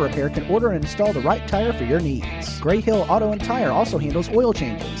and Tire Repair can order and install the right tire for your needs. Gray Hill Auto and Tire also handles oil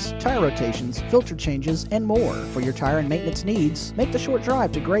changes, tire rotations, filter changes, and more. For your tire and maintenance needs, make the short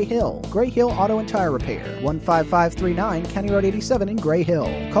drive to Gray Hill. Gray Hill Auto and Tire Repair, 15539 County Road 87 in Gray Hill.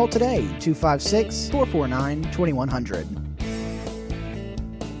 Call today, 256-449-2100.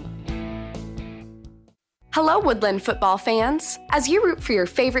 Hello, Woodland football fans. As you root for your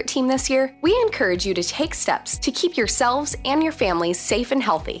favorite team this year, we encourage you to take steps to keep yourselves and your families safe and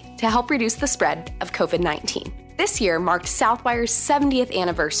healthy to help reduce the spread of COVID-19. This year marked Southwire's 70th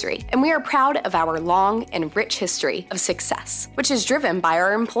anniversary, and we are proud of our long and rich history of success, which is driven by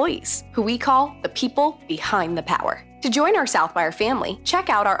our employees, who we call the people behind the power. To join our Southwire family, check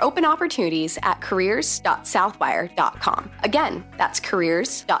out our open opportunities at careers.southwire.com. Again, that's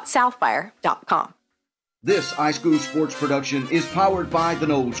careers.southwire.com. This iSchool Sports production is powered by the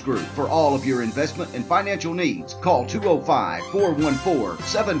Knowles Group. For all of your investment and financial needs, call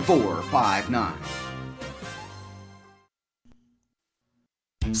 205-414-7459.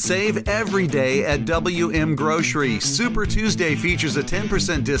 Save every day at WM Grocery. Super Tuesday features a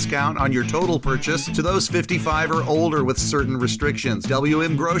 10% discount on your total purchase to those 55 or older with certain restrictions.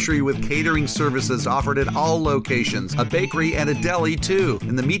 WM Grocery with catering services offered at all locations, a bakery and a deli too.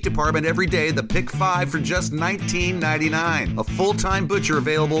 In the meat department every day, the Pick 5 for just $19.99. A full-time butcher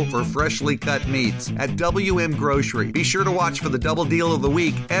available for freshly cut meats at WM Grocery. Be sure to watch for the double deal of the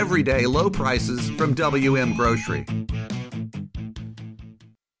week. Every day, low prices from WM Grocery.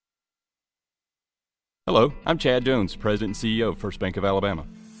 Hello, I'm Chad Jones, President and CEO of First Bank of Alabama.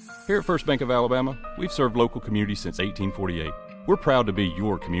 Here at First Bank of Alabama, we've served local communities since 1848. We're proud to be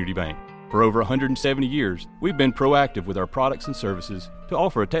your community bank. For over 170 years, we've been proactive with our products and services to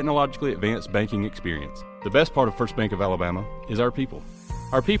offer a technologically advanced banking experience. The best part of First Bank of Alabama is our people.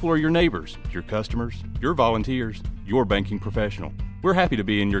 Our people are your neighbors, your customers, your volunteers, your banking professional. We're happy to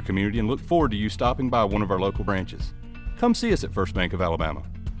be in your community and look forward to you stopping by one of our local branches. Come see us at First Bank of Alabama.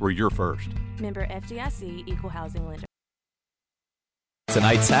 We're your first. Member FDIC, Equal Housing Lender.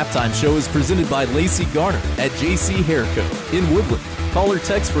 Tonight's halftime show is presented by Lacey Garner at JC Hairco in Woodland. Call or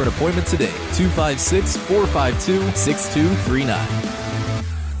text for an appointment today, 256-452-6239.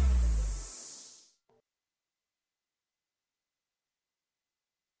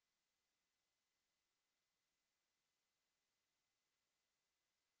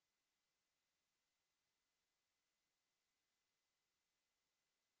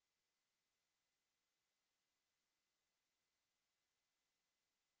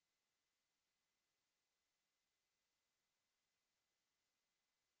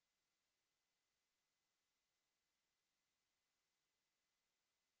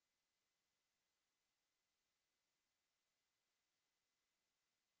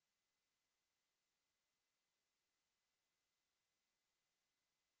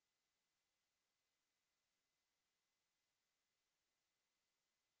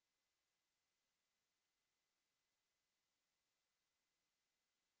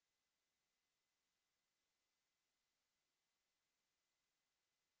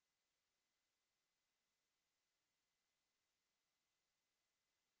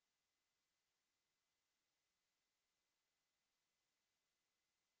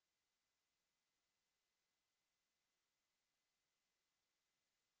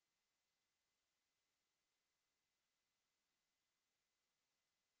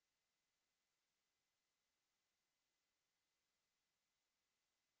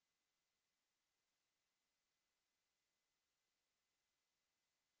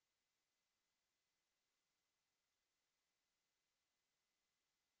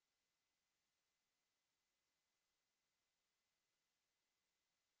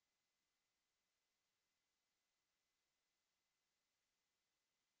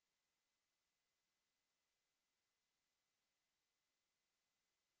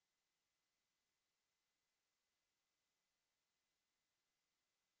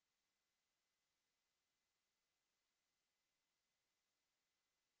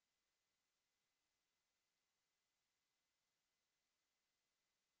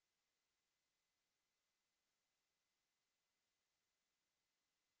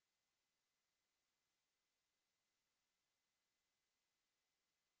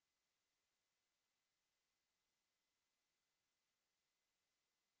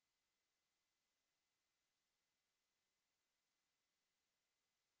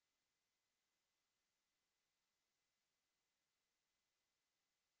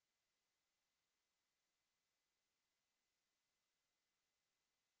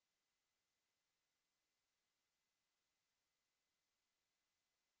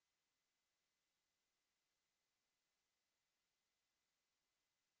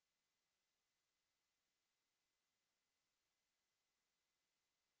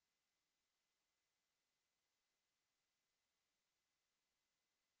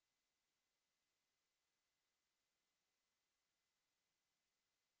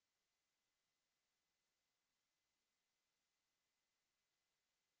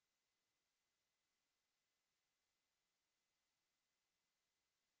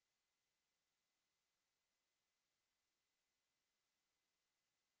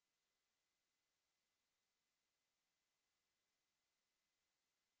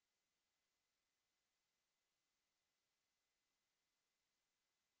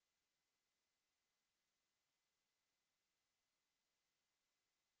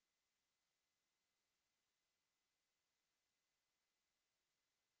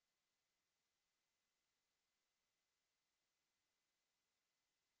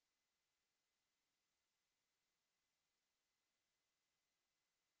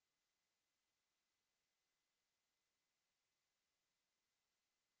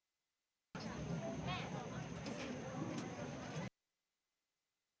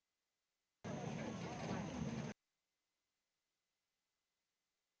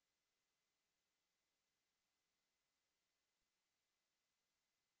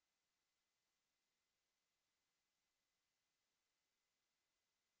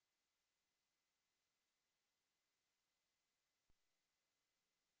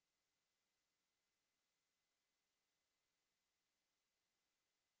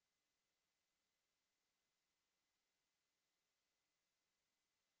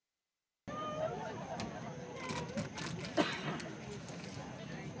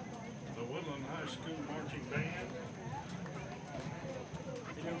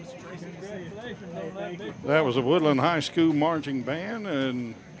 That was the Woodland High School Marching Band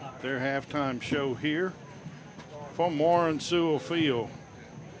and their halftime show here from Warren Sewell Field.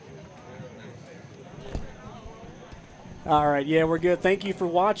 All right, yeah, we're good. Thank you for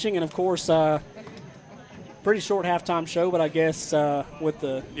watching, and of course, pretty short halftime show, but I guess with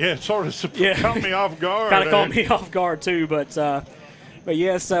the sort of caught me off guard. Kind of caught me off guard too, but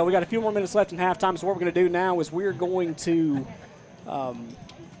yes, we got a few more minutes left in halftime. So what we're going to do now is we're going to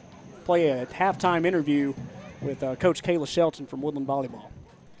play a halftime interview with Coach Kayla Shelton from Woodland Volleyball.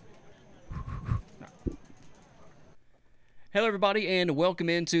 Hello, everybody, and welcome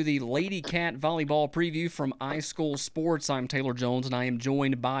into the Lady Cat Volleyball preview from iSchool Sports. I'm Taylor Jones, and I am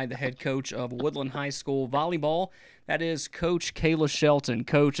joined by the head coach of Woodland High School Volleyball. That is Coach Kayla Shelton.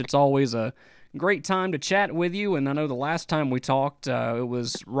 Coach, it's always a great time to chat with you, and I know the last time we talked, it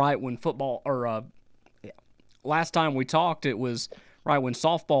was right when last time we talked, it was right when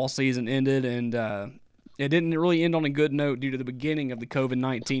softball season ended, and it didn't really end on a good note due to the beginning of the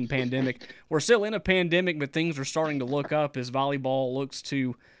COVID-19 pandemic. We're still in a pandemic, but things are starting to look up as volleyball looks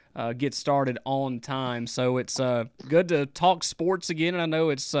to get started on time. So it's good to talk sports again, and I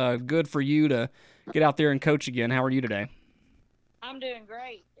know it's good for you to get out there and coach again. How are you today? I'm doing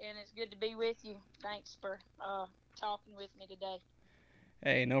great, and it's good to be with you. Thanks for talking with me today.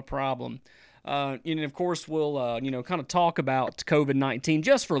 Hey, no problem. And of course, we'll kind of talk about COVID-19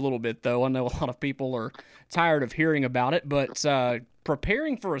 just for a little bit, though. I know a lot of people are tired of hearing about it, but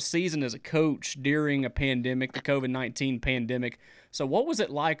preparing for a season as a coach during a pandemic, the COVID-19 pandemic. So what was it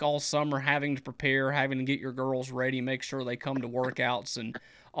like all summer having to prepare, having to get your girls ready, make sure they come to workouts and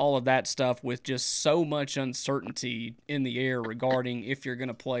all of that stuff with just so much uncertainty in the air regarding if you're going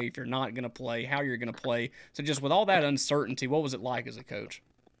to play, if you're not going to play, how you're going to play. So just with all that uncertainty, what was it like as a coach?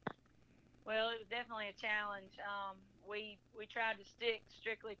 Well, it was definitely a challenge. We tried to stick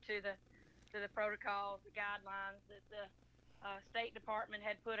strictly to the protocols, the guidelines that the State Department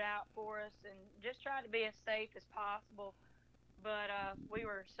had put out for us, and just tried to be as safe as possible. But we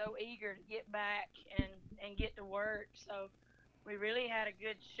were so eager to get back and get to work, so we really had a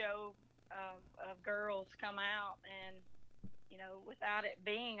good show of girls come out, and without it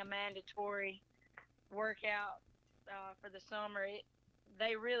being a mandatory workout for the summer,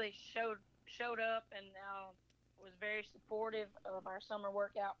 they really showed up and was very supportive of our summer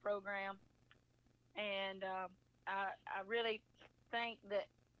workout program. And I really think that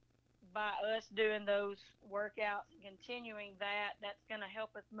by us doing those workouts and continuing that's going to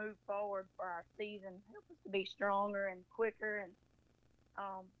help us move forward for our season, help us to be stronger and quicker. And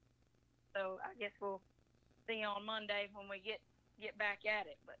so I guess we'll see on Monday when we get back at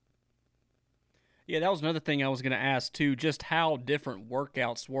it. But yeah, that was another thing I was going to ask too, just how different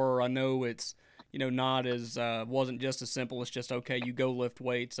workouts were. I know it's, not as, wasn't just as simple as just, okay, you go lift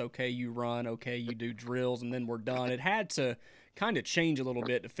weights, okay, you run, okay, you do drills, and then we're done. It had to kind of change a little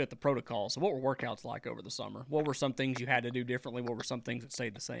bit to fit the protocol. So what were workouts like over the summer? What were some things you had to do differently? What were some things that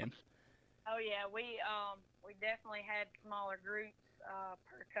stayed the same? Oh, yeah, we definitely had smaller groups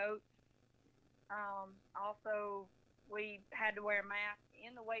per coach. Also, we had to wear masks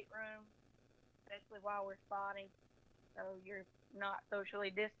in the weight room, especially while we're spotting, so you're not socially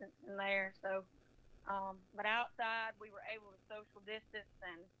distanced in there. So, but outside, we were able to social distance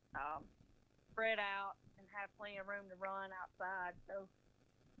and spread out and have plenty of room to run outside. So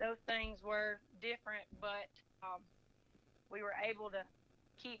those things were different, but we were able to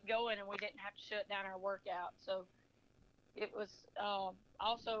keep going, and we didn't have to shut down our workout. So it was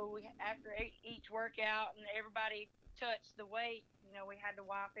also, after each workout and everybody touched the weight, we had to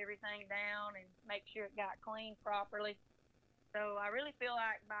wipe everything down and make sure it got cleaned properly. So I really feel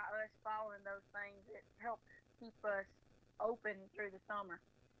like by us following those things, it helped keep us open through the summer.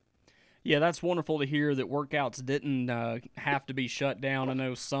 Yeah, that's wonderful to hear that workouts didn't have to be shut down. I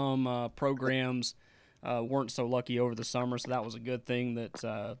know some programs weren't so lucky over the summer, so that was a good thing that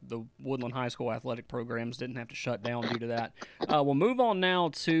the Woodland High School athletic programs didn't have to shut down due to that. We'll move on now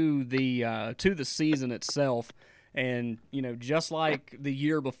to the season itself. And, just like the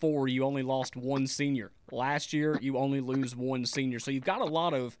year before, you only lost one senior. Last year, you only lose one senior. So you've got a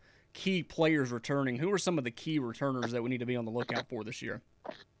lot of key players returning. Who are some of the key returners that we need to be on the lookout for this year?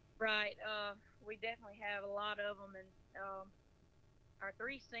 Right. We definitely have a lot of them. And our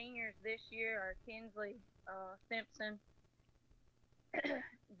three seniors this year are Kinsley Simpson,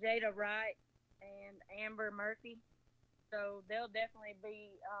 Jada Wright, and Amber Murphy. So they'll definitely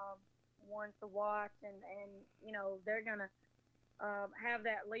be ones to watch, and they're gonna have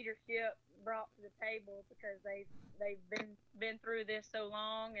that leadership brought to the table because they've been through this so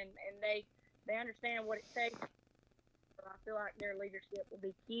long, and they understand what it takes. So I feel like their leadership will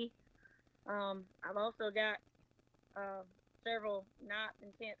be key. I've also got several 9th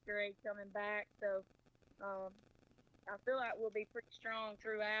and 10th grade coming back, so I feel like we'll be pretty strong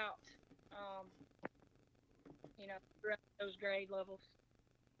throughout, throughout those grade levels.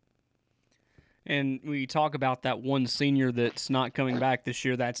 And we talk about that one senior that's not coming back this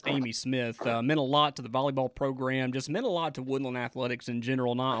year. That's Amy Smith. Meant a lot to the volleyball program, just meant a lot to Woodland athletics in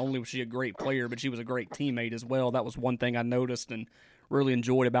general. Not only was she a great player, but she was a great teammate as well. That was one thing I noticed and really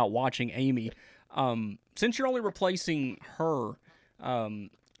enjoyed about watching Amy. Since you're only replacing her,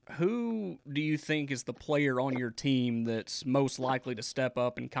 who do you think is the player on your team that's most likely to step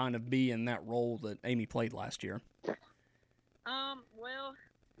up and kind of be in that role that Amy played last year? Well,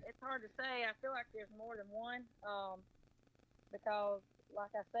 it's hard to say. I feel like there's more than one, because,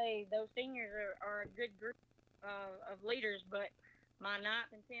 like I say, those seniors are a good group of leaders, but my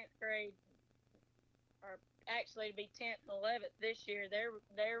 9th and 10th grade are actually to be 10th and 11th this year.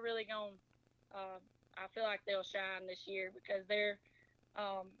 They're really going I feel like they'll shine this year because they're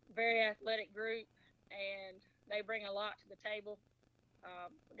very athletic group, and they bring a lot to the table.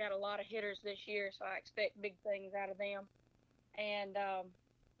 Got a lot of hitters this year, so I expect big things out of them. And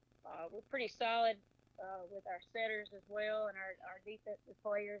we're pretty solid with our setters as well and our defensive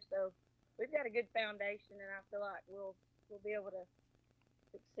players. So we've got a good foundation, and I feel like we'll be able to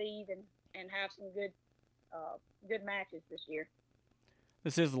succeed and have some good matches this year.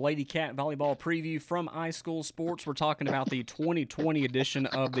 This is the Lady Cat Volleyball Preview from iSchool Sports. We're talking about the 2020 edition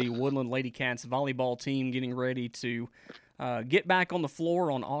of the Woodland Lady Cats volleyball team getting ready to get back on the floor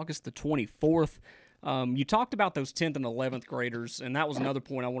on August the 24th. You talked about those 10th and 11th graders, and that was another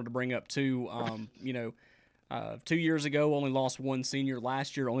point I wanted to bring up too. 2 years ago, only lost one senior.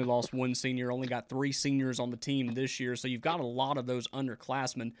 Last year, only lost one senior. Only got 3 seniors on the team this year. So you've got a lot of those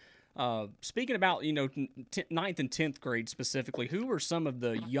underclassmen. Speaking about, 9th and 10th grade specifically, who are some of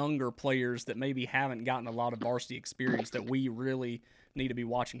the younger players that maybe haven't gotten a lot of varsity experience that we really need to be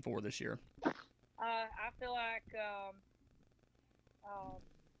watching for this year? I feel like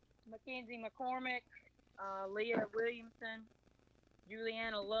Mackenzie McCormick, Leah Williamson,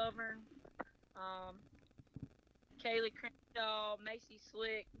 Juliana Lovern, Kaylee Crenshaw, Macy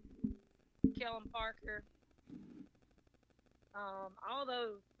Slick, Kellen Parker, all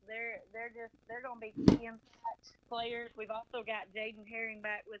those. They're going to be impact players. We've also got Jaden Herring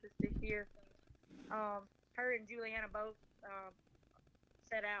back with us this year. Her and Juliana both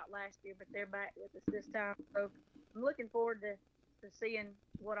set out last year, but they're back with us this time. So I'm looking forward to seeing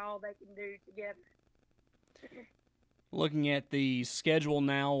what all they can do together. Looking at the schedule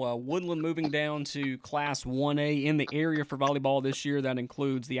now, Woodland moving down to Class 1A in the area for volleyball this year. That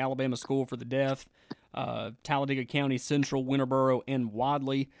includes the Alabama School for the Deaf, Talladega County, Central, Winterboro, and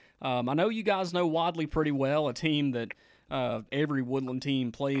Wadley. I know you guys know Wadley pretty well, a team that every Woodland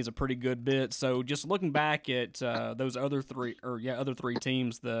team plays a pretty good bit. So just looking back at those other three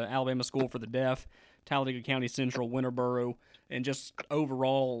teams, the Alabama School for the Deaf, Talladega County, Central, Winterboro, and just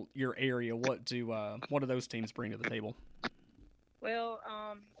overall your area, what do those teams bring to the table? Well,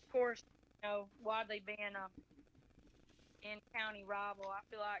 of course, Wadley being a in-county rival, I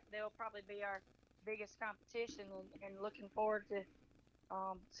feel like they'll probably be our biggest competition, and looking forward to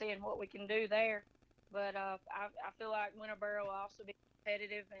seeing what we can do there. But I feel like Winterboro will also be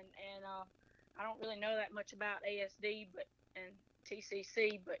competitive, and I don't really know that much about ASD and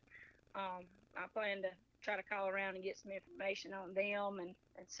TCC, but I plan to try to call around and get some information on them and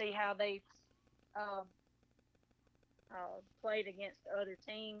see how they've played against other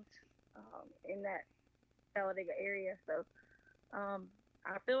teams in that Talladega area. So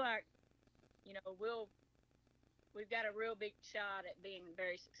I feel like we've got a real big shot at being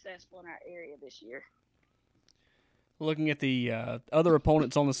very successful in our area this year. Looking at the other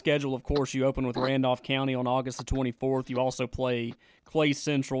opponents on the schedule, of course, you open with Randolph County on August the 24th. You also play Clay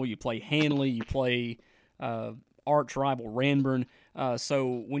Central. You play Hanley. You play arch rival Ranburn.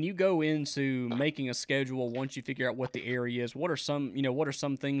 So when you go into making a schedule, once you figure out what the area is, what are some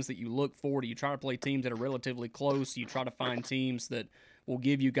things that you look for? Do you try to play teams that are relatively close? Do you try to find teams that will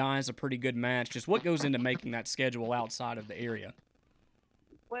give you guys a pretty good match? Just what goes into making that schedule outside of the area?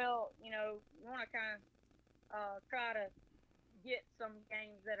 Well, we want to kind of try to get some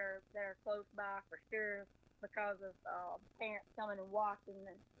games that are close by for sure, because of parents coming and watching,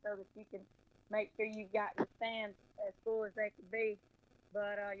 and so that you can make sure you've got your stands as full as they can be.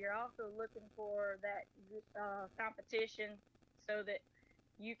 But you're also looking for that competition so that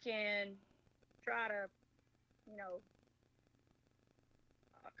you can try to,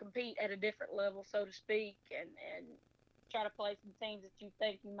 compete at a different level, so to speak, and try to play some teams that you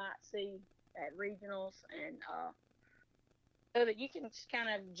think you might see at regionals, and so that you can kind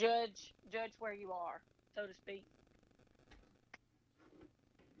of judge where you are, so to speak.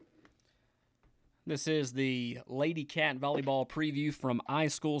 This is the Lady Cat Volleyball preview from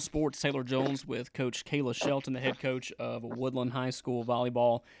iSchool Sports. Taylor Jones with Coach Kayla Shelton, the head coach of Woodland High School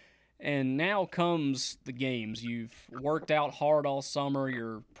Volleyball. And now comes the games. You've worked out hard all summer.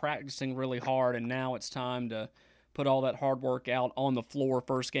 You're practicing really hard, and now it's time to put all that hard work out on the floor.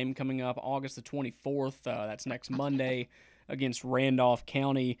 First game coming up August the 24th. That's next Monday against Randolph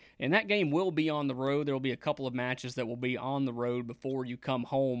County. And that game will be on the road. There will be a couple of matches that will be on the road before you come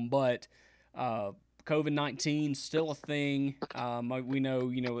home, but COVID-19 still a thing. We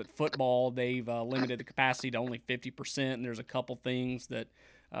know, at football they've limited the capacity to only 50%, and there's a couple things that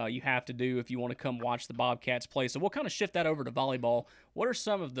you have to do if you want to come watch the Bobcats play. So we'll kind of shift that over to volleyball. What are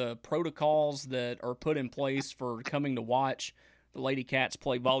some of the protocols that are put in place for coming to watch the Lady Cats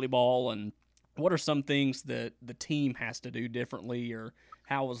play volleyball, and what are some things that the team has to do differently, or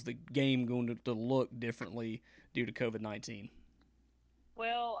how is the game going to look differently due to COVID-19?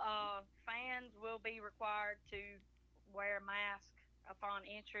 Well, fans will be required to wear a mask upon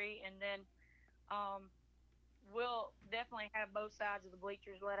entry, and then we'll definitely have both sides of the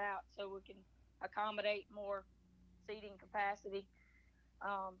bleachers let out so we can accommodate more seating capacity.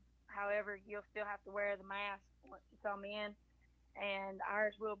 However, you'll still have to wear the mask once you come in, and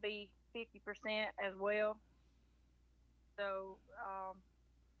ours will be 50% as well. So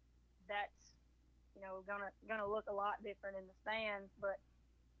that's gonna look a lot different in the stands, but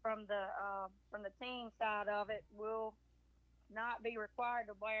from the team side of it, we'll not be required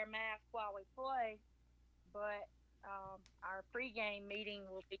to wear masks while we play, but our pregame meeting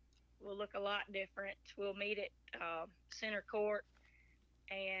will look a lot different. We'll meet at center court,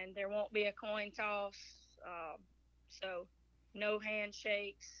 and there won't be a coin toss, so no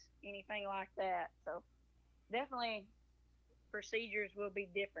handshakes, anything like that. So definitely procedures will be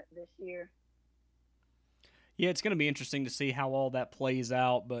different this year. Yeah, it's going to be interesting to see how all that plays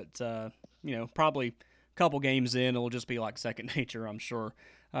out, but, probably a couple games in, it'll just be like second nature, I'm sure.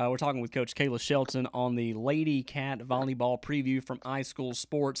 We're talking with Coach Kayla Shelton on the Lady Cat Volleyball preview from iSchool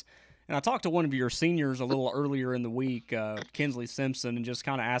Sports. And I talked to one of your seniors a little earlier in the week, Kinsley Simpson, and just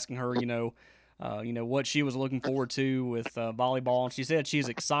kind of asking her, what she was looking forward to with volleyball. And she said she's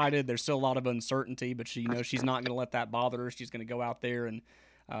excited. There's still a lot of uncertainty, but she's not going to let that bother her. She's going to go out there and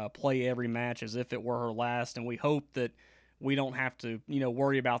play every match as if it were her last, and we hope that we don't have to,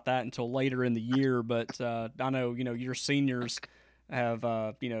 worry about that until later in the year. But I know, your seniors have,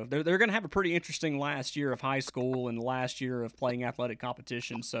 they're going to have a pretty interesting last year of high school and last year of playing athletic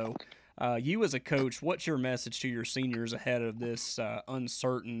competition. So you as a coach, what's your message to your seniors ahead of this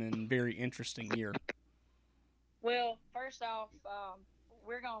uncertain and very interesting year? Well, first off,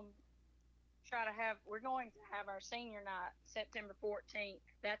 we're going to have our senior night September 14th.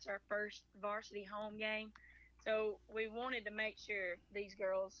 That's our first varsity home game. So we wanted to make sure these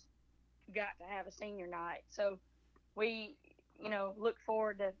girls got to have a senior night. So we, look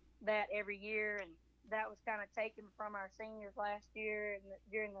forward to that every year. And that was kind of taken from our seniors last year and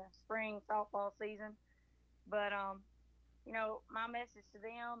during the spring softball season. But, my message to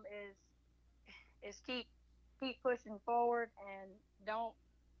them is keep pushing forward and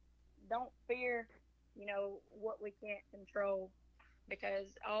don't fear, what we can't control, because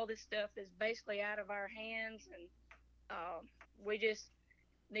all this stuff is basically out of our hands, and we just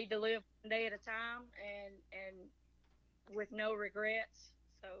need to live one day at a time and with no regrets.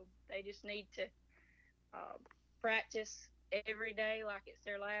 So they just need to practice every day like it's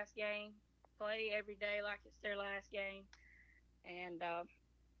their last game, play every day like it's their last game, and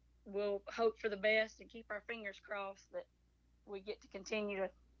we'll hope for the best and keep our fingers crossed that we get to continue to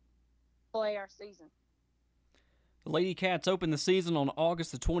play our season. The Lady Cats open the season on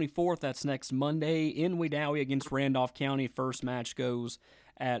August the 24th. That's next Monday in Wedowee against Randolph County. First match goes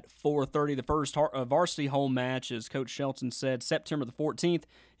at 4:30. The first varsity home match, as Coach Shelton said, September the 14th.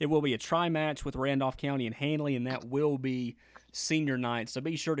 It will be a tri-match with Randolph County and Handley, and that will be senior night. So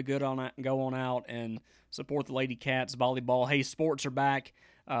be sure to go on out and support the Lady Cats volleyball. Hey, sports are back.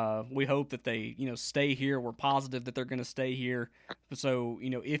 We hope that they, stay here. We're positive that they're going to stay here. So,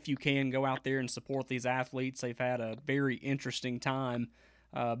 if you can, go out there and support these athletes. They've had a very interesting time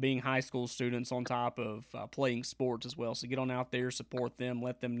being high school students on top of playing sports as well. So get on out there, support them,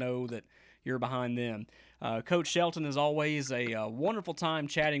 let them know that you're behind them. Coach Shelton, as always, a wonderful time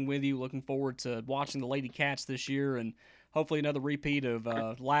chatting with you. Looking forward to watching the Lady Cats this year and hopefully another repeat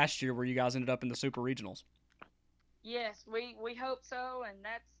of last year where you guys ended up in the Super Regionals. Yes, we hope so, and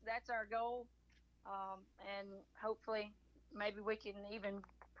that's our goal. And hopefully maybe we can even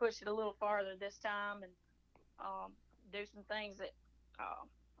push it a little farther this time and do some things that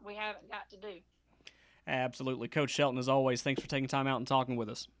we haven't got to do. Absolutely. Coach Shelton, as always, thanks for taking time out and talking with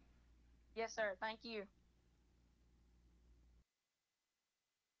us. Yes, sir. Thank you.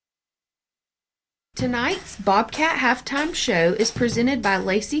 Tonight's Bobcat Halftime Show is presented by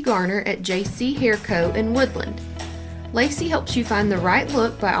Lacey Garner at JC Hair Co. in Woodland. Lacey helps you find the right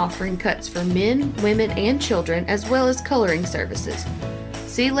look by offering cuts for men, women, and children, as well as coloring services.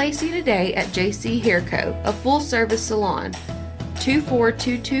 See Lacey today at JC Hair Co., a full-service salon,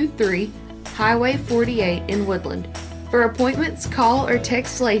 24223 Highway 48 in Woodland. For appointments, call or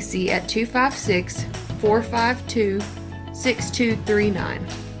text Lacey at 256-452-6239.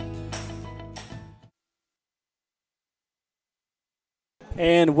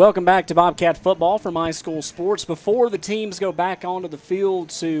 And welcome back to Bobcat Football from High School Sports. Before the teams go back onto the field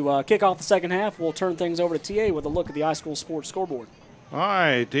to kick off the second half, we'll turn things over to TA with a look at the High School Sports scoreboard. All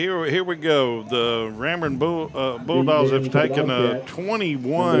right, here we go. The Ramburn Bulldogs have taken a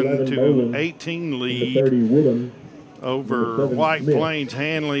 21-18 lead over White Plains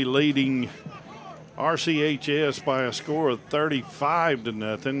Hanley, leading RCHS by a score of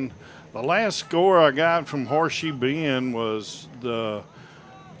 35-0. The last score I got from Horseshoe Bend was the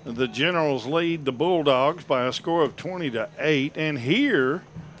Generals lead the Bulldogs by a score of 20-8. And here,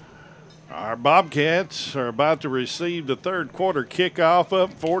 our Bobcats are about to receive the third quarter kickoff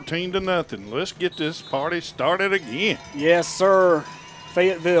up 14-0. Let's get this party started again. Yes, sir.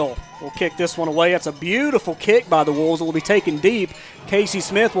 Fayetteville will kick this one away. That's a beautiful kick by the Wolves. It will be taken deep. Casey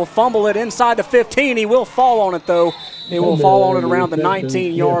Smith will fumble it inside the 15. He will fall on it, though. It will fall on it around the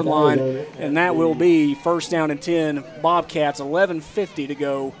 19-yard line, and that will be first down and 10. Bobcats, 11:50 to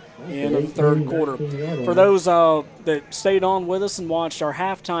go in the third quarter. For those that stayed on with us and watched our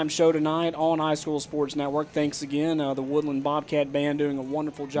halftime show tonight on High School Sports Network, thanks again. The Woodland Bobcat Band doing a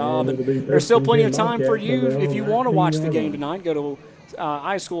wonderful job. And there's still plenty of time for you if you want to watch the game tonight. Go to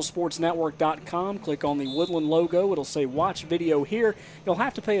highschoolsportsnetwork.com. Click on the Woodland logo. It'll say watch video here. You'll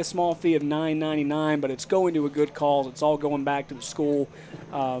have to pay a small fee of $9.99, but it's going to a good cause. It's all going back to the school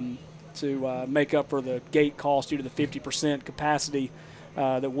to make up for the gate cost due to the 50% capacity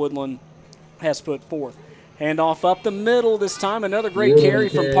that Woodland has put forth. Handoff up the middle this time. Another great carry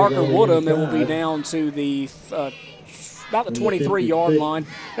from Parker Woodham. It will be down to the about the 23-yard line.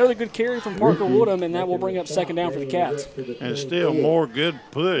 Another good carry from Parker Woodham, and that will bring up second down for the Cats. And still more good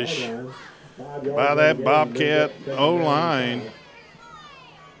push by that Bobcat O-line.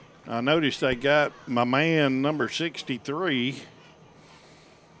 I noticed they got my man, number 63,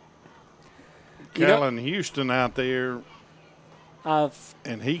 Callan Houston, out there.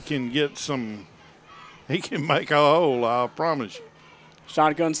 And he can get some – he can make a hole, I promise you.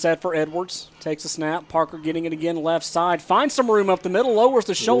 Shotgun set for Edwards. Takes a snap. Parker getting it again left side. Finds some room up the middle. Lowers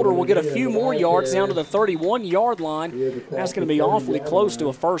the shoulder. Will get a few more yards down to the 31-yard line. That's going to be awfully close to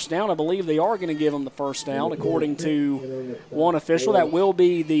a first down. I believe they are going to give him the first down, according to one official. That will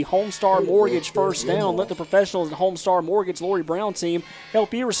be the Homestar Mortgage first down. Let the professionals at Homestar Mortgage Lori Brown team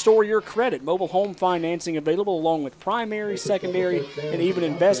help you restore your credit. Mobile home financing available along with primary, secondary, and even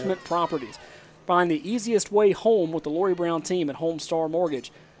investment properties. Find the easiest way home with the Lori Brown team at Homestar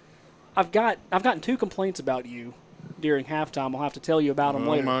Mortgage. I've gotten 2 complaints about you during halftime. I'll have to tell you about them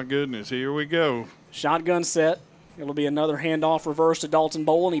later. Oh, my goodness. Here we go. Shotgun set. It'll be another handoff reverse to Dalton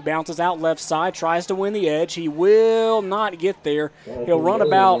Boland. He bounces out left side, tries to win the edge. He will not get there. He'll run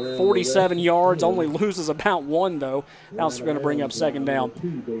about 47 yards, only loses about 1, though. That's going to bring up second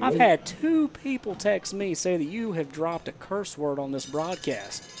down. I've had 2 people text me say that you have dropped a curse word on this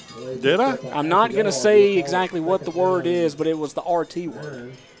broadcast. Did I? I'm not going to say exactly what the word is, but it was the RT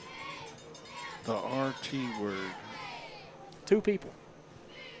word. The RT word. 2 people.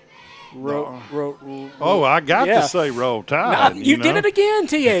 I got to say roll tide. You did it again,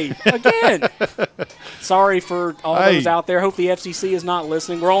 TA. Again. Sorry for all those out there. Hope the FCC is not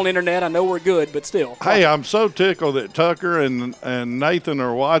listening. We're on internet. I know we're good, but still. Hey, I'm so tickled that Tucker and Nathan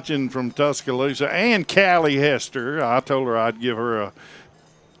are watching from Tuscaloosa, and Callie Hester. I told her I'd give her a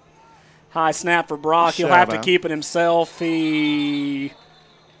high snap for Brock. He'll have to keep it himself. He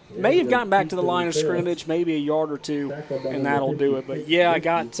may have gotten back to the line of scrimmage, maybe a yard or 2, and that'll do it. But, yeah, I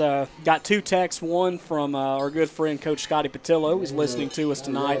got 2 texts, one from our good friend Coach Scotty Patillo, who's listening to us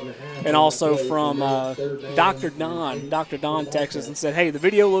tonight, and also from Dr. Don. Dr. Don texted us and said, hey, the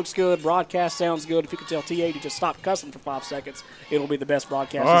video looks good, broadcast sounds good. If you could tell TA to just stop cussing for 5 seconds, it'll be the best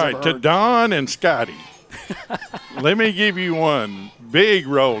broadcast he's ever heard. All right, to Don and Scotty, let me give you one. Big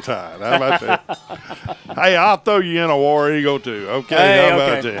roll tide. How about that? Hey, I'll throw you in a War Eagle too. Okay, how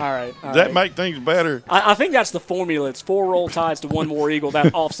about that? All right. Does that make things better? I think that's the formula. It's 4 roll tides to 1 War Eagle.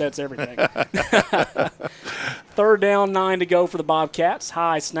 That offsets everything. Third down, 9 to go for the Bobcats.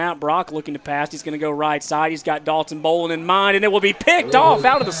 High snap. Brock looking to pass. He's going to go right side. He's got Dalton Bolin in mind, and it will be picked off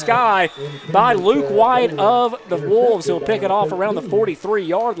out of the sky by Luke White of the Wolves. He'll pick it off around the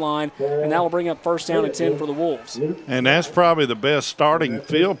 43-yard line, and that will bring up first down and 10 for the Wolves. And that's probably the best starting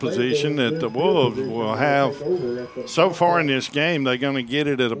field position that the Wolves will have. So far in this game, they're going to get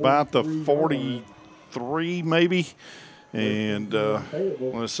it at about the 43 maybe. And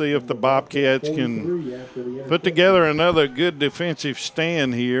let's see if the Bobcats can put together another good defensive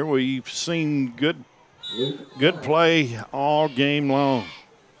stand here. We've seen good play all game long.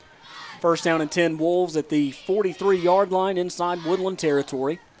 First down and 10 Wolves at the 43-yard line inside Woodland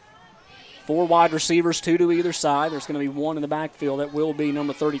territory. 4 wide receivers, 2 to either side. There's going to be 1 in the backfield. That will be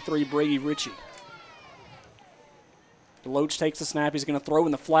number 33, Brady Ritchie. DeLoach takes the snap. He's going to throw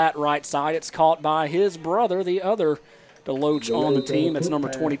in the flat right side. It's caught by his brother, the other DeLoach on the team. That's number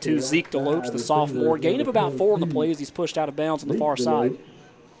 22, Zeke DeLoach, the sophomore. Gain of about 4 on the play as he's pushed out of bounds on the far side.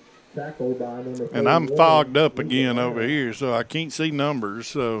 And I'm fogged up again over here, so I can't see numbers.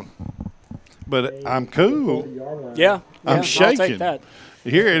 So, but I'm cool. Yeah, I'm shaking. I'll take that.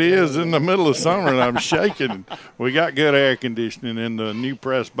 Here it is in the middle of summer, and I'm shaking. We got good air conditioning in the new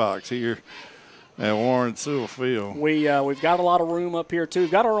press box here at Warren Sewell Field. We've got a lot of room up here, too. We've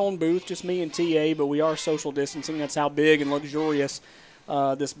got our own booth, just me and TA, but we are social distancing. That's how big and luxurious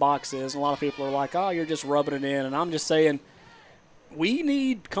this box is. And a lot of people are like, oh, you're just rubbing it in. And I'm just saying we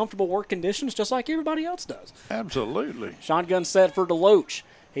need comfortable work conditions just like everybody else does. Absolutely. Shotgun set for DeLoach.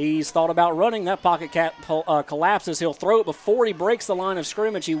 He's thought about running. That pocket cap collapses. He'll throw it before he breaks the line of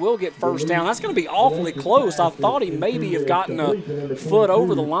scrimmage. He will get first down. That's going to be awfully close. I thought he maybe have gotten a foot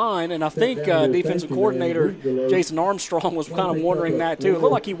over the line, and I think defensive coordinator Jason Armstrong was kind of wondering that too. It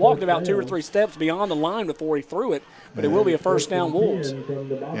looked like he walked about 2 or 3 steps beyond the line before he threw it, but it will be a first down Wolves.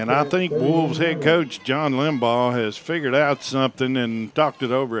 And I think Wolves head coach John Limbaugh has figured out something and talked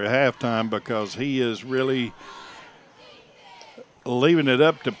it over at halftime because he is really – leaving it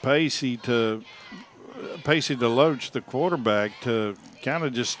up to Pacey DeLoach, the quarterback, to kind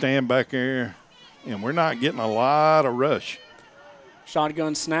of just stand back there, and we're not getting a lot of rush.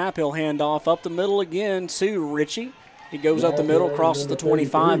 Shotgun snap. He'll hand off up the middle again to Ritchie. He goes up the middle, crosses the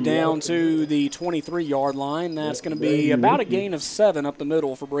 25 down to the 23-yard line. That's going to be about a gain of 7 up the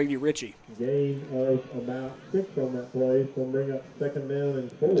middle for Brady Ritchie. Gain of about 6 on that play, so we'll bring up second down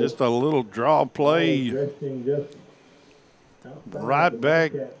and 4. Just a little draw play. Right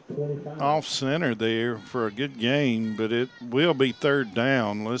back off center there for a good gain, but it will be third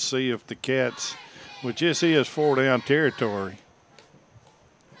down. Let's see if the Cats, which this is 4-down territory.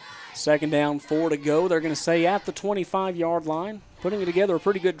 Second down, 4 to go. They're going to say at the 25-yard line. Putting it together a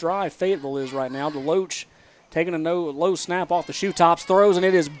pretty good drive, Fayetteville is right now. DeLoach taking a low snap off the shoe tops, throws, and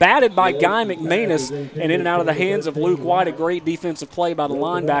it is batted by Guy McManus and in and out of the hands of Luke White. A great defensive play by the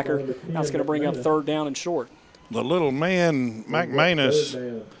linebacker. That's going to bring up third down and short. The little man,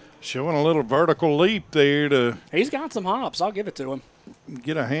 McManus, showing a little vertical leap there. He's got some hops. I'll give it to him.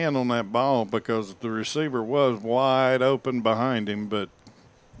 Get a hand on that ball because the receiver was wide open behind him, but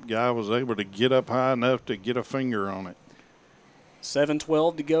guy was able to get up high enough to get a finger on it.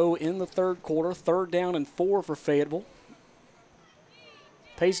 7:12 to go in the third quarter. Third down and 4 for Fayetteville.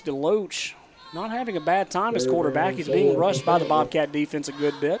 Pace DeLoach not having a bad time as quarterback. He's being rushed by the Bobcat defense a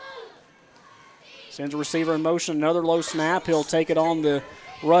good bit. Sends a receiver in motion, another low snap. He'll take it on the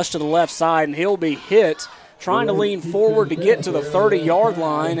rush to the left side, and he'll be hit trying to lean forward to get to the 30-yard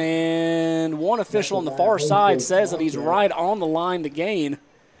line, and one official on the far side says that he's right on the line to gain.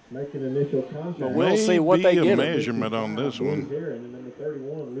 But we'll see what they give him. Measurement on this one.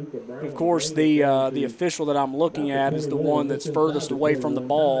 Of course, the official that I'm looking at is the one that's furthest away from the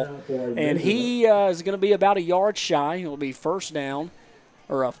ball, and he is going to be about a yard shy. It'll be fourth down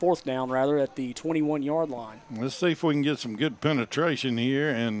at the 21-yard line. Let's see if we can get some good penetration here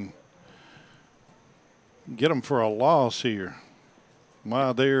and get them for a loss here. While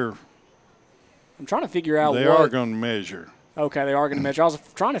I'm trying to figure out they are going to measure. Okay, they are going to measure. I was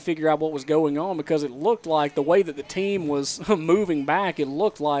trying to figure out what was going on because it looked like the way that the team was moving back, it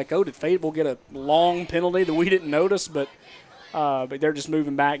looked like, did Fayetteville get a long penalty that we didn't notice? But they're just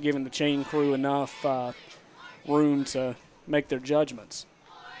moving back, giving the chain crew enough room to make their judgments.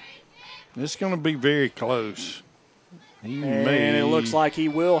 It's going to be very close. And it looks like he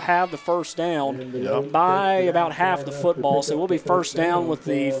will have the first down by about half the football. So it will be first down with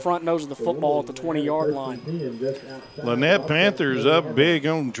the front nose of the football at the 20-yard line. Lynette Panthers up big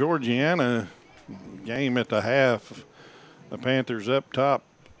on Georgiana game at the half. The Panthers up top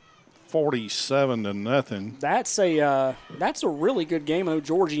 47-0. That's a really good game. I know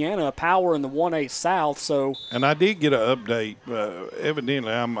Georgiana, a power in the 1A South. So, and I did get an update.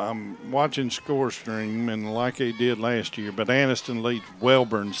 Evidently, I'm watching Score Stream, and like they did last year, but Anniston leads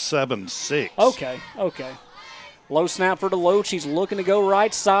Wellborn 7-6. Okay. Low snap for DeLoach. He's looking to go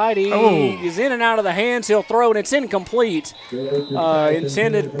right side. He's in and out of the hands. He'll throw, and it's incomplete.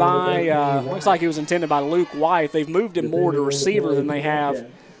 Intended by, looks like it was intended by Luke White. They've moved him more to receiver than they have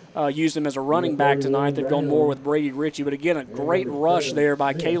used him as a running back tonight. They've gone more with Brady Ritchie. But, again, a great rush there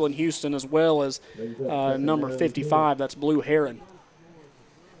by Kalen Houston as well as number 55. That's Blue Heron.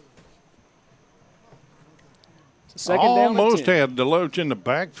 Second down. Almost had DeLoach in the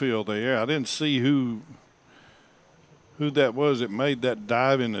backfield there. I didn't see who that was that made that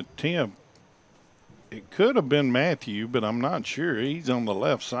diving attempt. It could have been Matthew, but I'm not sure. He's on the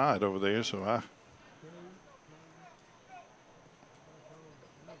left side over there, so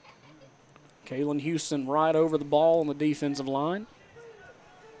Kalen Houston right over the ball on the defensive line.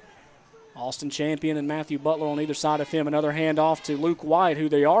 Austin Champion and Matthew Butler on either side of him. Another handoff to Luke White, who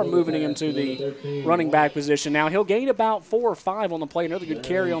they are moving him to the running back position. Now he'll gain about 4 or 5 on the play. Another good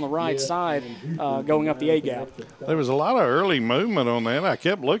carry on the right side going up the A-gap. There was a lot of early movement on that. I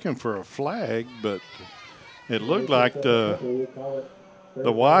kept looking for a flag, but it looked like the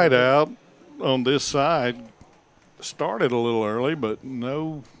wide out on this side started a little early, but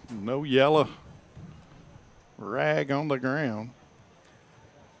no yellow rag on the ground.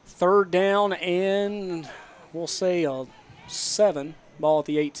 Third down and we'll say a 7. Ball at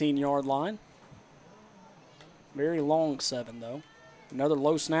the 18-yard line. Very long 7, though. Another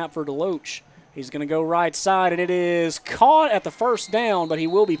low snap for DeLoach. He's going to go right side, and it is caught at the first down, but he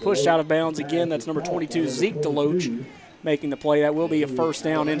will be pushed out of bounds again. That's number 22, Zeke DeLoach, making the play. That will be a first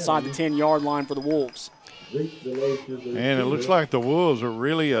down inside the 10-yard line for the Wolves. And it looks like the Wolves are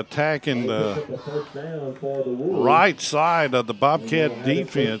really attacking the right side of the Bobcat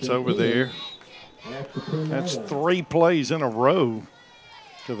defense over there. That's 3 plays in a row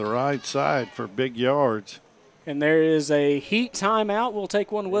to the right side for big yards. And there is a heat timeout. We'll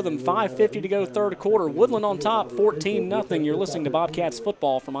take one with them. 5:50 to go, third quarter. Woodland on top, 14-0. You're listening to Bobcats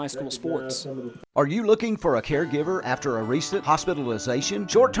football from iSchool Sports. Are you looking for a caregiver after a recent hospitalization?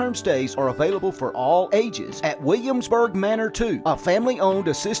 Short-term stays are available for all ages at Williamsburg Manor 2, a family-owned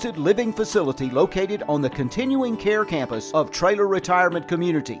assisted living facility located on the continuing care campus of Traylor Retirement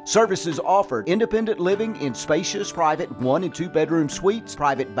Community. Services offered: independent living in spacious private 1- and 2-bedroom suites,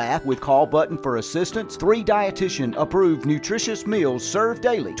 private bath with call button for assistance, 3 dietitian-approved nutritious meals served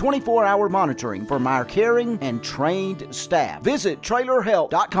daily, 24-hour monitoring from our caring and trained staff. Visit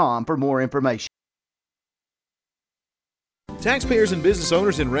trailerhelp.com for more information. Taxpayers and business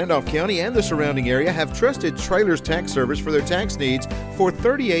owners in Randolph County and the surrounding area have trusted Trailers Tax Service for their tax needs for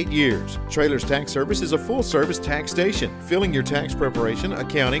 38 years. Trailers Tax Service is a full-service tax station, filling your tax preparation,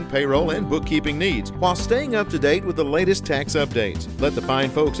 accounting, payroll, and bookkeeping needs while staying up to date with the latest tax updates. Let the fine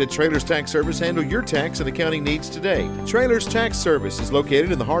folks at Trailers Tax Service handle your tax and accounting needs today. Trailers Tax Service is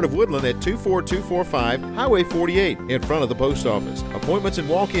located in the heart of Woodland at 24245 Highway 48 in front of the post office. Appointments and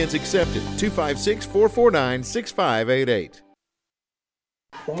walk-ins accepted. 256-449-6588.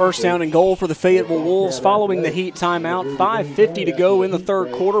 First down and goal for the Fayetteville Wolves following the heat timeout. 5:50 to go in the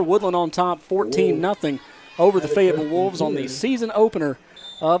third quarter. Woodland on top 14-0 over the Fayetteville Wolves on the season opener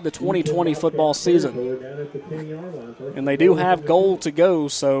of the 2020 football season. And they do have goal to go,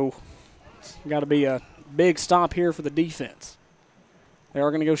 so it's got to be a big stop here for the defense. They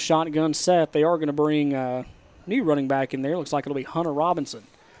are going to go shotgun set. They are going to bring a new running back in there. Looks like it'll be Hunter Robinson.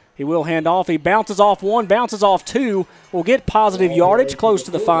 He will hand off. He bounces off 1, bounces off 2. Will get positive yardage close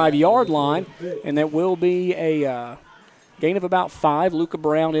to the 5-yard line, and that will be a gain of about 5. Luca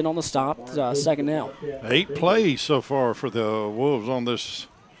Brown in on the stop. Second down. 8 plays so far for the Wolves on this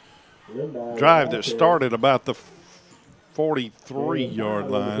drive that started about the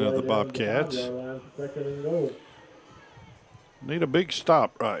 43-yard line of the Bobcats. Need a big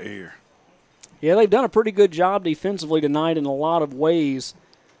stop right here. Yeah, they've done a pretty good job defensively tonight in a lot of ways.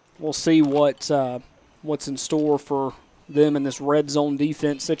 We'll see what's in store for them in this red zone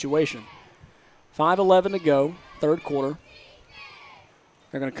defense situation. 5:11 to go, third quarter.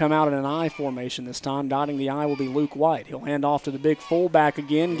 They're going to come out in an I formation this time. Dotting the I will be Luke White. He'll hand off to the big fullback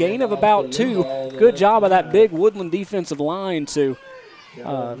again. Gain of about 2. Good job of that big Woodland defensive line to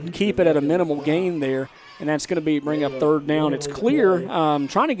keep it at a minimal gain there. And that's going to bring up third down. It's clear.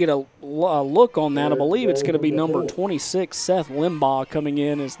 Trying to get a look on that. I believe it's going to be number 26, Seth Limbaugh, coming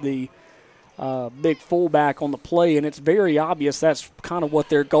in as the big fullback on the play. And it's very obvious that's kind of what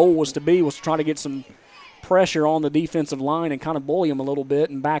their goal was to try to get some pressure on the defensive line and kind of bully them a little bit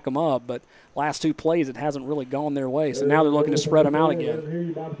and back them up. But last 2 plays, it hasn't really gone their way. So now they're looking to spread them out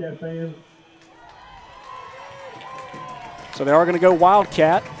again. So they are going to go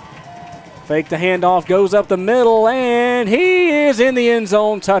Wildcat. Fake the handoff, goes up the middle, and he is in the end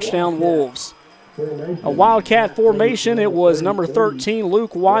zone. Touchdown, Wolves. A Wildcat formation. It was number 13,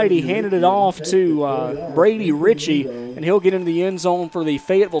 Luke White. He handed it off to Brady Ritchie, and he'll get into the end zone for the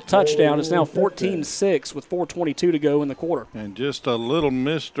Fayetteville touchdown. It's now 14-6 with 4:22 to go in the quarter. And just a little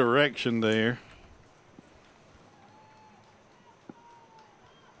misdirection there.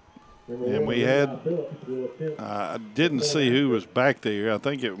 And we had, I didn't see who was back there. I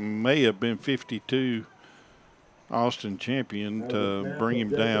think it may have been 52, Austin Champion, to bring him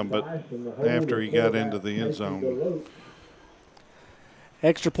down, but after he got into the end zone.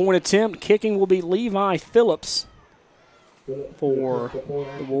 Extra point attempt, kicking will be Levi Phillips for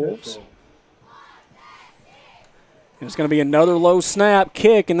the Wolves. And it's going to be another low snap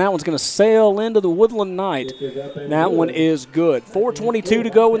kick, and that one's going to sail into the Woodland Knight. That one is good. 4:22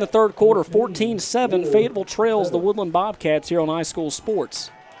 to go in the third quarter. 14-7. Fayetteville trails the Woodland Bobcats here on iSchool Sports.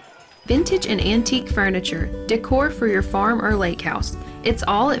 Vintage and antique furniture, decor for your farm or lake house. It's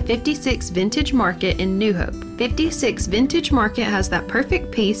all at 56 Vintage Market in New Hope. 56 Vintage Market has that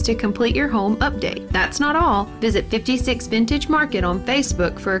perfect piece to complete your home update. That's not all. Visit 56 Vintage Market on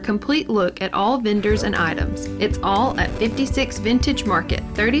Facebook for a complete look at all vendors and items. It's all at 56 Vintage Market,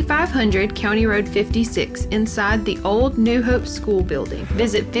 3500 County Road 56, inside the old New Hope School building.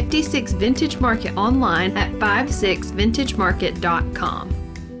 Visit 56 Vintage Market online at 56vintagemarket.com.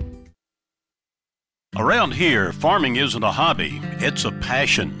 Around here, farming isn't a hobby, it's a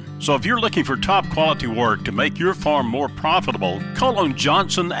passion. So if you're looking for top quality work to make your farm more profitable, call on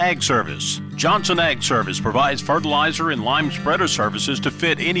Johnson Ag Service. Johnson Ag Service provides fertilizer and lime spreader services to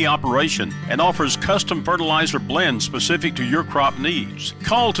fit any operation and offers custom fertilizer blends specific to your crop needs.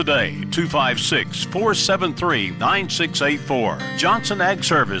 Call today, 256-473-9684. Johnson Ag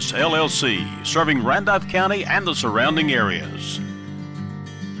Service, LLC, serving Randolph County and the surrounding areas.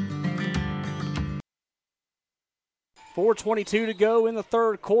 4:22 to go in the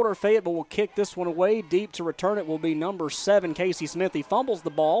third quarter. Fayetteville will kick this one away. Deep to return it will be number 7, Casey Smith. He fumbles the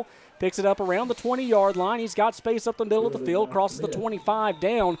ball, picks it up around the 20-yard line. He's got space up the middle of the field, crosses the 25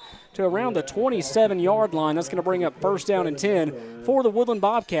 down to around the 27-yard line. That's going to bring up first down and 10 for the Woodland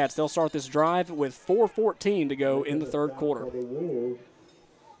Bobcats. They'll start this drive with 4:14 to go in the third quarter.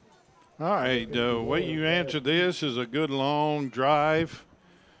 All right, the way you answer this is a good long drive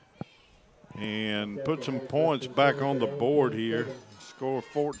and put some points back on the board here. Score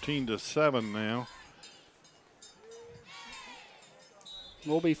 14-7 now.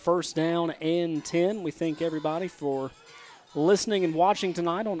 Will be first down and 10. We thank everybody for listening and watching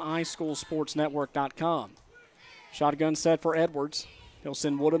tonight on iSchoolSportsNetwork.com. Shotgun set for Edwards. He'll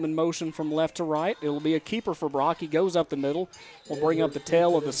send Woodham in motion from left to right. It'll be a keeper for Brock. He goes up the middle. We'll bring up the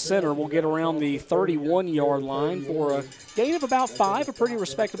tail of the center. We'll get around the 31-yard line for a gain of about 5, a pretty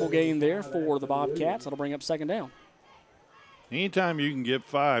respectable gain there for the Bobcats. That'll bring up second down. Anytime you can get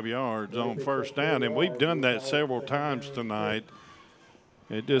 5 yards on first down, and we've done that several times tonight,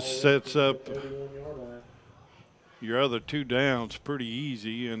 it just sets up your other 2 downs pretty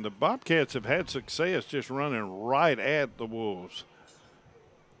easy. And the Bobcats have had success just running right at the Wolves.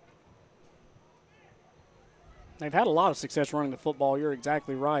 They've had a lot of success running the football. You're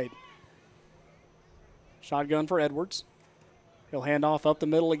exactly right. Shotgun for Edwards. He'll hand off up the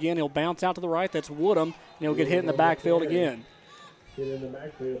middle again. He'll bounce out to the right. That's Woodham, and he'll get hit in the backfield again.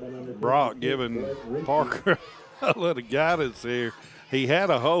 Brock giving Parker a little guidance there. He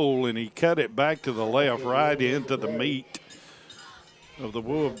had a hole, and he cut it back to the left, right into the meat of the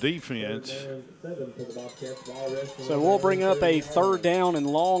Wolf defense. So we'll bring up a third down and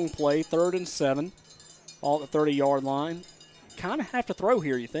long play, 3rd and 7. All at the 30-yard line. Kind of have to throw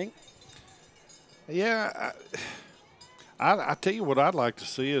here, you think? Yeah. I tell you what I'd like to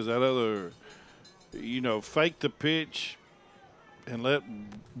see is that other, fake the pitch and let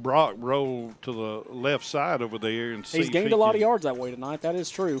Brock roll to the left side over there and see. He's gained a lot of yards that way tonight. That is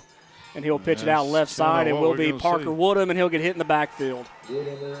true. And he'll pitch it out left side. It will be Parker Woodham, and he'll get hit in the backfield.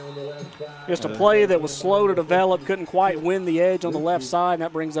 Just a play that was slow to develop, couldn't quite win the edge on the left side, and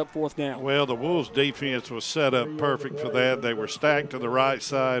that brings up 4th down. Well, the Wolves' defense was set up perfect for that. They were stacked to the right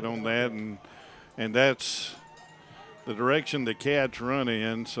side on that, and that's the direction the Cats run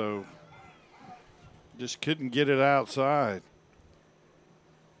in, so just couldn't get it outside.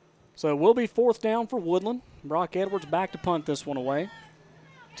 So it will be 4th down for Woodland. Brock Edwards back to punt this one away.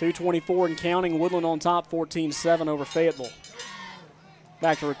 2:24 and counting. Woodland on top, 14-7 over Fayetteville.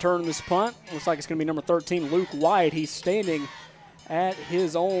 Back to return this punt. Looks like it's going to be number 13, Luke White. He's standing at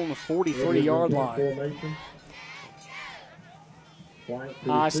his own 43-yard line.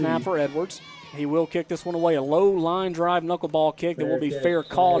 High snap for Edwards. He will kick this one away. A low line drive knuckleball kick that will be fair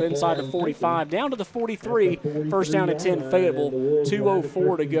caught inside the 45. Down to the 43. First down and 10 Fayetteville.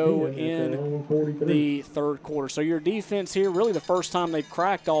 2:04 to go in the third quarter. So your defense here, really the first time they've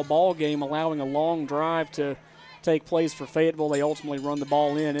cracked all ball game, allowing a long drive to take place for Fayetteville. They ultimately run the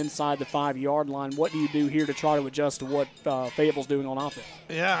ball inside the 5-yard line. What do you do here to try to adjust to what Fayetteville's doing on offense?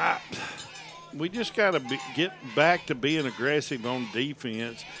 Yeah, we just got to get back to being aggressive on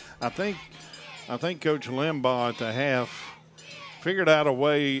defense. I think Coach Limbaugh at the half figured out a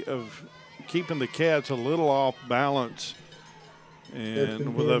way of keeping the Cats a little off balance,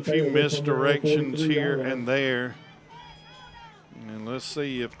 and with a few misdirections here and there. And let's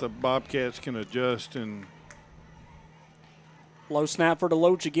see if the Bobcats can adjust. And low snap for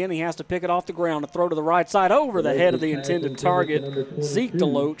DeLoach again. He has to pick it off the ground to throw to the right side over the head of the intended target, Zeke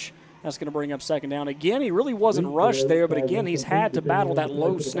DeLoach. That's going to bring up second down. Again, he really wasn't rushed there, but again, he's had to battle that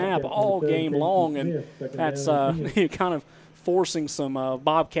low snap all game long, and that's kind of forcing some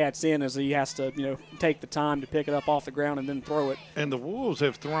Bobcats in as he has to, take the time to pick it up off the ground and then throw it. And the Wolves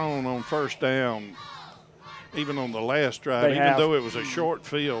have thrown on first down, even on the last drive, though it was a short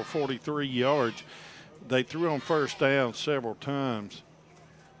field, 43 yards. They threw on first down several times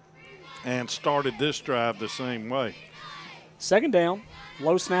and started this drive the same way. Second down.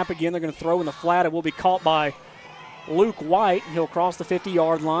 Low snap again. They're going to throw in the flat. It will be caught by Luke White. He'll cross the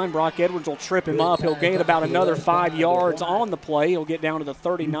 50-yard line. Brock Edwards will trip him up. He'll gain about another 5 yards on the play. He'll get down to the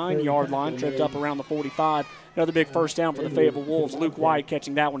 39-yard line, tripped up around the 45. Another big first down for the Fayetteville Wolves. Luke White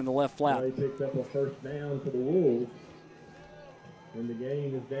catching that one in the left flat. They picked up a first down for the Wolves. And the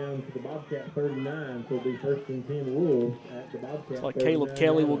game is down to the Bobcat 39, so it'll be first and 10 Wolves at the Bobcat. It's like Caleb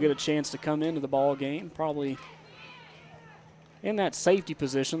Kelly will get a chance to come into the ball game, probably in that safety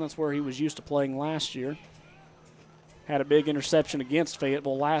position. That's where he was used to playing last year. Had a big interception against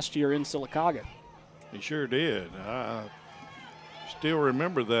Fayetteville last year in Sylacauga. He sure did. I still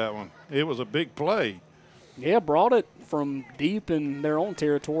remember that one. It was a big play. Yeah, brought it from deep in their own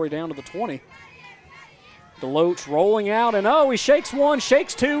territory down to the 20. DeLoach rolling out, and he shakes one,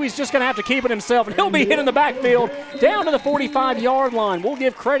 shakes two. He's just going to have to keep it himself, and he'll be hit in the backfield down to the 45-yard line. We'll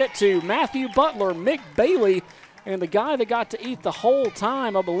give credit to Matthew Butler, Mick Bailey, and the guy that got to eat the whole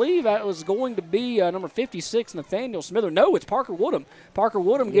time. I believe that was going to be number 56, Nathaniel Smither. No, it's Parker Woodham. Parker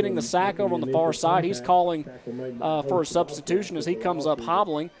Woodham getting the sack over on the far side. He's calling for a substitution as he comes up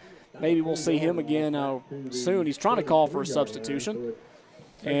hobbling. Maybe we'll see him again soon. He's trying to call for a substitution.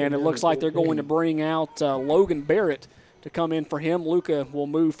 And it looks like they're going to bring out Logan Barrett to come in for him. Luca will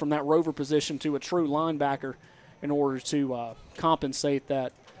move from that rover position to a true linebacker in order to compensate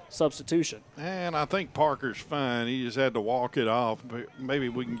that substitution. And I think Parker's fine. He just had to walk it off. But maybe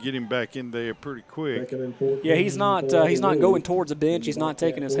we can get him back in there pretty quick. Yeah, he's not going towards the bench. He's not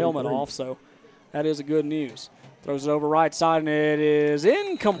taking his helmet off, so that is a good news. Throws it over right side, and it is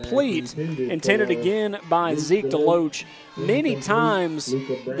incomplete. Intended again by Zeke DeLoach. Many times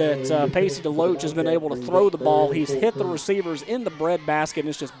that Pacey DeLoach has been able to throw the ball, he's hit the receivers in the breadbasket, and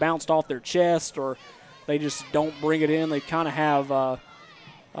it's just bounced off their chest, or they just don't bring it in. They kind of have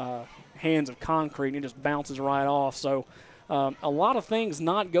hands of concrete, and it just bounces right off. So a lot of things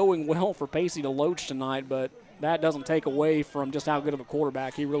not going well for Pacey DeLoach tonight, but that doesn't take away from just how good of a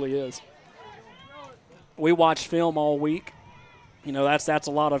quarterback he really is. We watch film all week. That's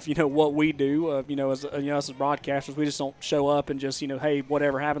a lot of what we do. As broadcasters, we just don't show up and just hey,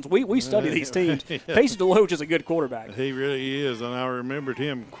 whatever happens. We study these teams. Pacey DeLoach is a good quarterback. He really is, and I remembered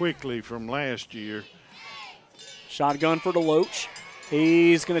him quickly from last year. Shotgun for DeLoach.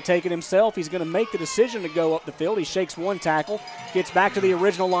 He's going to take it himself. He's going to make the decision to go up the field. He shakes one tackle, gets back to the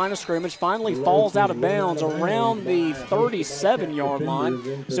original line of scrimmage, finally falls out of bounds around the 37-yard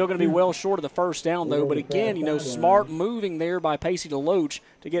line. Still going to be well short of the first down, though. But again, smart moving there by Pacey DeLoach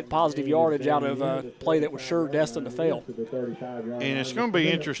to get positive yardage out of a play that was sure destined to fail. And it's going to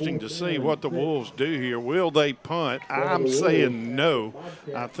be interesting to see what the Wolves do here. Will they punt? I'm saying no.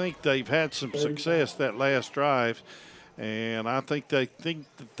 I think they've had some success that last drive. And I think that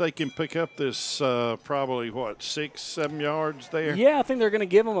they can pick up this probably, 6-7 yards there? Yeah, I think they're going to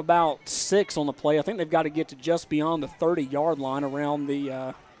give them about 6 on the play. I think they've got to get to just beyond the 30-yard line, around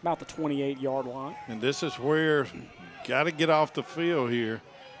the about the 28-yard line. And this is where got to get off the field here.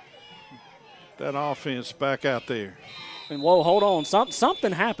 That offense back out there. And, whoa, hold on.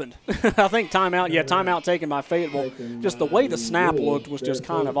 Something happened. I think timeout. Yeah, timeout taken by Fayetteville. Just the way the snap looked was just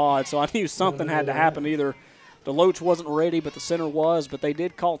kind of odd. So I knew something had to happen. Either Deloach wasn't ready, but the center was, but they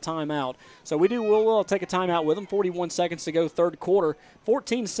did call timeout. So we'll take a timeout with them. 41 seconds to go, third quarter.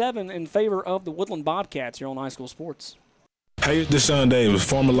 14-7 in favor of the Woodland Bobcats here on High School Sports. Hey, this is Sean Davis,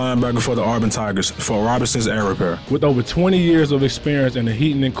 former linebacker for the Auburn Tigers for Robinson's Air Repair. With over 20 years of experience in the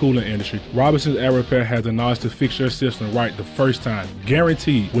heating and cooling industry, Robinson's Air Repair has the knowledge to fix your system right the first time,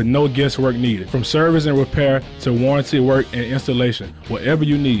 guaranteed, with no guesswork needed. From service and repair to warranty work and installation, whatever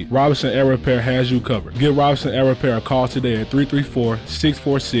you need, Robinson Air Repair has you covered. Give Robinson Air Repair a call today at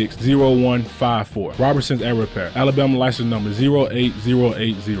 334-646-0154. Robinson's Air Repair, Alabama license number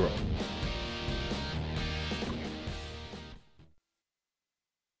 08080.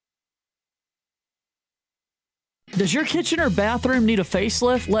 Does your kitchen or bathroom need a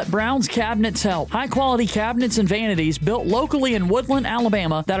facelift? Let Brown's Cabinets help. High-quality cabinets and vanities built locally in Woodland,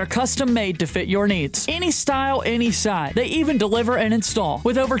 Alabama that are custom-made to fit your needs. Any style, any size. They even deliver and install.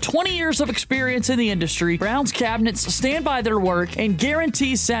 With over 20 years of experience in the industry, Brown's Cabinets stand by their work and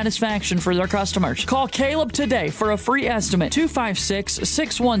guarantees satisfaction for their customers. Call Caleb today for a free estimate,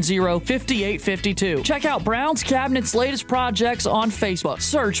 256-610-5852. Check out Brown's Cabinets' latest projects on Facebook.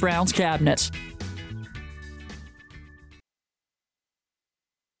 Search Brown's Cabinets.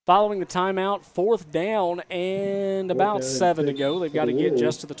 Following the timeout, fourth down and about 7 to go. They've got to get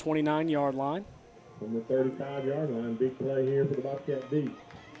just to the 29-yard line. From the 35-yard line, big play here for the Bobcat D.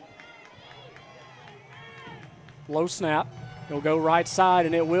 Low snap. He'll go right side,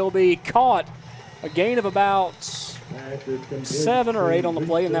 and it will be caught. A gain of about 7 or 8 on the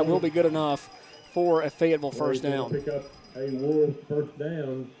play, and that will be good enough for a Fayetteville first down. Pick up a Wolves first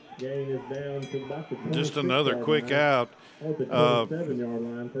down. Gain is down to about the 26-yard Just another quick line. out.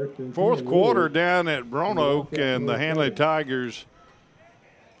 Fourth quarter down at Roanoke, and the Hanley Tigers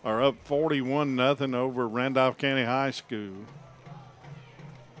are up 41-0 over Randolph County High School.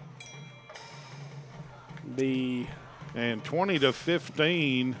 And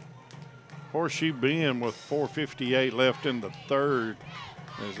 20-15, Horseshoe Bend with 4:58 left in the third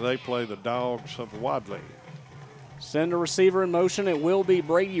as they play the Dogs of Wadley. Send a receiver in motion. It will be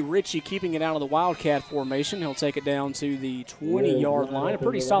Brady Ritchie keeping it out of the Wildcat formation. He'll take it down to the 20-yard line. A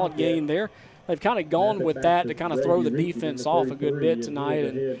pretty solid gain there. They've kind of gone with that to kind of throw the defense off a good bit tonight.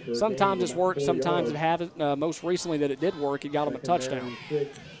 And sometimes it's worked, sometimes it hasn't. Most recently that it did work, it got them a touchdown.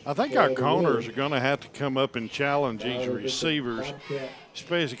 I think our corners are going to have to come up and challenge these receivers,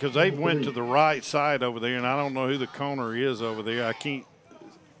 especially because they went to the right side over there, and I don't know who the corner is over there. I can't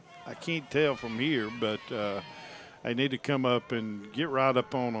tell from here, but they need to come up and get right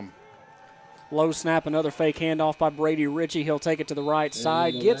up on them. Low snap, another fake handoff by Brady Ritchie. He'll take it to the right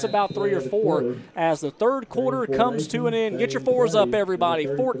side. Gets about 3 or 4 as the third quarter comes to an end. Get your fours up, everybody.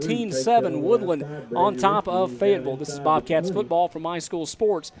 14-7 Woodland on top of Fayetteville. This is Bobcats football from High School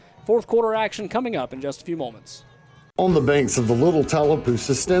Sports. Fourth quarter action coming up in just a few moments. On the banks of the Little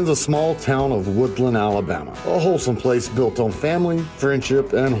Tallapoosa stands a small town of Woodland, Alabama. A wholesome place built on family,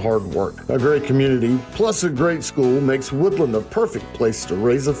 friendship, and hard work. A great community, plus a great school, makes Woodland a perfect place to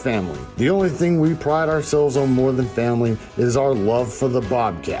raise a family. The only thing we pride ourselves on more than family is our love for the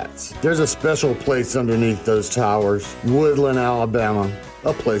Bobcats. There's a special place underneath those towers, Woodland, Alabama,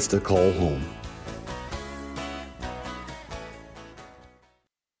 a place to call home.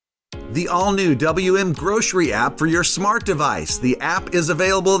 The all-new WM Grocery app for your smart device. The app is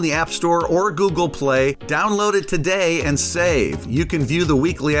available in the App Store or Google Play. Download it today and save. You can view the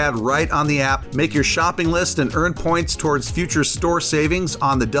weekly ad right on the app, make your shopping list, and earn points towards future store savings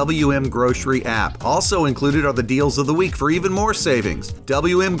on the WM Grocery app. Also included are the deals of the week for even more savings.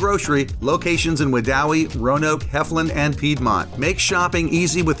 WM Grocery, locations in Wedowee, Roanoke, Heflin, and Piedmont. Make shopping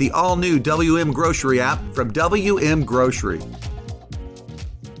easy with the all-new WM Grocery app from WM Grocery.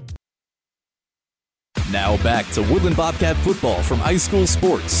 Now back to Woodland Bobcat football from High School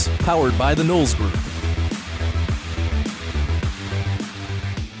Sports, powered by the Knowles Group.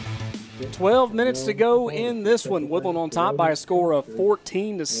 12 minutes to go in this one. Woodland on top by a score of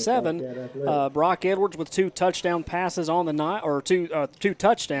 14-7. Brock Edwards with 2 touchdown passes on the night, or two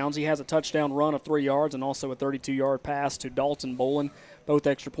touchdowns. He has a touchdown run of 3 yards and also a 32-yard pass to Dalton Bolin. Both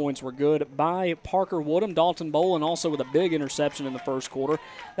extra points were good by Parker Woodham. Dalton Bolin also with a big interception in the first quarter.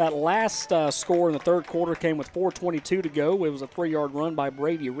 That last score in the third quarter came with 4:22 to go. It was a 3-yard run by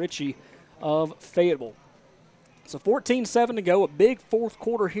Brady Ritchie of Fayetteville. So 14-7 to go, a big fourth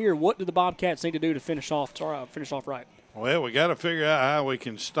quarter here. What do the Bobcats need to do to finish off right? Well, we got to figure out how we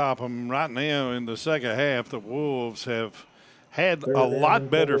can stop them. Right now in the second half, the Wolves have had a lot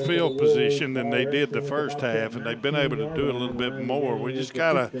better field position than they did the first half, and they've been able to do a little bit more. We just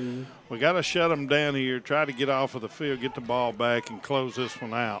gotta shut them down here, try to get off of the field, get the ball back, and close this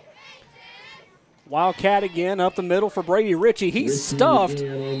one out. Wildcat again up the middle for Brady Ritchie. He's stuffed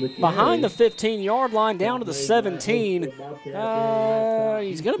behind the 15-yard line down to the 17.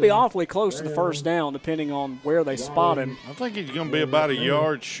 He's going to be awfully close to the first down depending on where they spot him. I think he's going to be about a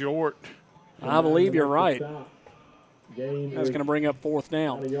yard short. I believe you're right. That's going to bring up fourth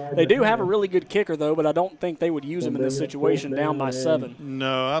down. They do have a really good kicker, though, but I don't think they would use him in this situation down by 7.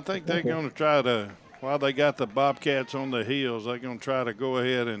 No, I think they're going to try to, while they got the Bobcats on the heels, they're going to try to go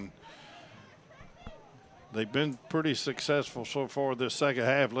ahead and they've been pretty successful so far this second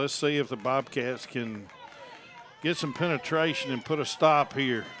half. Let's see if the Bobcats can get some penetration and put a stop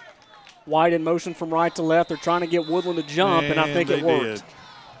here. Wide in motion from right to left. They're trying to get Woodland to jump, and I think it worked.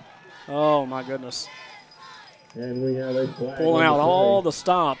 Oh, my goodness. And we have a flag pulling out all the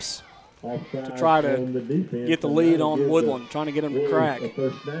stops to try to get the lead on Woodland, trying to get them to crack.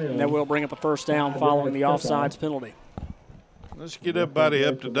 And that will bring up a first down following the offsides penalty. Let's get everybody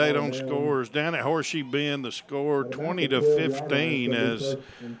up to date on scores. Down at Horseshoe Bend, the score 20-15 as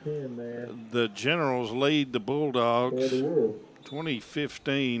the Generals lead the Bulldogs.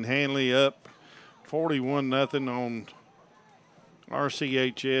 20-15. Hanley up 41-0 on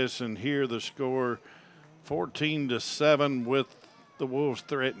RCHS, and here the score 14-7 with the Wolves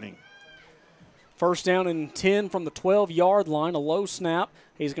threatening. First down and 10 from the 12-yard line, a low snap.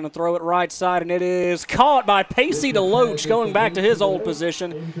 He's going to throw it right side, and it is caught by Pacey DeLoach going back to his old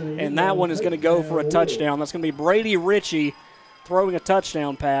position, and that one is going to go for a touchdown. That's going to be Brady Ritchie throwing a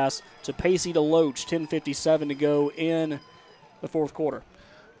touchdown pass to Pacey DeLoach, 10:57 to go in the fourth quarter.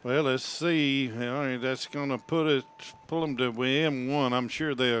 Well, let's see. That's going to pull them to within 1. I'm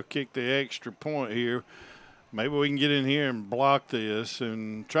sure they'll kick the extra point here. Maybe we can get in here and block this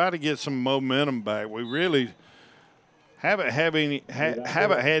and try to get some momentum back. We really haven't had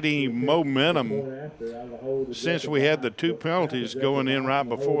any momentum since we had the 2 penalties going in right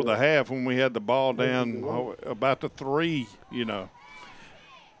before the half when we had the ball down about the 3,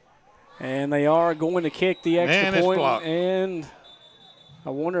 And they are going to kick the extra point. And I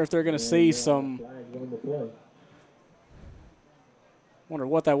wonder if they're going to see some – wonder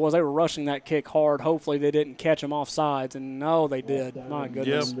what that was. They were rushing that kick hard. Hopefully they didn't catch him off sides, and no, they did. My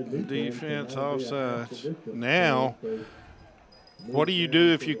goodness. Yep, defense offsides. Now, what do you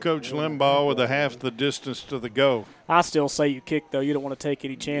do if you coach Limbaugh with a half the distance to the go? I still say you kick, though. You don't want to take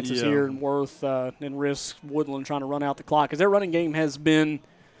any chances here in Worth and risk Woodland trying to run out the clock, because their running game has been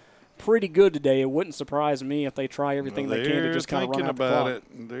pretty good today. It wouldn't surprise me if they try everything they can to just kind of run out the clock.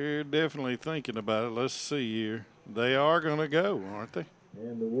 They're definitely thinking about it. Let's see here. They are going to go, aren't they?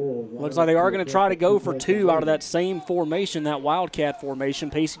 Looks like they are going to try to go for 2 out of that same formation, that Wildcat formation.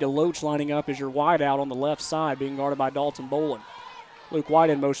 Pacey DeLoach lining up as your wideout on the left side, being guarded by Dalton Boland. Luke White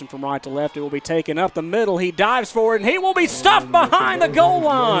in motion from right to left. It will be taken up the middle. He dives for it, and he will be stuffed behind the goal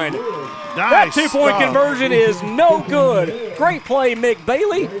line. That 2-point conversion is no good. Great play, Mick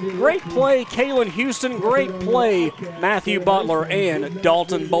Bailey. Great play, Kalen Houston. Great play, Matthew Butler and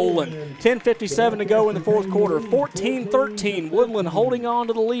Dalton Boland. 10:57 to go in the fourth quarter. 14-13, Woodland holding on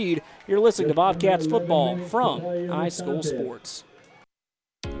to the lead. You're listening to Bobcats football from iSchool Sports.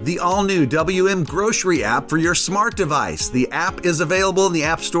 The all-new WM Grocery app for your smart device. The app is available in the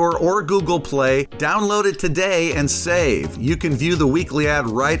App Store or Google Play. Download it today and save. You can view the weekly ad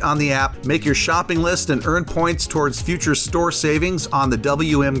right on the app, make your shopping list, and earn points towards future store savings on the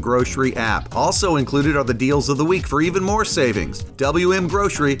WM Grocery app. Also included are the deals of the week for even more savings. WM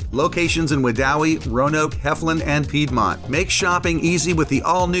Grocery, locations in Wedowee, Roanoke, Heflin, and Piedmont. Make shopping easy with the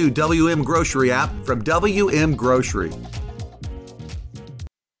all-new WM Grocery app from WM Grocery.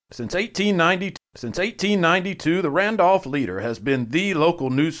 Since 1892, the Randolph Leader has been the local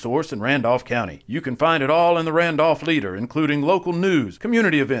news source in Randolph County. You can find it all in the Randolph Leader, including local news,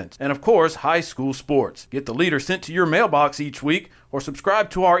 community events, and of course, high school sports. Get the Leader sent to your mailbox each week or subscribe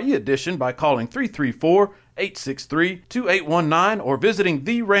to our e-edition by calling 334-863-2819 or visiting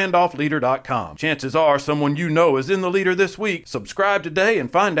therandolphleader.com. Chances are someone you know is in the Leader this week. Subscribe today and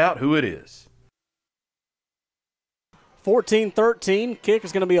find out who it is. 14-13, kick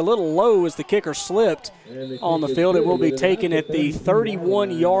is going to be a little low as the kicker slipped on the field. It will be taken at the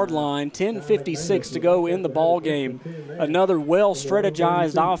 31-yard line, 10:56 to go in the ball game. Another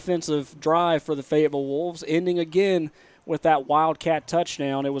well-strategized offensive drive for the Fayetteville Wolves, ending again with that Wildcat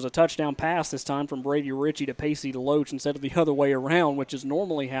touchdown. It was a touchdown pass this time from Brady Ritchie to Pacey DeLoach instead of the other way around, which is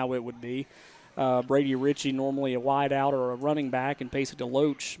normally how it would be. Brady Ritchie normally a wide out or a running back, and Pacey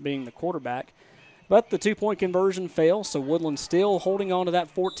DeLoach being the quarterback. But the 2-point conversion fails, so Woodland still holding on to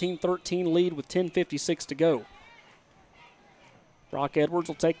that 14-13 lead with 10:56 to go. Brock Edwards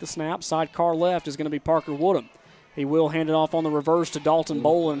will take the snap. Sidecar left is going to be Parker Woodham. He will hand it off on the reverse to Dalton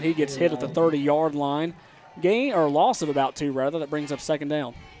Boland. He gets hit at the 30-yard line. Gain or loss of about 2, rather. That brings up second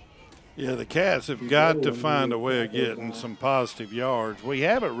down. Yeah, the Cats have got to find a way of getting some positive yards. We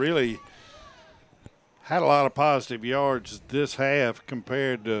haven't really had a lot of positive yards this half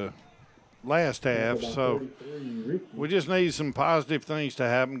compared to last half, so we just need some positive things to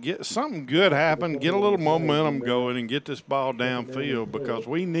happen. Get something good happen, get a little momentum going, and get this ball downfield because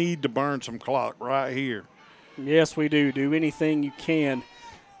we need to burn some clock right here. Yes, we do. Do anything you can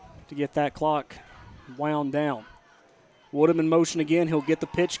to get that clock wound down. Woodham in motion again. He'll get the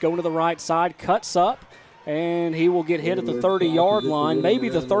pitch going to the right side, cuts up, and he will get hit at the 30-yard line, maybe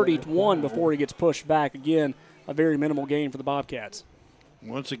the 31 before he gets pushed back. Again, a very minimal gain for the Bobcats.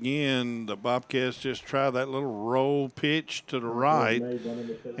 Once again, the Bobcats just try that little roll pitch to the right,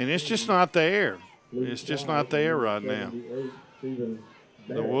 and it's just not there. It's just not there right now.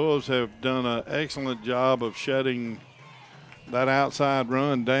 The Wolves have done an excellent job of shutting that outside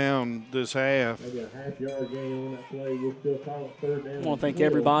run down this half. I want to thank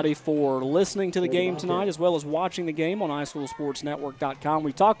everybody for listening to the game tonight as well as watching the game on highschoolsportsnetwork.com.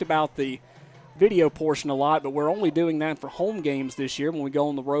 We talked about the video portion a lot, but we're only doing that for home games this year when we go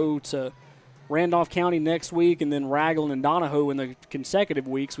on the road to Randolph County next week and then Raglan and Donahoe in the consecutive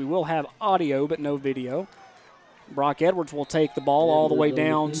weeks. We will have audio but no video. Brock Edwards will take the ball all the way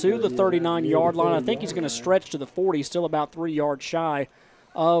down to the 39-yard line. I think he's going to stretch to the 40, still about 3 yards shy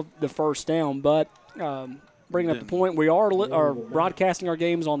of the first down. But bringing up the point, we are broadcasting our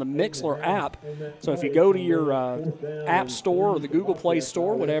games on the Mixler app. So if you go to your app store or the Google Play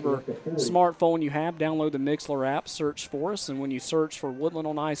Store, whatever smartphone you have, download the Mixler app, search for us. And when you search for Woodland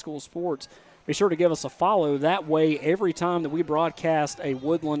on High School Sports, be sure to give us a follow. That way, every time that we broadcast a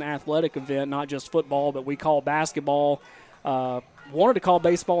Woodland athletic event, not just football, but we call basketball, wanted to call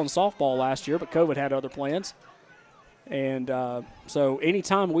baseball and softball last year, but COVID had other plans. And so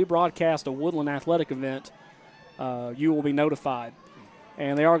anytime we broadcast a Woodland athletic event, you will be notified.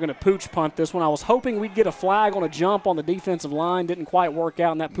 And they are going to pooch punt this one. I was hoping we'd get a flag on a jump on the defensive line. Didn't quite work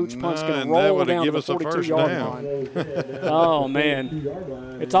out, and that pooch punt's going to roll down to the 42-yard line. Oh,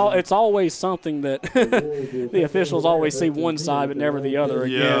 man. It's always something that the officials always see one side but never the other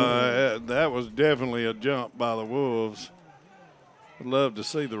again. Yeah, that was definitely a jump by the Wolves. I'd love to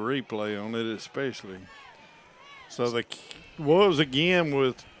see the replay on it especially. So the Wolves again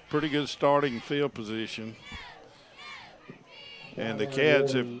with pretty good starting field position. And the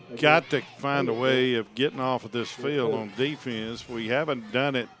Cats have got to find a way of getting off of this field on defense. We haven't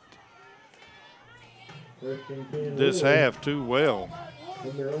done it this half too well.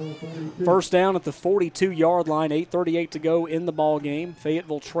 First down at the 42-yard line, 8:38 to go in the ball game.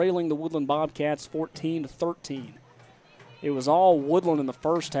 Fayetteville trailing the Woodland Bobcats 14-13. It was all Woodland in the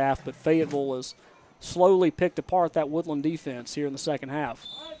first half, but Fayetteville has slowly picked apart that Woodland defense here in the second half.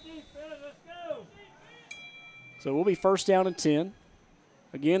 So we'll be first down and 10.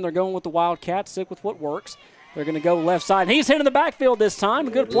 Again, they're going with the Wildcats, stick with what works. They're going to go left side. And he's hit in the backfield this time.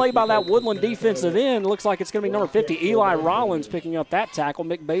 A good play by that Woodland defensive end. Looks like it's going to be number 50, Eli Rollins, picking up that tackle.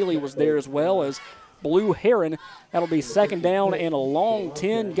 Mick Bailey was there as well as Blue Heron. That'll be second down and a long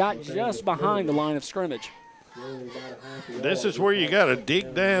 10. Got just behind the line of scrimmage. This is where you got to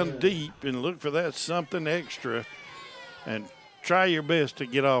dig down deep and look for that something extra and try your best to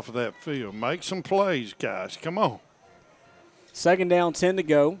get off of that field. Make some plays, guys. Come on. Second down, 10 to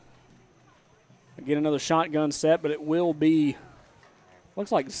go. Again, another shotgun set, but it will be,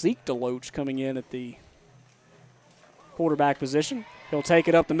 looks like Zeke DeLoach coming in at the quarterback position. He'll take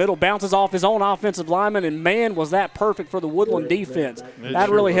it up the middle, bounces off his own offensive lineman, and man, was that perfect for the Woodland defense. That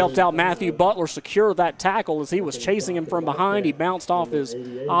really helped out Matthew Butler secure that tackle as he was chasing him from behind. He bounced off his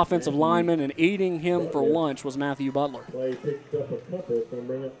offensive lineman, and eating him for lunch was Matthew Butler. Play picks up a couple, so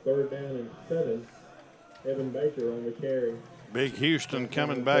bring up 3rd down and 7. Evan Baker on the carry. Big Houston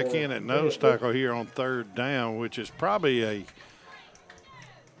coming back in at nose tackle here on 3rd down, which is probably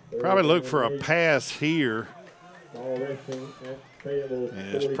look for a pass here. And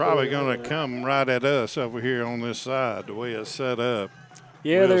it's probably going to come right at us over here on this side, the way it's set up.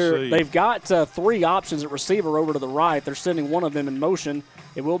 Yeah, they've got 3 options at receiver over to the right. They're sending one of them in motion.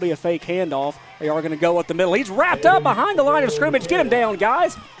 It will be a fake handoff. They are going to go up the middle. He's wrapped up behind the line of scrimmage. Get him down,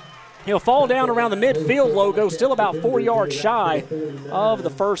 guys. He'll fall down around the midfield logo, still about 4 yards shy of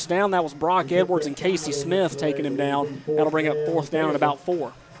the first down. That was Brock Edwards and Casey Smith taking him down. That'll bring up 4th down and about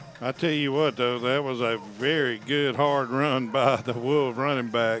 4. I tell you what, though, that was a very good hard run by the Wolves running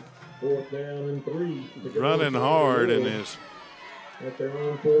back. 4th down and 3. Running hard in this. At their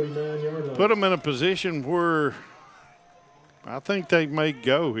own 49-yard line. Put them in a position where I think they may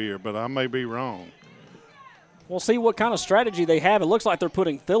go here, but I may be wrong. We'll see what kind of strategy they have. It looks like they're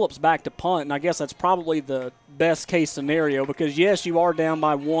putting Phillips back to punt, and I guess that's probably the best-case scenario because, yes, you are down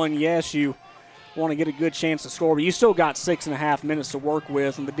by 1. Yes, you want to get a good chance to score, but you still got 6.5 minutes to work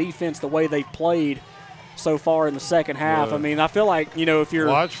with, and the defense, the way they've played so far in the second half, I mean, I feel like, if you're –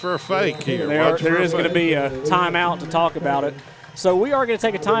 watch for a fake here. There is going to be a timeout to talk about it. So we are going to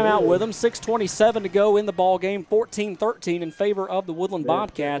take a timeout with them. 6:27 to go in the ball game, 14-13 in favor of the Woodland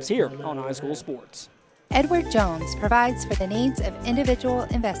Bobcats here on High School Sports. Edward Jones provides for the needs of individual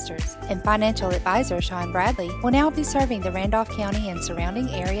investors, and financial advisor Sean Bradley will now be serving the Randolph County and surrounding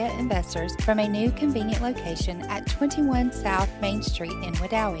area investors from a new convenient location at 21 South Main Street in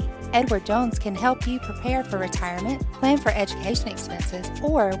Wedowee. Edward Jones can help you prepare for retirement, plan for education expenses,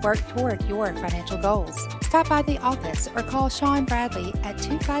 or work toward your financial goals. Stop by the office or call Sean Bradley at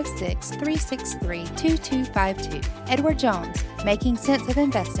 256-363-2252. Edward Jones, making sense of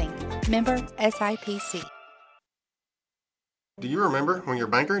investing. Member SIPC. Do you remember when your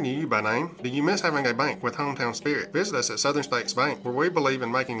banker knew you by name? Do you miss having a bank with hometown spirit? Visit us at Southern States Bank, where we believe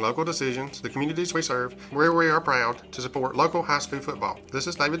in making local decisions, the communities we serve, where we are proud to support local high school football. This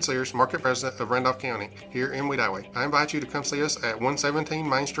is David Sears, Market President of Randolph County, here in Wedowee. I invite you to come see us at 117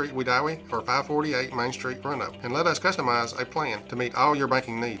 Main Street, Wedowee, or 548 Main Street, Roanoke, and let us customize a plan to meet all your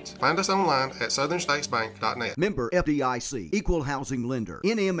banking needs. Find us online at southernstatesbank.net. Member FDIC, Equal Housing Lender,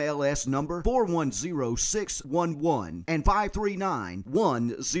 NMLS number 410611 and 539-108.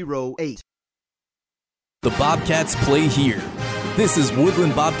 The Bobcats play here. This is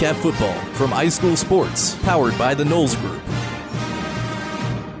Woodland Bobcat football from High School Sports, powered by the Knowles Group.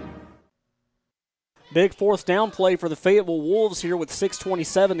 Big fourth down play for the Fayetteville Wolves here with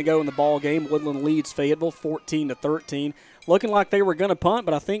 6:27 to go in the ball game. Woodland leads Fayetteville 14-13. Looking like they were going to punt,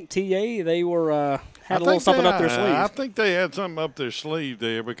 but I think TA, they were had a little something up their sleeve. I think they had something up their sleeve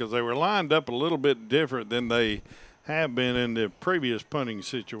there because they were lined up a little bit different than they have been in the previous punting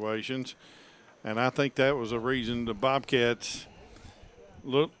situations, and I think that was a reason the Bobcats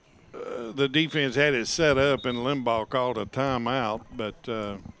the defense had it set up and Limbaugh called a timeout,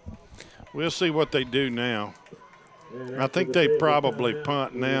 but we'll see what they do now. I think they probably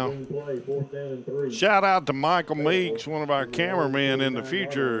punt now. Shout out to Michael Meeks, one of our cameramen in the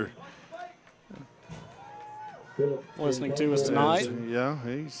future. Listening to us tonight. Yeah,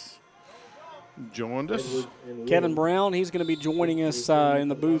 he's joined us. Kevin Brown, he's going to be joining us in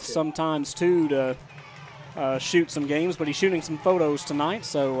the booth sometimes too to shoot some games, but he's shooting some photos tonight,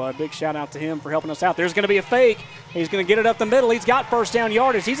 so big shout out to him for helping us out. There's going to be a fake. He's going to get it up the middle. He's got first down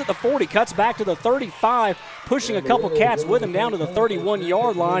yardage. He's at the 40, cuts back to the 35, pushing a couple cats with him down to the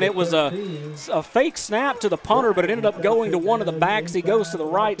 31-yard line. It was a fake snap to the punter, but it ended up going to one of the backs. He goes to the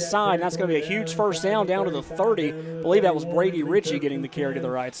right side, and that's going to be a huge first down to the 30. I believe that was Brady Ritchie getting the carry to the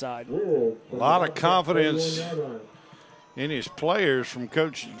right side. A lot of confidence in his players from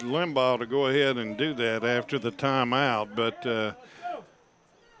Coach Limbaugh to go ahead and do that after the timeout. But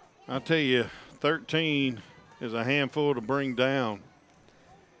I'll tell you, 13 is a handful to bring down.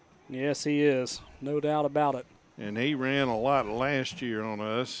 Yes, he is. No doubt about it. And he ran a lot last year on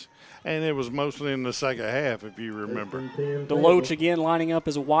us, and it was mostly in the second half, if you remember. Deloach again lining up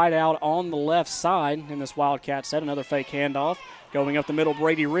as a wide out on the left side in this Wildcat set. Another fake handoff. Going up the middle,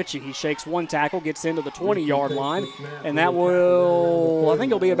 Brady Ritchie. He shakes one tackle, gets into the 20-yard line, and that will, I think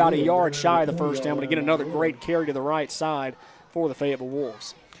it'll be about a yard shy of the first down, but again, another great carry to the right side for the Fayetteville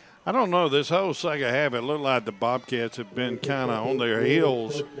Wolves. I don't know, this whole second half, it looked like the Bobcats have been kind of on their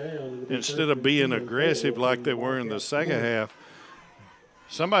heels instead of being aggressive like they were in the second half.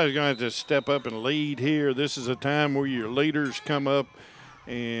 Somebody's going to have to step up and lead here. This is a time where your leaders come up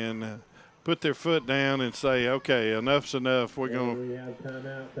and put their foot down and say, okay, enough's enough. We're going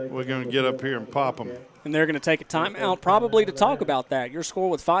to get up here and pop them. And they're going to take a timeout probably to talk about that. Your score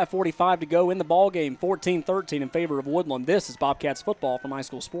with 5:45 to go in the ball game, 14-13 in favor of Woodland. This is Bobcats football from High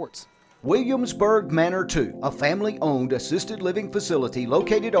School Sports. Williamsburg Manor 2, a family-owned assisted living facility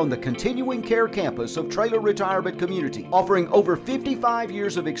located on the continuing care campus of Traylor Retirement Community, offering over 55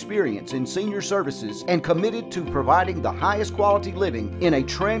 years of experience in senior services and committed to providing the highest quality living in a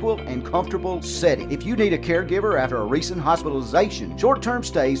tranquil and comfortable setting. If you need a caregiver after a recent hospitalization, short-term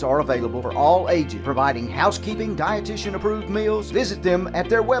stays are available for all ages, providing housekeeping, dietitian-approved meals. Visit them at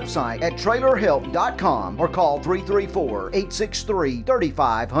their website at trailerhelp.com or call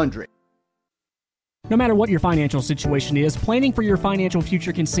 334-863-3500. No matter what your financial situation is, planning for your financial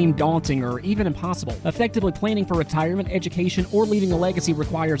future can seem daunting or even impossible. Effectively planning for retirement, education, or leaving a legacy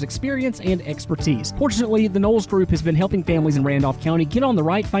requires experience and expertise. Fortunately, the Knowles Group has been helping families in Randolph County get on the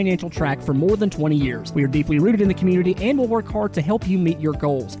right financial track for more than 20 years. We are deeply rooted in the community and will work hard to help you meet your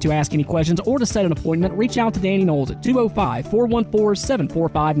goals. To ask any questions or to set an appointment, reach out to Danny Knowles at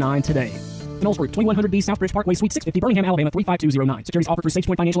 205-414-7459 today. Knowles Group, 2100B Southbridge Parkway, Suite 650, Birmingham, Alabama, 35209. Securities offered through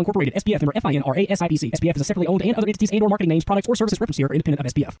SagePoint Financial Incorporated, SPF member FINRA SIPC. SPF is a separately owned and other entities and/or marketing names, products, or services referenced here are independent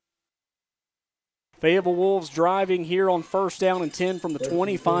of SPF. Fayetteville Wolves driving here on first down and 10 from the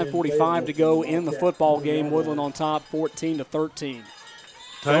 25:45 to go in the football game. Woodland on top, 14-13.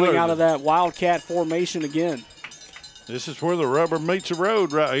 Coming out of that Wildcat formation again. This is where the rubber meets the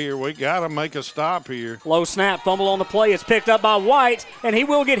road right here. We got to make a stop here. Low snap, fumble on the play. It's picked up by White, and he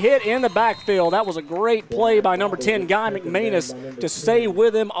will get hit in the backfield. That was a great play by number 10, Guy McManus, to stay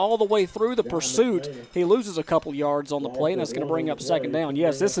with him all the way through the pursuit. He loses a couple yards on the play, and that's going to bring up second down.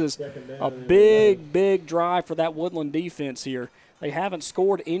 Yes, this is a big, big drive for that Woodland defense here. They haven't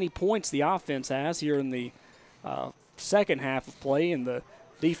scored any points, the offense has, here in the second half of play, and the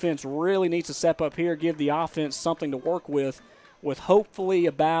defense really needs to step up here, give the offense something to work with hopefully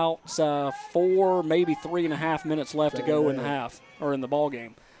about 4, maybe 3.5 minutes left to go in the half, or in the ball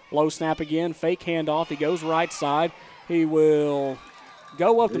game. Low snap again, fake handoff. He goes right side. He will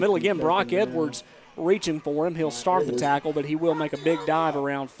go up the middle again. Brock Edwards reaching for him. He'll start the tackle, but he will make a big dive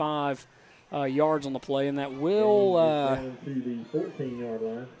around 5 yards on the play, and that will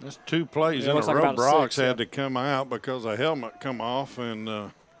that's 2 plays in a row. Brock's had to come out because a helmet come off, and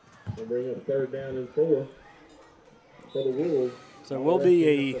bring up third down and 4 for the Wolves. So it will be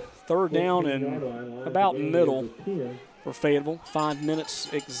a third down and about middle for Fayetteville. 5 minutes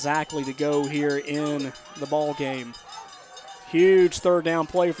exactly to go here in the ball game. Huge third down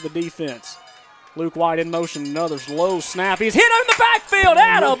play for the defense. Luke White in motion, another low snap. He's hit in the backfield.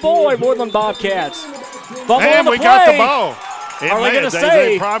 Attaboy, Woodland Bobcats. Fumble and on the we play. got the ball. Are they going to say?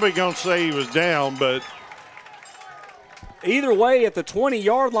 They're probably going to say he was down, but either way, at the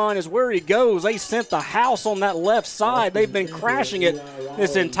 20-yard line is where he goes. They sent the house on that left side. They've been crashing it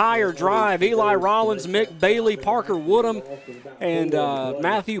this entire drive. Eli Rollins, Mick Bailey, Parker Woodham, and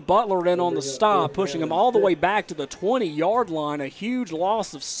Matthew Butler in on the stop, pushing them all the way back to the 20-yard line. A huge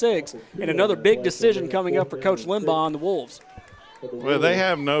loss of 6, and another big decision coming up for Coach Limbaugh and the Wolves. Well, they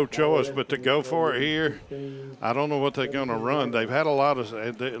have no choice but to go for it here. I don't know what they're going to run. They've had a lot of –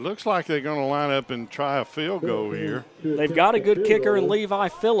 it looks like they're going to line up and try a field goal here. They've got a good kicker in Levi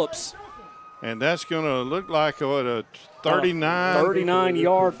Phillips. And that's going to look like a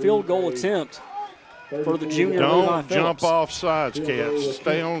 39-yard field goal attempt for the junior Levi Phillips. Don't jump off sides, cats.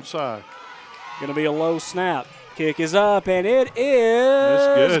 Stay on side. Going to be a low snap. Kick is up, and it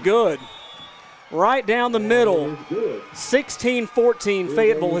is good. Right down the middle, 16-14,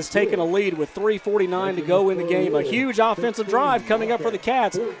 Fayetteville has taken a lead with 3:49 to go in the game. A huge offensive drive coming up for the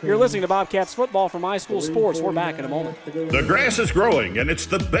Cats. You're listening to Bobcats football from High School Sports. We're back in a moment. The grass is growing, and it's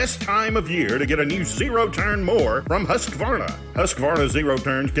the best time of year to get a new zero-turn mower from Husqvarna. Husqvarna Zero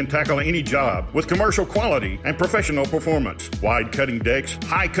Turns can tackle any job with commercial quality and professional performance. Wide cutting decks,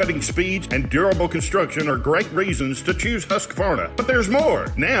 high cutting speeds, and durable construction are great reasons to choose Husqvarna. But there's more.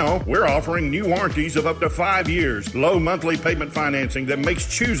 Now, we're offering new warranties of up to 5 years, low monthly payment financing that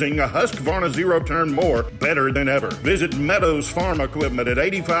makes choosing a Husqvarna zero-turn mower better than ever. Visit Meadows Farm Equipment at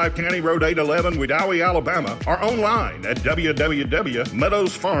 85 County Road 811, Wedowee, Alabama, or online at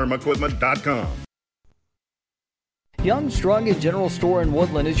www.meadowsfarmequipment.com. Young's Drug and General Store in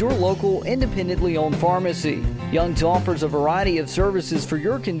Woodland is your local, independently owned pharmacy. Young's offers a variety of services for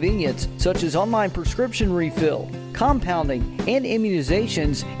your convenience, such as online prescription refill, compounding, and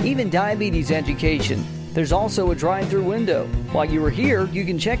immunizations, even diabetes education. There's also a drive-through window. While you are here, you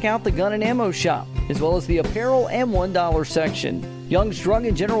can check out the gun and ammo shop, as well as the apparel and $1 section. Young's Drug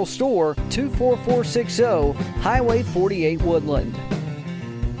and General Store, 24460 Highway 48 Woodland.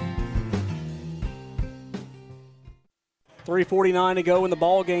 3:49 to go in the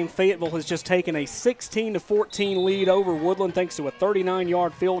ball game. Fayetteville has just taken a 16-14 lead over Woodland thanks to a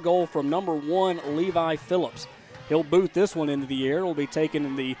 39-yard field goal from number 1 Levi Phillips. He'll boot this one into the air. It'll be taken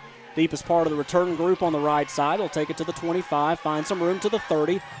in the deepest part of the return group on the right side. He'll take it to the 25, find some room to the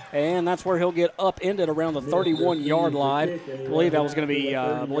 30, and that's where he'll get upended around the 31-yard line. I believe that was going to be,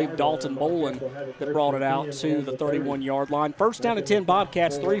 Dalton Boland that brought it out to the 31-yard line. First down and 10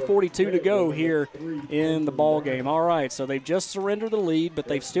 Bobcats, 3:42 to go here in the ball game. All right, so they've just surrendered the lead, but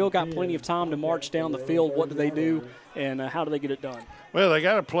they've still got plenty of time to march down the field. What do they do, and how do they get it done? Well, they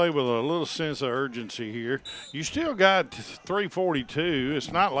got to play with a little sense of urgency here. You still got 3:42.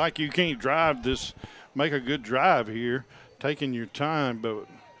 It's not like you can't drive this make a good drive here, taking your time, but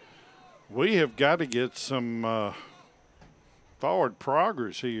we have got to get some forward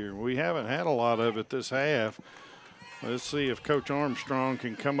progress here. We haven't had a lot of it this half. Let's see if Coach Armstrong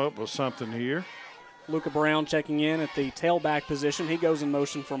can come up with something here. Luca Brown checking in at the tailback position. He goes in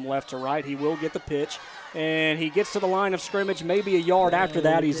motion from left to right. He will get the pitch, and he gets to the line of scrimmage. Maybe a yard after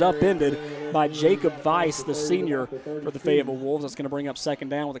that, he's upended by Jacob Weiss, the senior for the Fayetteville Wolves. That's going to bring up second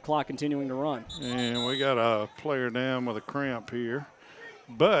down with the clock continuing to run. And we got a player down with a cramp here.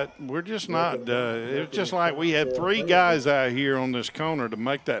 But we're just not it's just like we had 3 guys out here on this corner to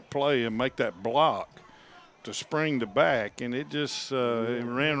make that play and make that block to spring the back, and it just it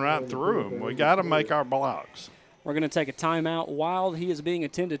ran right through them. We got to make our blocks. We're going to take a timeout while he is being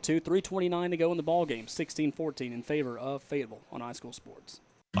attended to. 3:29 to go in the ball game. 16-14 in favor of Fayetteville on High School Sports.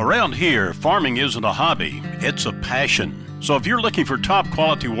 Around here, farming isn't a hobby, it's a passion. So if you're looking for top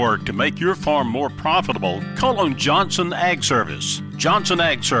quality work to make your farm more profitable, call on Johnson Ag Service. Johnson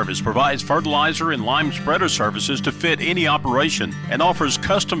Ag Service provides fertilizer and lime spreader services to fit any operation and offers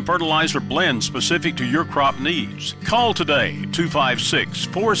custom fertilizer blends specific to your crop needs. Call today,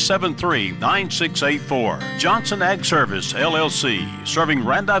 256-473-9684. Johnson Ag Service, LLC, serving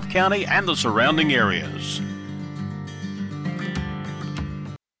Randolph County and the surrounding areas.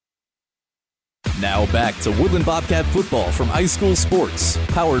 Now back to Woodland Bobcat football from High School Sports,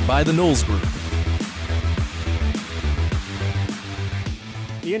 powered by the Knowles Group.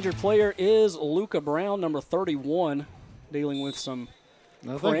 The injured player is Luca Brown, number 31, dealing with some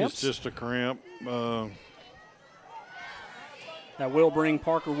cramps. I think it's just a cramp. That will bring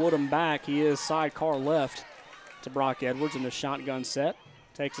Parker Woodham back. He is sidecar left to Brock Edwards in the shotgun set.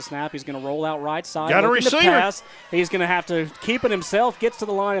 Takes a snap. He's going to roll out right side. Got a receiver. Pass. He's going to have to keep it himself. Gets to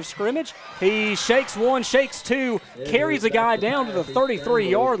the line of scrimmage. He shakes one, shakes two, carries a guy down to the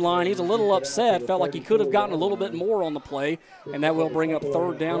 33-yard line. He's a little upset. Felt like he could have gotten a little bit more on the play, and that will bring up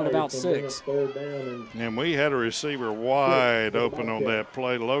third down at about 6. And we had a receiver wide open on that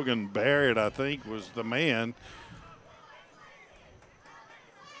play. Logan Barrett, I think, was the man.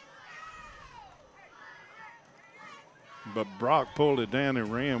 But Brock pulled it down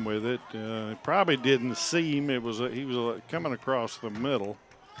and ran with it. Probably didn't see him. He was coming across the middle.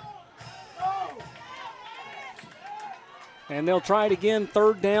 And they'll try it again,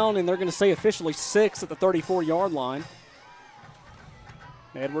 third down, and they're going to say officially 6 at the 34-yard line.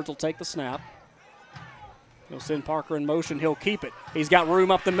 Edwards will take the snap. He'll send Parker in motion. He'll keep it. He's got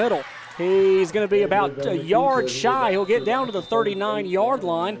room up the middle. He's going to be about a yard shy. He'll get down to the 39-yard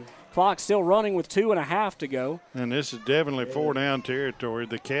line. Clock still running with 2.5 to go. And this is definitely 4-down territory.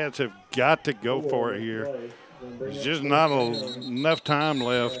 The Cats have got to go for it here. There's just not enough time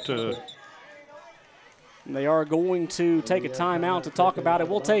left to. They are going to take a timeout to talk about it.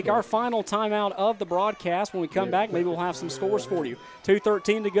 We'll take our final timeout of the broadcast. When we come back, maybe we'll have some scores for you.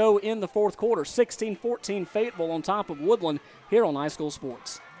 2:13 to go in the fourth quarter. 16-14 Fayetteville on top of Woodland here on High School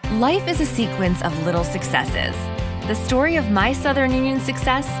Sports. Life is a sequence of little successes. The story of my Southern Union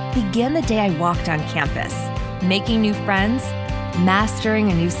success began the day I walked on campus, making new friends,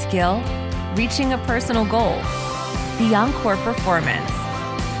 mastering a new skill, reaching a personal goal, the encore performance,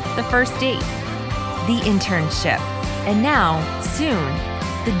 the first date, the internship, and now, soon,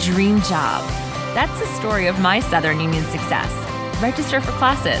 the dream job. That's the story of my Southern Union success. Register for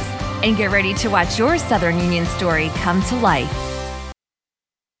classes and get ready to watch your Southern Union story come to life.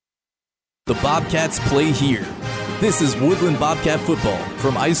 The Bobcats play here. This is Woodland Bobcat football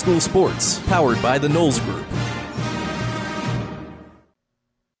from High School Sports, powered by the Knowles Group.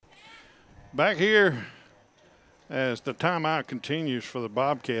 Back here, as the timeout continues for the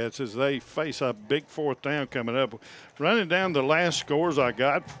Bobcats as they face a big fourth down coming up. Running down the last scores I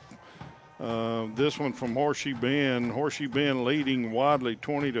got, this one from Horseshoe Bend. Horseshoe Bend leading Wadley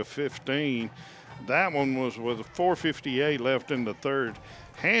 20-15. That one was with 4:58 left in the third.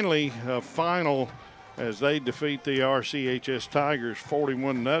 Hanley final as they defeat the RCHS Tigers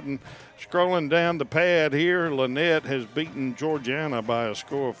 41-0. Scrolling down the pad here, Lynette has beaten Georgiana by a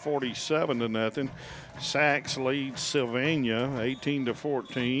score of 47-0. Sachs leads Sylvania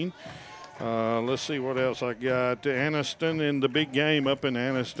 18-14. Let's see what else I got. Anniston in the big game up in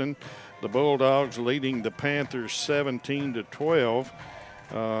Anniston. The Bulldogs leading the Panthers 17-12.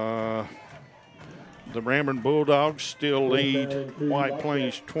 The Ramburn Bulldogs still lead White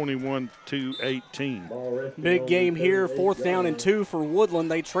Plains 21-18. Big game here, 4th down and 2 for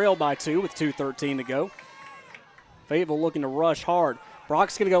Woodland. They trail by 2 with 2:13 to go. Fayetteville looking to rush hard.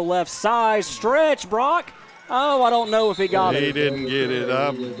 Brock's going to go left side, stretch, Brock. Oh, I don't know if he got it. He didn't get it.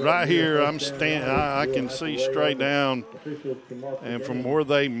 Right here, I can see straight down. And from where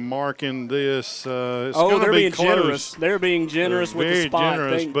they marking this, it's going to they're be being close. generous. They're being generous with the spot. Very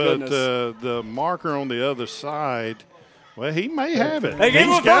generous, Thank but goodness. the marker on the other side, well, he may have it. They gave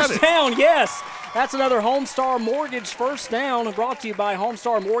him a got first it. down, yes. That's another Homestar Mortgage first down, brought to you by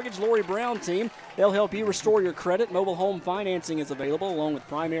Homestar Mortgage, Lori Brown team. They'll help you restore your credit. Mobile home financing is available, along with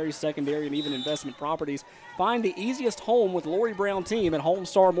primary, secondary, and even investment properties. Find the easiest home with Lori Brown team at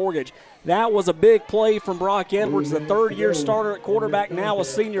Homestar Mortgage. That was a big play from Brock Edwards, the third-year starter at quarterback, now a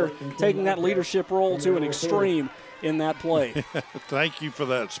senior, taking that leadership role to an extreme in that play. Thank you for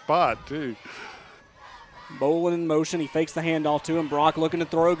that spot, too. Bolin in motion. He fakes the handoff to him. Brock looking to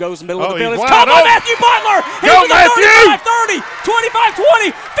throw. Goes middle of the he's field. It's wide caught by open. Matthew Butler. Go, He's Matthew! 35, 30, 25,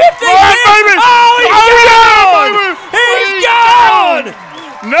 20, 15, Run, 10. baby! Oh, he's gone! Baby! He's gone!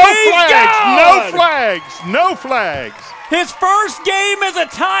 No He's flags! gone! No flags! No flags! His first game as a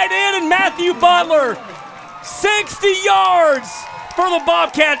tight end, and Matthew Butler, 60 yards for the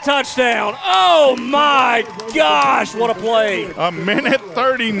Bobcat touchdown. Oh, my gosh, what a play. A minute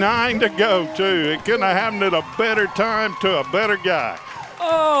 39 to go, too. It couldn't have happened at a better time to a better guy.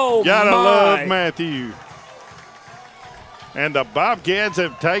 Oh, Gotta my. love Matthew. And the Bobcats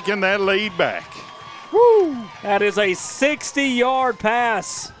have taken that lead back. Woo! That is a 60-yard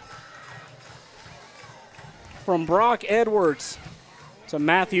pass from Brock Edwards to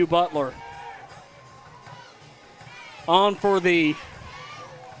Matthew Butler. On for the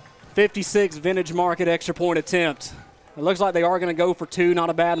 56 Vintage Market extra point attempt. It looks like they are going to go for two.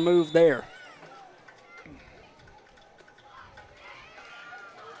 Not a bad move there.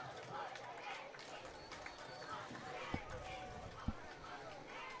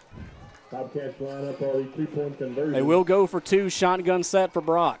 Bobcats line up all these 3-point conversions. They will go for two. Shotgun set for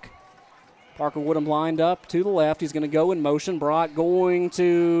Brock. Parker Woodham lined up to the left. He's going to go in motion. Brock going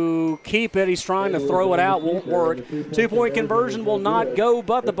to keep it. He's trying to throw it out. Won't work. 2-point conversion will not go,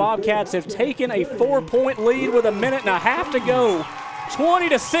 but the Bobcats have taken a 4-point lead with a minute and a half to go.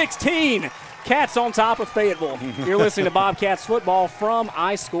 20-16. Cats on top of Fayetteville. You're listening to Bobcats football from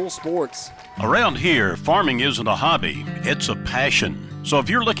iSchool Sports. Around here, farming isn't a hobby, it's a passion. So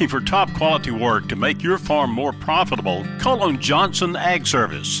if you're looking for top quality work to make your farm more profitable, call on Johnson Ag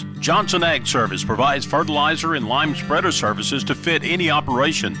Service. Johnson Ag Service provides fertilizer and lime spreader services to fit any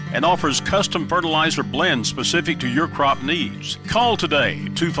operation and offers custom fertilizer blends specific to your crop needs. Call today,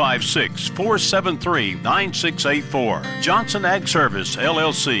 256-473-9684. Johnson Ag Service,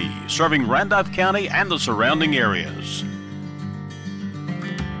 LLC, serving Randolph County and the surrounding areas.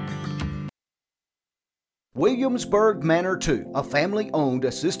 Williamsburg Manor 2, a family-owned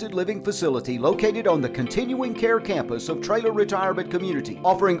assisted living facility located on the continuing care campus of Traylor Retirement Community,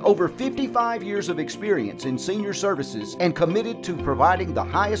 offering over 55 years of experience in senior services and committed to providing the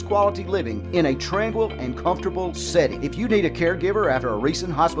highest quality living in a tranquil and comfortable setting. If you need a caregiver after a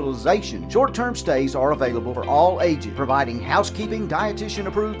recent hospitalization, short-term stays are available for all ages, providing housekeeping,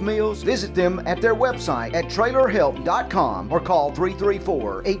 dietitian-approved meals. Visit them at their website at trailerhelp.com or call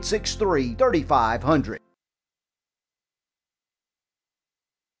 334-863-3500.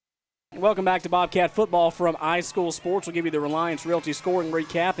 Welcome back to Bobcat football from iSchool Sports. We'll give you the Reliance Realty scoring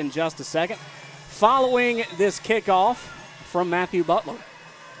recap in just a second. Following this kickoff from Matthew Butler.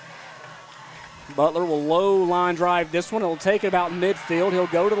 Butler will low line drive this one. It'll take it about midfield. He'll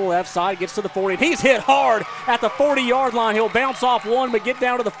go to the left side, gets to the 40. He's hit hard at the 40-yard line. He'll bounce off one, but get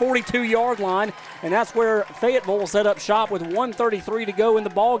down to the 42-yard line. And that's where Fayetteville will set up shop with 1:33 to go in the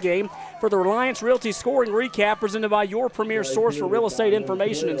ball game for the Reliance Realty scoring recap presented by your premier source for real estate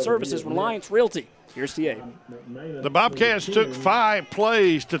information and services, Reliance Realty. Here's TA. The Bobcats took 5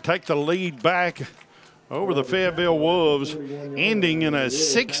 plays to take the lead back over the Fayetteville Wolves, ending in a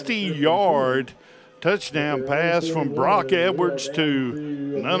 60-yard touchdown pass from Brock Edwards to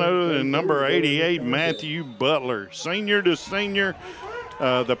none other than number 88, Matthew Butler. Senior to senior,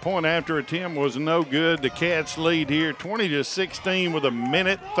 the point after attempt was no good. The Cats lead here 20-16 with a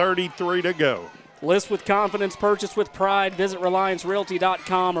minute 33 to go. List with confidence, purchase with pride. Visit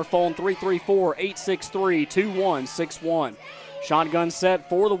RelianceRealty.com or phone 334-863-2161. Shotgun set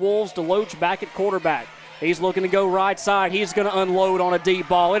for the Wolves. DeLoach back at quarterback. He's looking to go right side. He's going to unload on a deep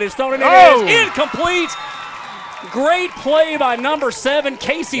ball. It is thrown in. It is incomplete. Great play by number 7,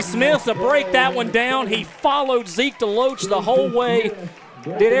 Casey Smith, to break that one down. He followed Zeke DeLoach the whole way.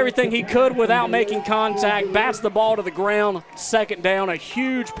 Did everything he could without making contact. Bats the ball to the ground. Second down. A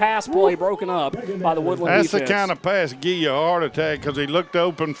huge pass play broken up by the Woodland defense. That's the kind of pass give you a heart attack because he looked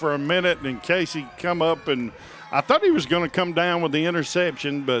open for a minute and Casey come up and I thought he was going to come down with the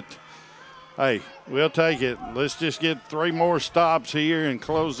interception, but Hey, we'll take it. Let's just get 3 more stops here and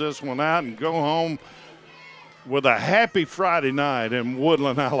close this one out and go home with a happy Friday night in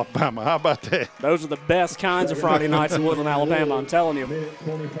Woodland, Alabama. How about that? Those are the best kinds of Friday nights in Woodland, Alabama, I'm telling you.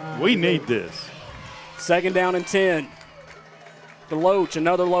 We need this. 2nd down and 10. DeLoach,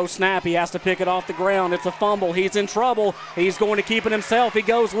 another low snap. He has to pick it off the ground. It's a fumble. He's in trouble. He's going to keep it himself. He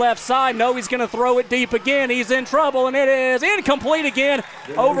goes left side. No, he's going to throw it deep again. He's in trouble, and it is incomplete again.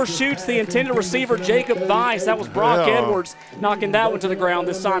 Overshoots the intended receiver, Jacob Weiss. That was Brock Edwards knocking that one to the ground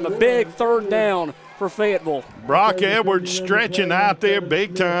this time. A big 3rd down for Fayetteville. Brock Edwards stretching out there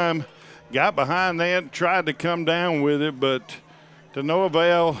big time. Got behind that, tried to come down with it, but to no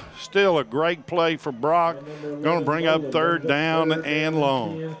avail. Still a great play for Brock. Going to bring up 3rd down and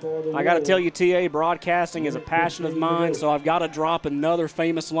long. I got to tell you, TA, broadcasting is a passion of mine, so I've got to drop another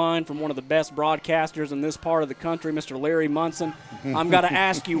famous line from one of the best broadcasters in this part of the country, Mr. Larry Munson. I'm going to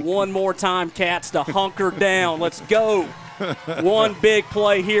ask you one more time, Cats, to hunker down. Let's go. One big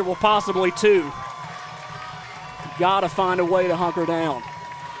play here, well, possibly 2. Got to find a way to hunker down.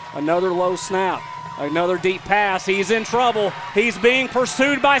 Another low snap. Another deep pass. He's in trouble. He's being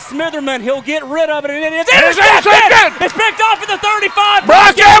pursued by Smitherman. He'll get rid of it, and it is intercepted. It's picked off at the 35.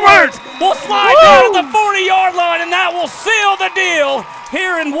 Brock Edwards will slide down at the 40-yard line, and that will seal the deal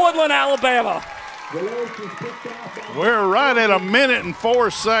here in Woodland, Alabama. We're right at 1 minute and 4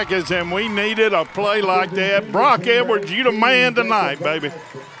 seconds, and we needed a play like that. Brock Edwards, you the man tonight, baby.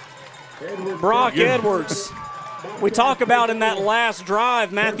 Brock Edwards. We talk about in that last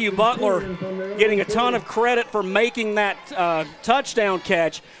drive, Matthew Butler getting a ton of credit for making that touchdown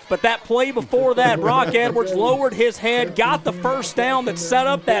catch. But that play before that, Brock Edwards lowered his head, got the 1st down that set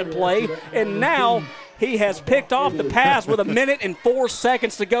up that play, and now he has picked off the pass with 1 minute and 4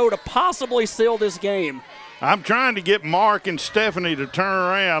 seconds to go to possibly seal this game. I'm trying to get Mark and Stephanie to turn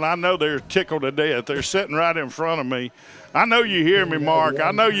around. I know they're tickled to death. They're sitting right in front of me. I know you hear me, Mark.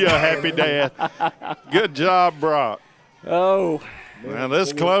 I know you're a happy dad. Good job, Brock. Oh. Now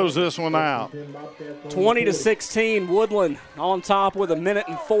let's close this one out. 20-16, Woodland on top with 1 minute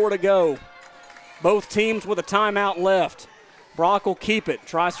and 4 to go. Both teams with a timeout left. Brock will keep it.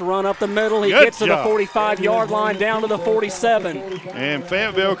 Tries to run up the middle. He gets to the 45-yard line, down to the 47. And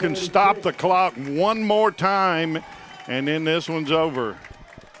Fayetteville can stop the clock one more time, and then this one's over.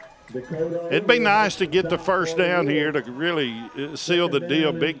 It'd be nice to get the 1st down here to really seal the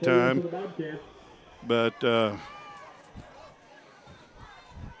deal big time. But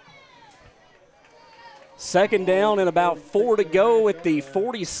 2nd down and about 4 to go at the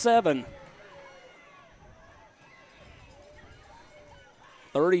 47.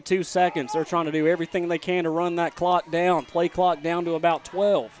 32 seconds. They're trying to do everything they can to run that clock down. Play clock down to about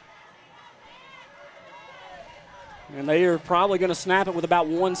 12. And they are probably going to snap it with about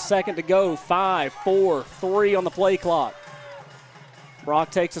 1 second to go. 5, 4, 3 on the play clock.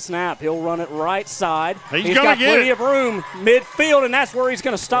 Brock takes a snap. He'll run it right side. He's got plenty of room midfield, and that's where he's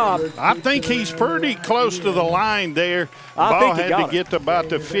going to stop. I think he's pretty close to the line there. Ball had to get to about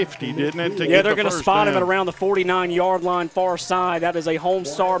the 50, didn't it? Yeah, they're going to spot him at around the 49-yard line far side. That is a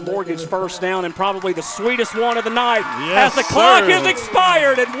Homestar Mortgage 1st down and probably the sweetest one of the night. Yes, as the clock is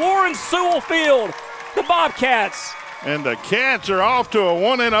expired at Warren Sewell Field, the Bobcats. And the Cats are off to a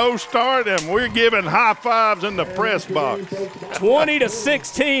 1-0 start, and we're giving high fives in the press box.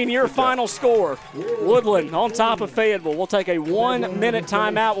 20-16, your final score. Woodland on top of Fayetteville. We'll take a 1-minute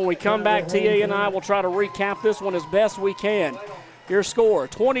timeout. When we come back, TA and I will try to recap this one as best we can. Your score,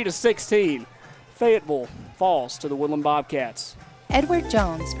 20-16. Fayetteville falls to the Woodland Bobcats. Edward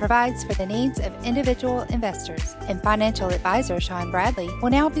Jones provides for the needs of individual investors, and financial advisor Sean Bradley will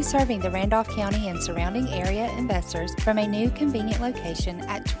now be serving the Randolph County and surrounding area investors from a new convenient location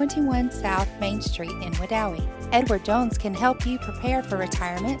at 21 South Main Street in Wedowee. Edward Jones can help you prepare for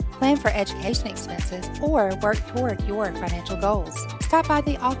retirement, plan for education expenses, or work toward your financial goals. Stop by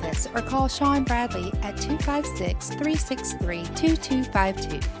the office or call Sean Bradley at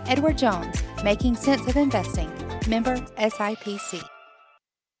 256-363-2252. Edward Jones, making sense of investing. Member SIPC.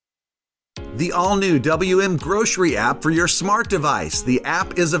 The all-new WM Grocery app for your smart device. The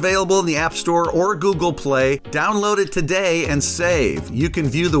app is available in the App Store or Google Play. Download it today and save. You can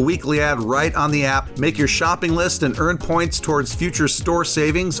view the weekly ad right on the app, make your shopping list, and earn points towards future store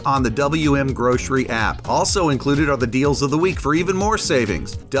savings on the WM Grocery app. Also included are the deals of the week for even more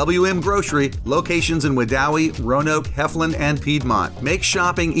savings. WM Grocery, locations in Wedowee, Roanoke, Heflin, and Piedmont. Make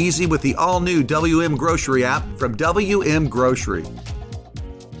shopping easy with the all-new WM Grocery app from WM Grocery.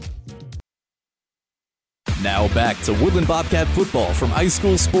 Now back to Woodland Bobcat football from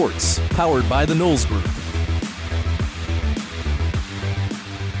iSchool Sports, powered by the Knowles Group.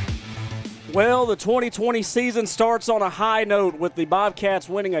 Well, the 2020 season starts on a high note with the Bobcats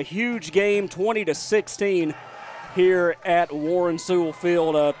winning a huge game, 20-16, here at Warren Sewell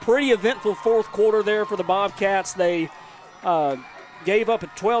Field. A pretty eventful fourth quarter there for the Bobcats. They gave up a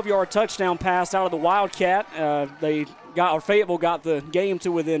 12-yard touchdown pass out of the Wildcat. Fayetteville got the game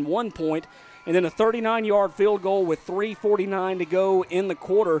to within 1 point, and then a 39-yard field goal with 3:49 to go in the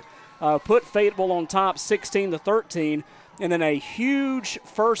quarter put Fayetteville on top, 16-13. And then a huge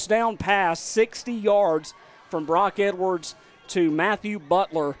first down pass, 60 yards from Brock Edwards to Matthew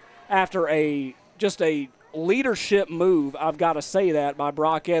Butler after just a leadership move, I've got to say that, by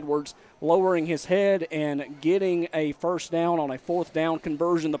Brock Edwards, lowering his head and getting a first down on a fourth down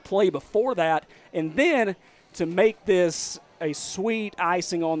conversion the play before that. And then to make this a sweet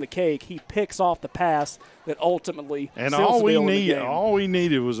icing on the cake, he picks off the pass that ultimately and seals the deal in the game. All we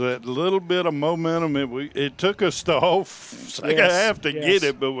needed was that little bit of momentum. It took us the whole second half to get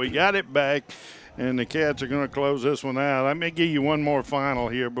it, but we got it back, and the Cats are going to close this one out. Let me give you one more final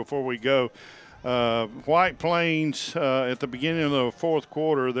here before we go. White Plains, at the beginning of the fourth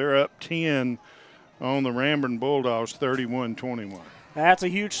quarter, they're up 10 on the Ramburn Bulldogs, 31-21. That's a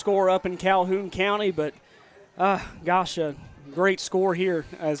huge score up in Calhoun County, but great score here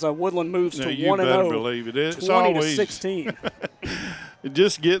as Woodland moves to 1-0. You better believe it. It's 20-16.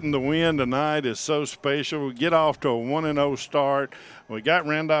 Just getting the win tonight is so special. We get off to a 1-0 start. We got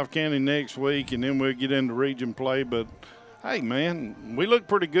Randolph County next week, and then we'll get into region play. But, hey, man, we look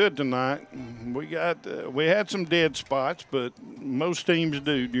pretty good tonight. We had some dead spots, but most teams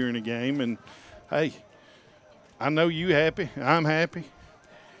do during a game. And, hey, I know you happy. I'm happy.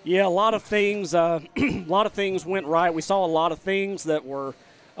 Yeah, a lot of things went right. We saw a lot of things that were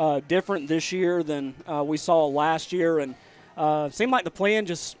different this year than we saw last year, and it seemed like the plan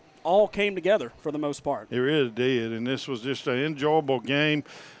just all came together for the most part. It really did, and this was just an enjoyable game,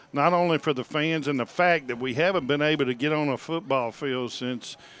 not only for the fans and the fact that we haven't been able to get on a football field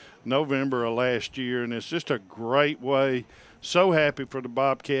since November of last year, and it's just a great way. So happy for the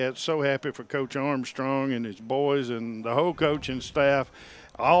Bobcats, so happy for Coach Armstrong and his boys and the whole coaching staff.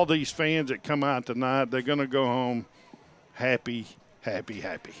 All these fans that come out tonight, they're going to go home happy, happy,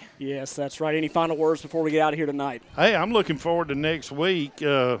 happy. Yes, that's right. Any final words before we get out of here tonight? Hey, I'm looking forward to next week.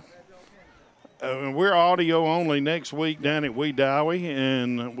 We're audio only next week down at Wedowee,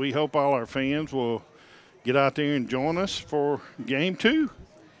 and we hope all our fans will get out there and join us for Game 2.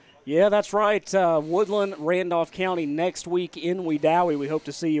 Yeah, that's right. Woodland, Randolph County next week in Wedowee. We hope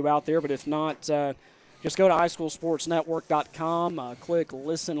to see you out there, but if not, just go to highschoolsportsnetwork.com, click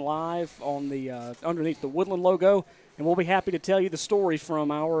Listen Live on the underneath the Woodland logo, and we'll be happy to tell you the story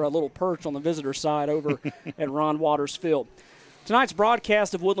from our little perch on the visitor side over at Ron Waters Field. Tonight's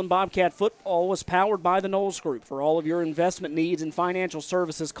broadcast of Woodland Bobcat football was powered by the Knowles Group. For all of your investment needs and financial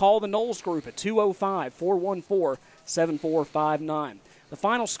services, call the Knowles Group at 205-414-7459. The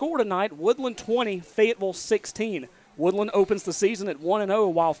final score tonight, Woodland 20, Fayetteville 16. Woodland opens the season at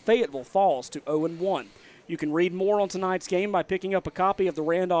 1-0 while Fayetteville falls to 0-1. You can read more on tonight's game by picking up a copy of the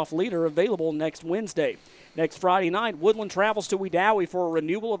Randolph Leader, available next Wednesday. Next Friday night, Woodland travels to Wedowee for a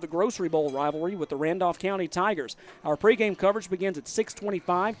renewal of the Grocery Bowl rivalry with the Randolph County Tigers. Our pregame coverage begins at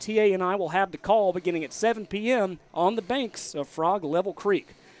 6:25. TA and I will have the call beginning at 7 p.m. on the banks of Frog Level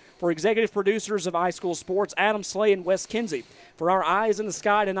Creek. For executive producers of iSchool Sports, Adam Slay and Wes Kinsey. For our eyes in the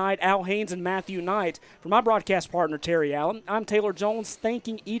sky tonight, Al Haynes and Matthew Knight. For my broadcast partner, Terry Allen, I'm Taylor Jones,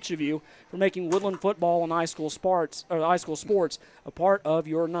 thanking each of you for making Woodland football and iSchool Sports a part of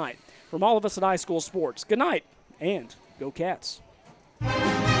your night. From all of us at iSchool Sports, good night and go Cats.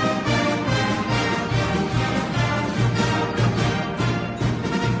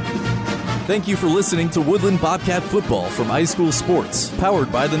 Thank you for listening to Woodland Bobcat Football from iSchool Sports,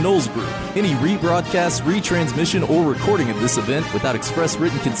 powered by the Knowles Group. Any rebroadcast, retransmission, or recording of this event without express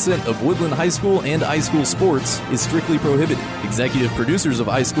written consent of Woodland High School and iSchool Sports is strictly prohibited. Executive producers of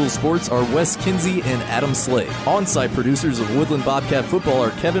iSchool Sports are Wes Kinsey and Adam Slay. On-site producers of Woodland Bobcat Football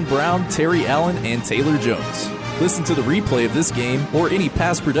are Kevin Brown, Terry Allen, and Taylor Jones. Listen to the replay of this game or any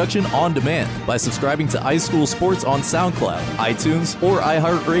past production on demand by subscribing to iSchool Sports on SoundCloud, iTunes, or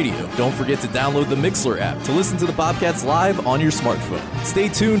iHeartRadio. Don't forget to download the Mixler app to listen to the Bobcats live on your smartphone. Stay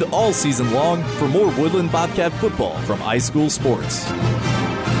tuned all season long for more Woodland Bobcat football from iSchool Sports.